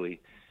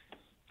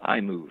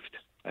I moved.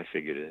 I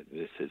figured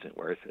this isn't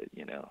worth it.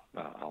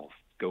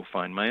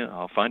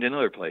 I'll find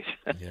another place.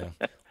 Yeah.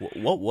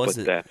 What was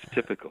but it? That's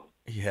typical.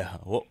 Yeah.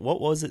 What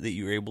was it that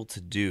you were able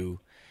to do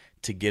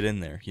to get in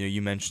there?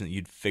 You mentioned that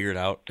you'd figured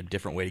out a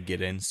different way to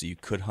get in so you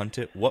could hunt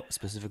it. What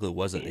specifically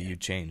was it that you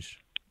changed?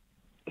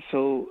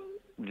 So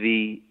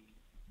the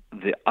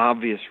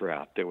obvious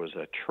route, there was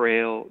a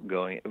trail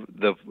going.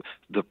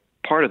 The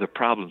part of the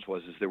problems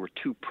was there were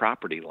 2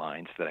 property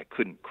lines that I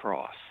couldn't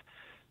cross.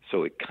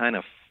 So it kind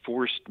of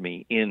forced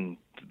me in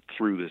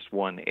through this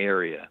one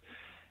area,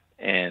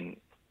 and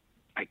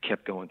I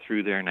kept going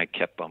through there, and I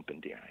kept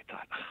bumping deer, and I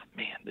thought, oh,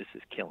 man, this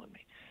is killing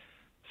me.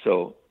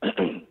 So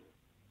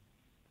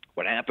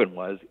what happened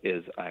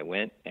is I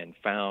went and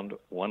found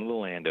one of the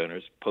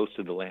landowners,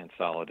 posted the land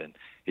solid, and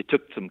it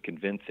took some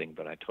convincing,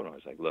 but I told him, I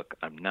was like, look,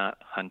 I'm not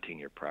hunting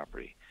your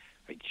property.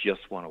 I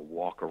just want to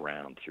walk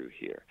around through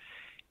here.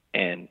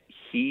 And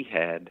he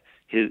had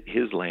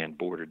his land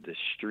bordered this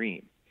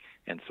stream.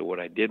 And so what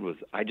I did was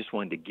I just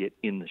wanted to get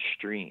in the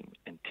stream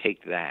and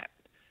take that,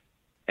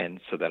 and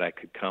so that I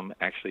could come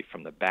actually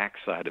from the back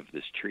side of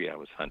this tree I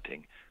was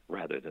hunting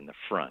rather than the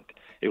front.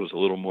 It was a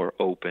little more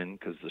open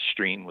because the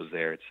stream was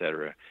there,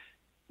 etc.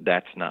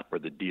 That's not where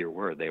the deer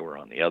were. They were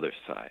on the other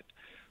side.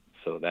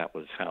 So that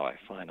was how I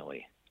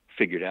finally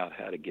figured out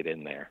how to get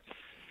in there.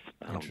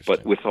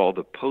 But with all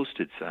the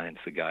posted signs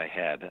the guy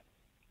had,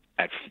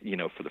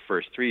 for the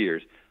first 3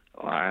 years,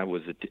 I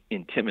was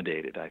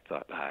intimidated. I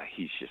thought,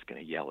 he's just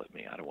going to yell at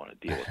me. I don't want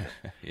to deal with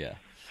him. Yeah.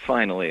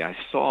 Finally, I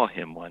saw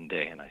him one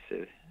day, and I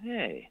said,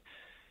 hey,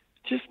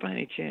 just by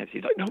any chance?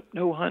 He's like,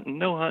 no hunting,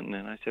 no hunting.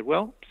 And I said,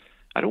 well,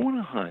 I don't want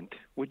to hunt.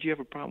 Would you have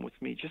a problem with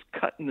me just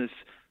cutting this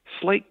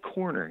slight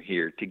corner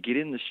here to get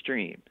in the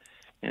stream?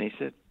 And he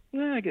said,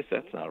 I guess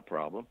that's not a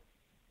problem.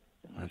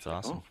 And that's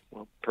awesome. Oh,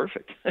 well,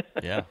 perfect.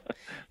 Yeah.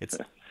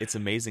 It's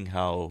amazing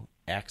how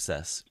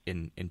access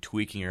in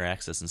tweaking your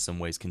access in some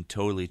ways can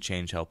totally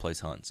change how a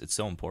place hunts. It's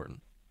so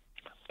important.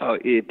 Oh,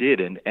 it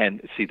did.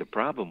 And see, the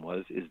problem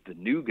is the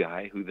new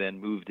guy who then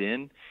moved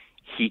in,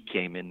 he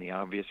came in the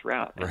obvious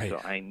route. And Right. so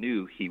I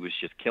knew he was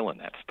just killing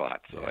that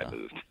spot, so Yeah. I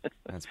moved.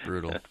 That's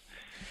brutal.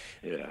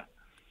 Yeah.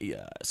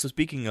 Yeah. So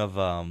speaking of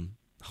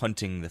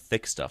hunting the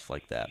thick stuff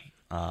like that,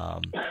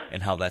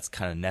 and how that's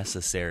kind of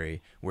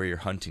necessary where you're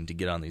hunting to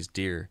get on these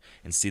deer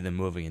and see them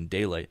moving in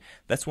daylight.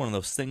 That's one of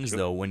those things,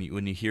 though, when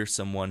you hear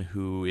someone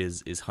who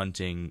is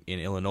hunting in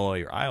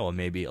Illinois or Iowa,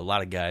 maybe a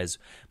lot of guys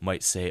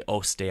might say, "Oh,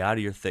 stay out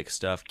of your thick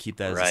stuff. Keep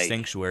that as a Right.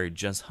 sanctuary.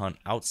 Just hunt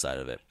outside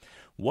of it."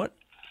 What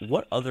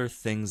other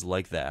things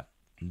like that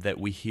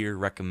we hear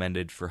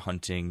recommended for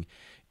hunting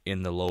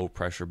in the low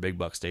pressure big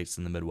buck states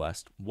in the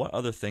Midwest? What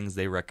other things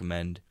they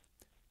recommend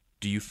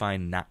do you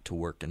find not to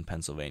work in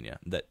Pennsylvania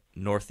that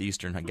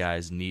northeastern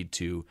guys need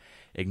to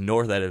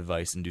ignore that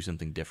advice and do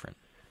something different?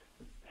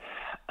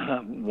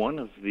 One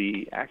of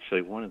the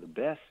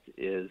best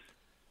is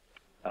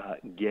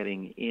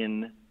getting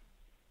in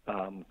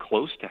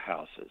close to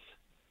houses.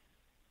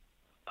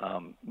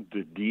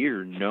 The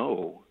deer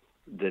know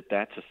that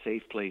that's a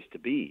safe place to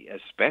be,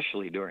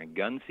 especially during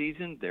gun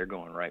season. They're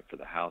going right for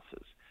the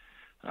houses.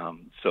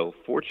 So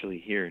fortunately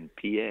here in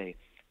PA,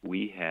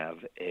 we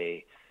have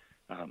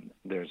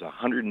there's a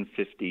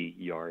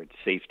 150-yard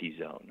safety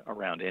zone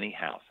around any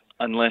house,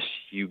 unless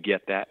you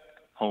get that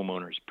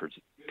homeowner's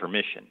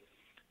permission.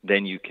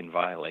 Then you can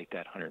violate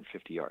that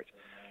 150 yards.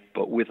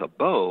 But with a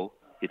bow,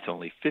 it's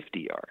only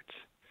 50 yards.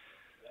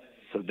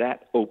 So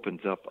that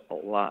opens up a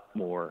lot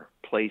more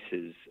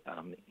places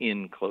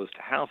in close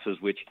to houses,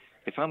 which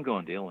if I'm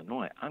going to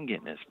Illinois, I'm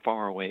getting as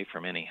far away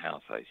from any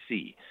house I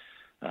see,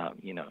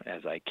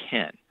 as I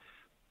can.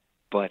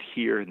 But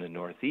here in the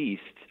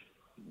Northeast,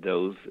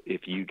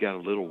 if you got a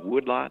little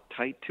woodlot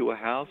tight to a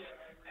house,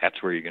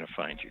 that's where you're going to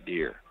find your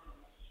deer.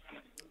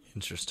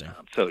 Interesting.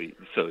 So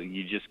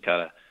you just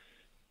gotta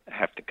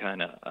have to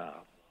kind of.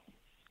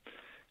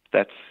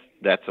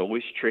 That's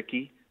always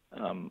tricky.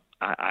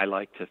 I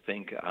like to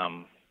think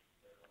I'm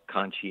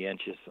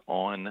conscientious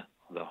on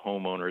the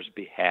homeowner's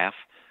behalf.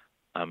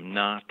 I'm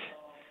not.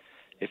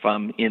 If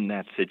I'm in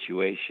that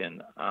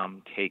situation,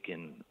 I'm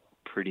taking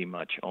pretty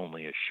much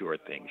only a sure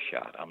thing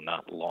shot. I'm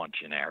not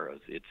launching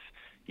arrows. It's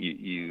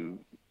you.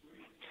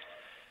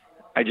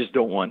 I just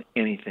don't want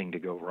anything to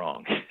go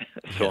wrong.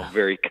 So Yeah. I'm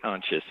very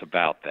conscious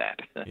about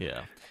that.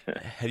 Yeah.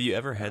 Have you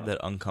ever had that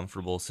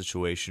uncomfortable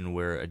situation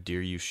where a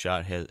deer you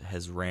shot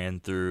has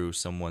ran through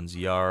someone's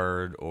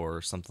yard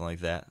or something like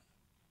that?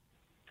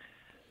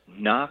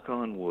 Knock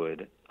on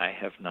wood, I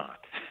have not.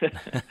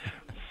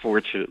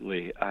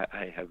 Fortunately,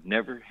 I have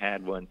never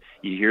had one.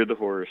 You hear the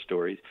horror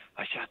stories.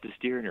 I shot this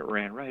deer and it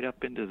ran right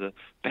up into the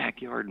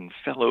backyard and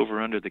fell over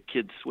under the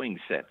kid's swing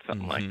set,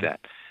 something like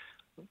that.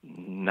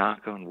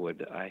 Knock on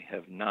wood, I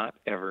have not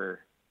ever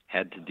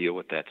had to deal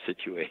with that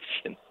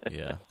situation.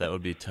 Yeah, that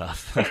would be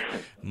tough.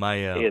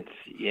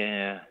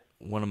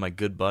 One of my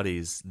good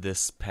buddies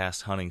this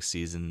past hunting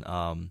season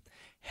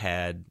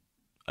had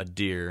a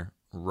deer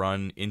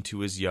run into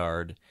his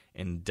yard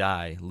and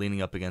die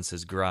leaning up against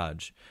his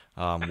garage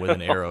with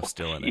an arrow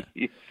still in it.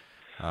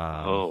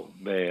 Oh,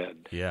 man.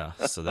 Yeah,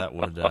 so that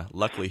would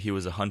luckily he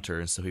was a hunter,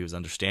 and so he was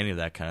understanding of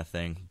that kind of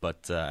thing.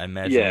 But I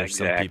imagine Yeah, there's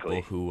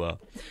exactly.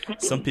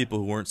 some people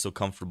who weren't so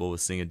comfortable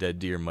with seeing a dead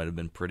deer might have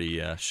been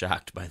pretty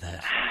shocked by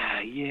that.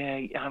 Yeah,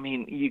 I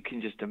mean, you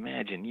can just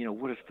imagine.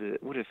 What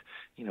if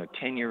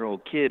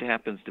 10-year-old kid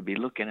happens to be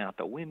looking out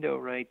the window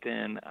right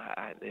then?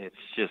 It's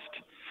just.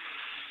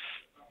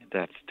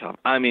 That's tough.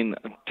 I mean,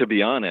 to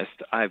be honest,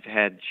 I've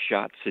had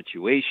shot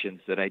situations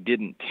that I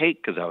didn't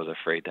take because I was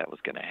afraid that was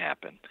going to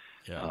happen.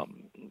 Yeah.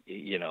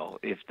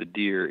 If the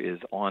deer is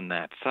on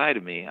that side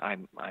of me,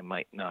 I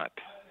might not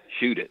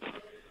shoot it.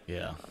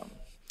 Yeah.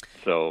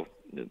 So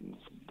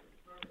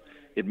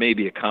it may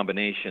be a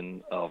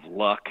combination of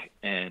luck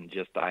and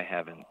just I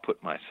haven't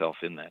put myself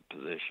in that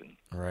position.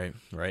 Right.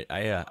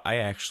 I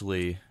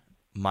actually,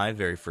 my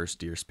very first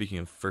deer, speaking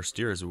of first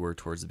deer as we were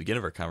towards the beginning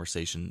of our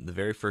conversation, the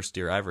very first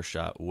deer I ever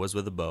shot was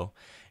with a bow,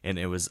 and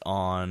it was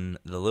on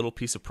the little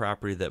piece of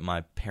property that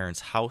my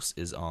parents' house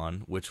is on,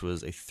 which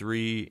was a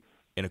 3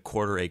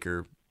 1/4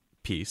 acre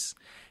piece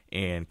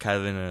and kind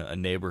of in a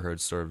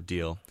neighborhood sort of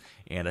deal.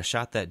 And I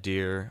shot that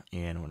deer,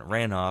 and when it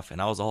ran off,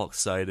 and I was all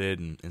excited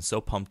and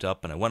so pumped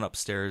up, and I went up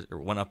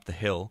the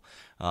hill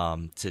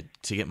to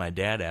get my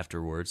dad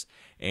afterwards.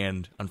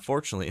 And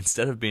unfortunately,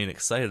 instead of being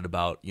excited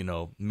about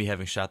me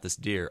having shot this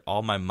deer,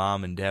 all my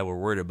mom and dad were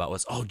worried about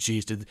was, oh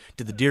geez, did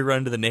the deer run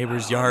into the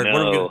neighbor's yard?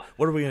 No.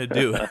 What are we gonna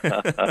do?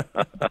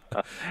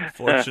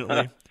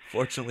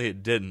 Fortunately,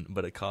 it didn't,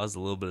 but it caused a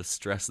little bit of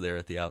stress there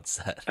at the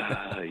outset.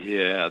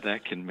 Yeah,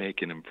 that can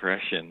make an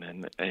impression,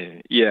 and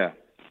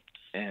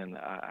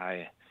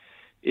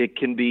it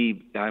can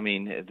be. I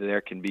mean,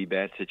 there can be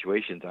bad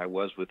situations. I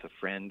was with a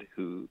friend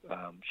who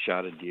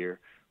shot a deer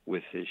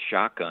with his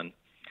shotgun,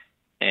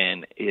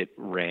 and it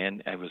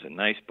ran. It was a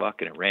nice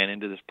buck, and it ran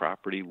into this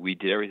property. We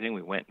did everything.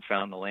 We went and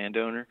found the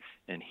landowner,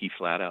 and he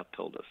flat out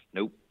told us,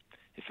 "Nope,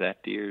 if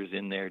that deer is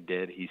in there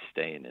dead, he's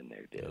staying in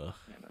there dead." Ugh.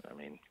 And, I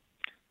mean,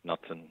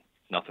 nothing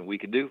we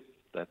could do.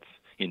 That's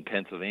in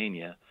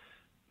Pennsylvania.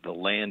 The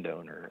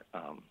landowner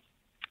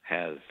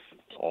has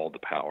all the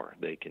power.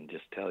 They can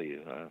just tell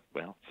you,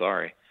 well,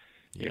 sorry,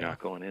 you're Yeah. not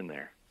going in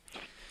there.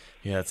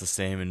 Yeah, it's the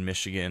same in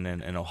Michigan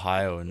and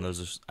Ohio, and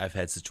I've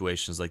had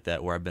situations like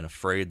that where I've been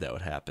afraid that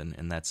would happen,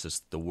 and that's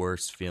just the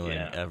worst feeling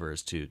ever,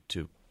 is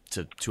to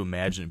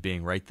imagine it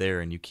being right there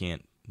and you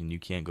can't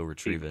go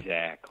retrieve it.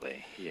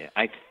 Exactly. Yeah,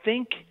 I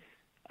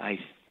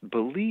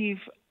believe,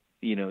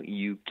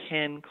 you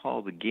can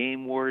call the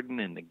game warden,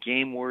 and the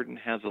game warden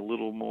has a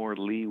little more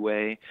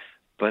leeway,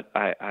 but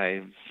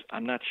I'm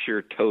not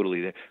sure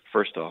totally that.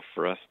 First off,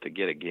 for us to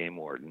get a game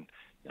warden,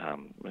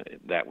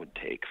 that would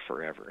take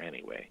forever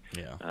anyway.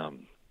 Yeah.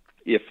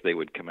 If they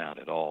would come out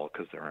at all,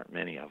 because there aren't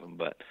many of them.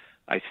 But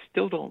I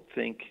still don't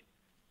think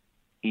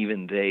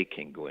even they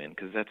can go in,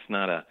 because that's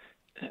not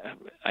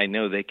I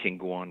know they can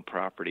go on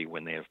property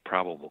when they have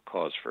probable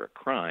cause for a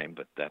crime,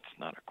 but that's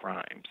not a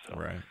crime. So,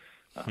 Right.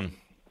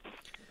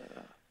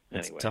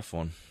 It's anyway. a tough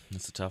one.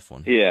 It's a tough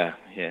one. Yeah,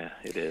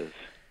 it is.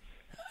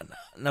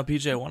 Now,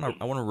 PJ, I want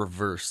to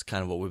reverse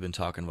kind of what we've been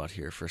talking about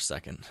here for a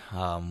second.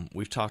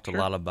 We've talked a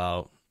lot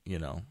about,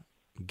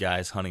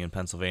 guys hunting in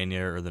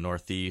Pennsylvania or the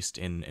Northeast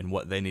and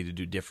what they need to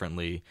do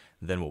differently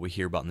than what we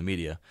hear about in the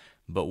media.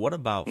 But what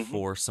about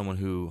for someone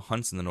who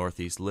hunts in the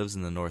Northeast, lives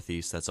in the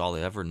Northeast, that's all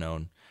they've ever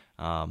known,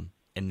 and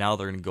now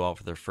they're going to go out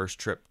for their first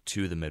trip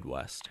to the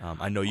Midwest?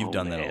 I know you've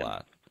done that a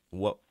lot.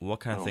 What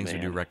kind of things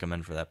would you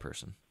recommend for that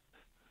person?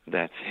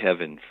 That's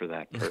heaven for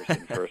that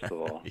person, first of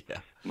all.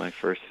 Yeah. My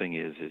first thing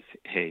is,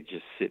 hey,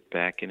 just sit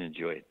back and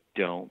enjoy it.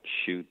 Don't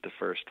shoot the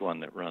first one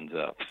that runs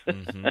up.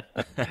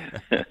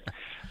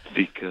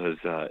 Because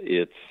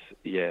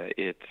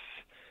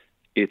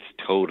it's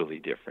totally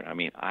different. I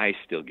mean, I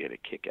still get a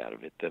kick out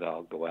of it that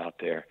I'll go out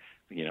there,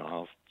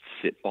 I'll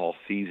sit all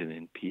season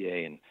in PA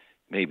and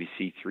maybe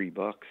see 3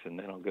 bucks, and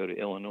then I'll go to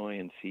Illinois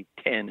and see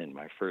 10 in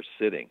my first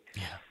sitting.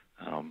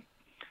 Yeah.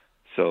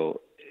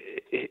 So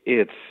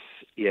it's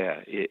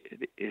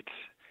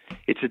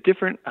a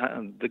different.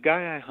 The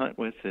guy I hunt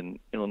with in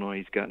Illinois,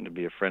 he's gotten to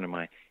be a friend of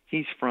mine.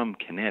 He's from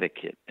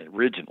Connecticut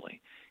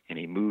originally, and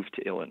he moved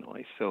to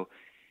Illinois. So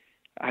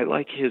I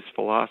like his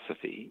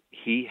philosophy.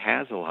 He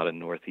has a lot of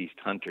Northeast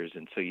hunters,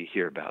 and so you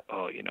hear about,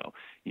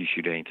 you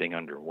shoot anything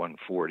under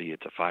 140,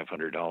 it's a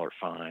 $500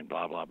 fine,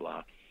 blah, blah,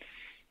 blah.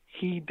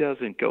 He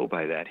doesn't go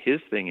by that.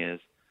 His thing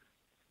is,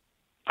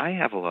 I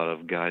have a lot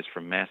of guys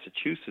from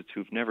Massachusetts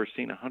who've never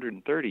seen a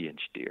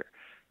 130-inch deer.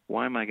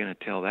 Why am I going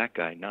to tell that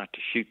guy not to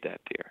shoot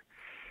that deer?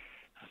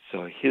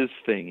 So his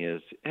thing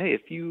is, hey,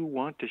 if you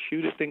want to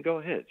shoot it, then go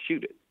ahead,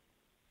 shoot it.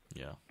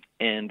 Yeah.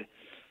 And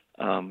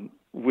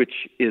which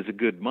is a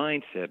good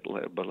mindset.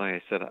 But like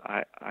I said,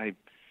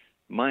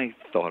 my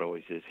thought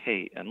always is,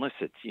 hey, unless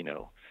it's,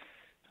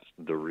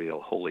 the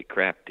real holy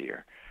crap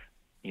deer,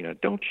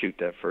 don't shoot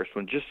that first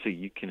one just so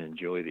you can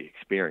enjoy the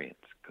experience.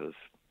 Because,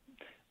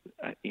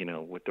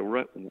 with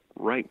the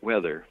right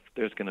weather,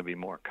 there's going to be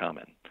more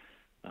coming.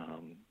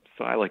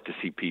 So I like to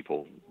see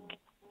people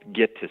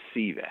get to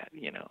see that,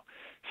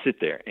 sit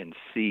there and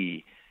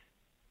see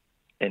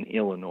an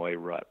Illinois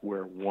rut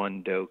where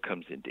one doe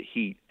comes into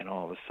heat and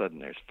all of a sudden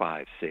there's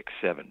 5, 6,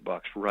 7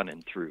 bucks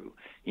running through,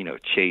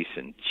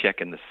 chasing,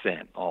 checking the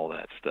scent, all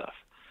that stuff.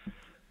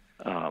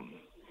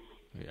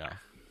 Yeah.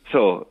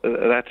 So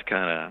that's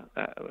kind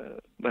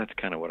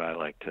of what I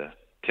like to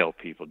tell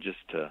people,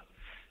 just to,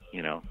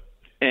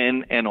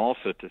 and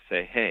also to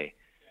say, hey,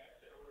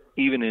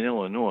 even in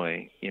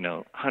Illinois,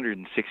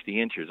 160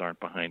 inches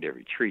aren't behind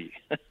every tree.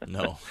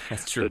 No,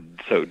 that's true.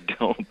 So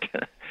don't,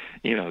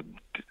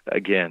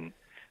 again,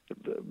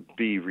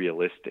 be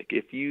realistic.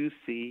 If you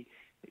see,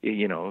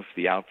 if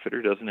the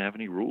outfitter doesn't have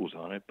any rules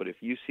on it, but if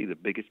you see the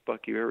biggest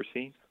buck you've ever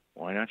seen,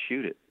 why not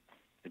shoot it?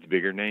 It's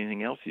bigger than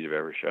anything else you've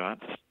ever shot.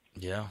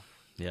 Yeah.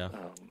 To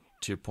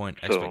your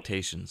point,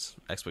 expectations.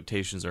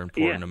 Expectations are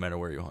important no matter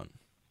where you hunt.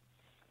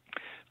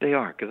 They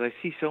are, because I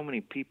see so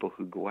many people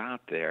who go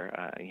out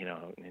there,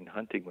 in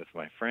hunting with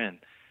my friend,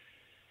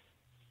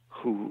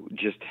 who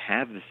just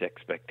have this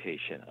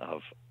expectation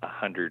of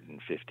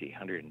 150,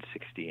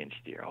 160-inch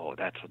deer. Oh,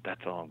 that's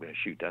all I'm going to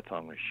shoot. That's all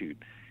I'm going to shoot.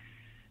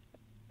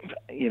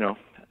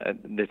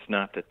 It's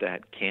not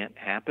that can't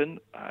happen.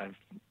 I've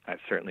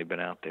certainly been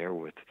out there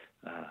with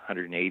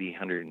 180,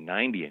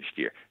 190-inch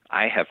deer.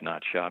 I have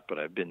not shot, but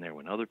I've been there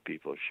when other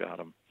people have shot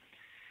them.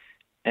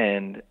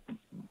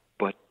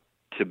 But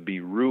to be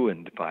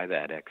ruined by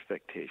that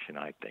expectation,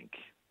 I think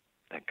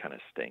that kind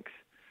of stinks.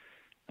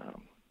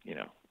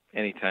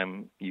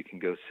 Anytime you can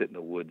go sit in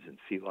the woods and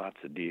see lots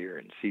of deer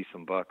and see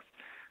some bucks,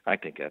 I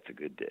think that's a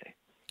good day.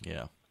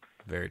 Yeah,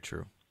 very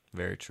true.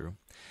 Very true.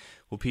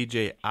 Well,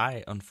 PJ,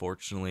 I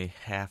unfortunately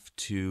have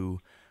to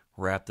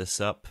wrap this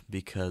up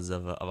because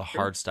of a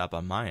hard stop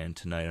on my end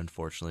tonight,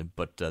 unfortunately.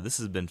 But this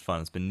has been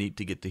fun. It's been neat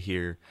to get to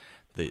hear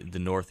the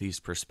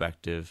Northeast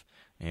perspective,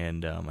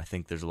 and I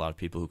think there's a lot of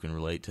people who can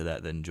relate to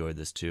that enjoy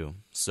this too.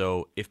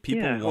 So if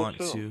people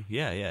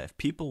if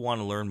people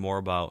want to learn more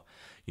about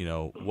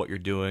what you're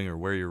doing or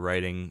where you're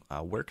writing,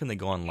 where can they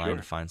go online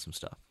to find some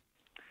stuff?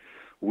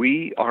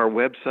 Our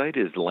website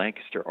is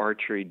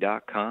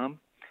LancasterArchery.com.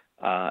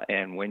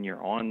 And when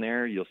you're on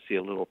there, you'll see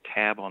a little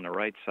tab on the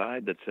right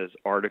side that says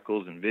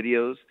articles and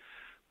videos.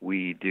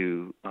 We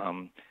do,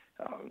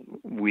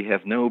 we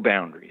have no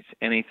boundaries.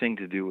 Anything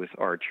to do with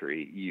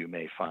archery, you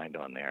may find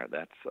on there.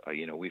 That's,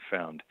 we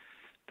found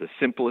the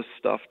simplest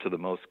stuff to the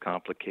most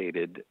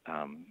complicated.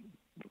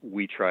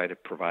 We try to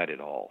provide it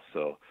all.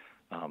 So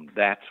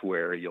that's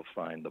where you'll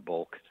find the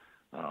bulk.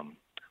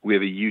 We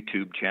have a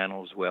YouTube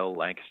channel as well,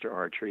 Lancaster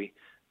Archery.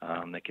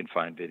 They can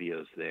find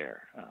videos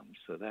there.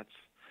 So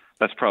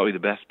that's probably the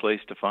best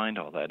place to find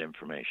all that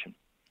information.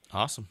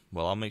 Awesome.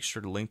 Well, I'll make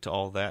sure to link to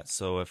all that.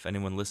 So if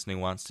anyone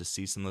listening wants to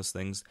see some of those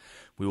things,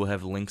 we will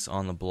have links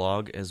on the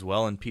blog as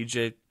well. And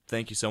PJ,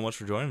 thank you so much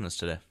for joining us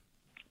today.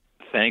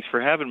 Thanks for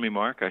having me,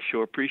 Mark. I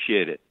sure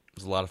appreciate it. It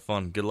was a lot of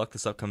fun. Good luck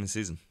this upcoming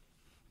season.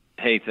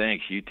 Hey,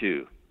 thanks. You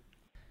too.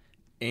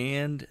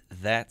 And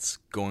that's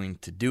going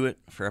to do it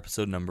for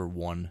episode number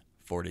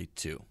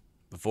 142.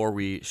 Before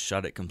we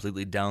shut it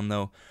completely down,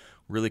 though,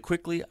 really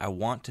quickly, I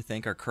want to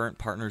thank our current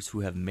partners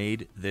who have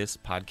made this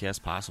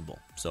podcast possible.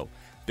 So,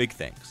 big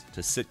thanks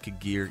to Sitka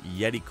Gear,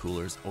 Yeti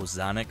Coolers,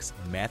 Ozonics,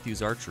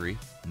 Matthews Archery,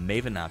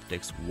 Maven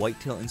Optics,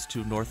 Whitetail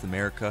Institute of North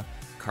America,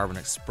 Carbon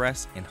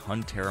Express, and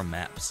Huntera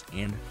Maps.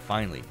 And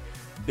finally,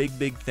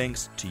 big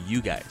thanks to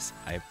you guys.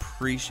 I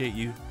appreciate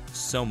you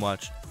so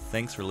much.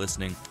 Thanks for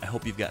listening. I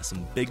hope you've got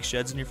some big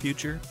sheds in your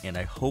future, and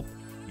I hope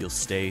you'll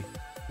stay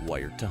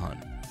wired to hunt.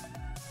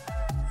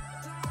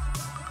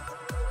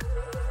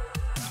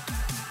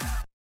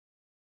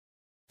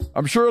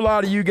 I'm sure a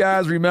lot of you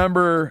guys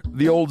remember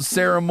the old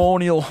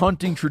ceremonial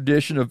hunting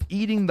tradition of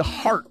eating the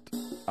heart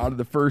out of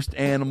the first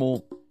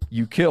animal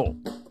you kill.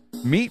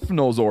 Meat from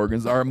those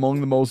organs are among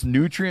the most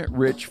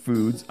nutrient-rich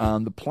foods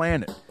on the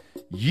planet.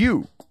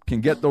 You can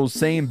get those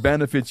same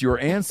benefits your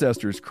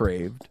ancestors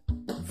craved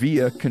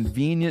via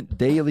convenient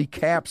daily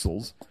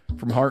capsules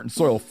from Heart and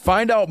Soil.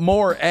 Find out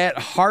more at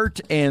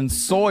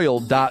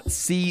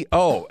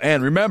heartandsoil.co.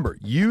 And remember,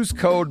 use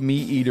code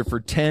MeatEater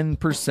for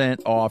 10%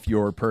 off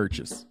your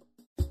purchase.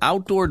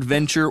 Outdoor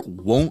adventure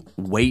won't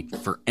wait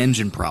for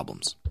engine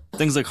problems.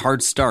 Things like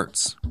hard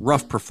starts,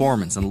 rough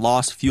performance, and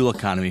lost fuel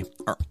economy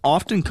are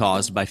often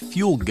caused by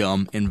fuel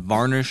gum and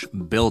varnish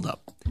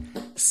buildup.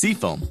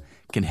 Seafoam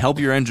can help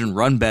your engine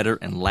run better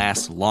and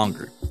last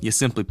longer. You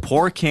simply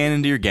pour a can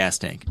into your gas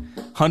tank.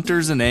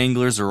 Hunters and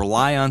anglers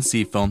rely on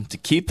Seafoam to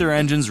keep their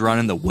engines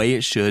running the way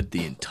it should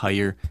the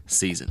entire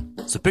season.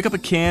 So pick up a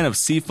can of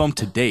Seafoam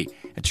today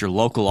at your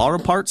local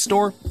auto parts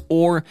store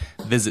or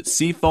visit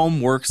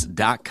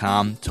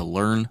seafoamworks.com to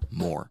learn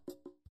more.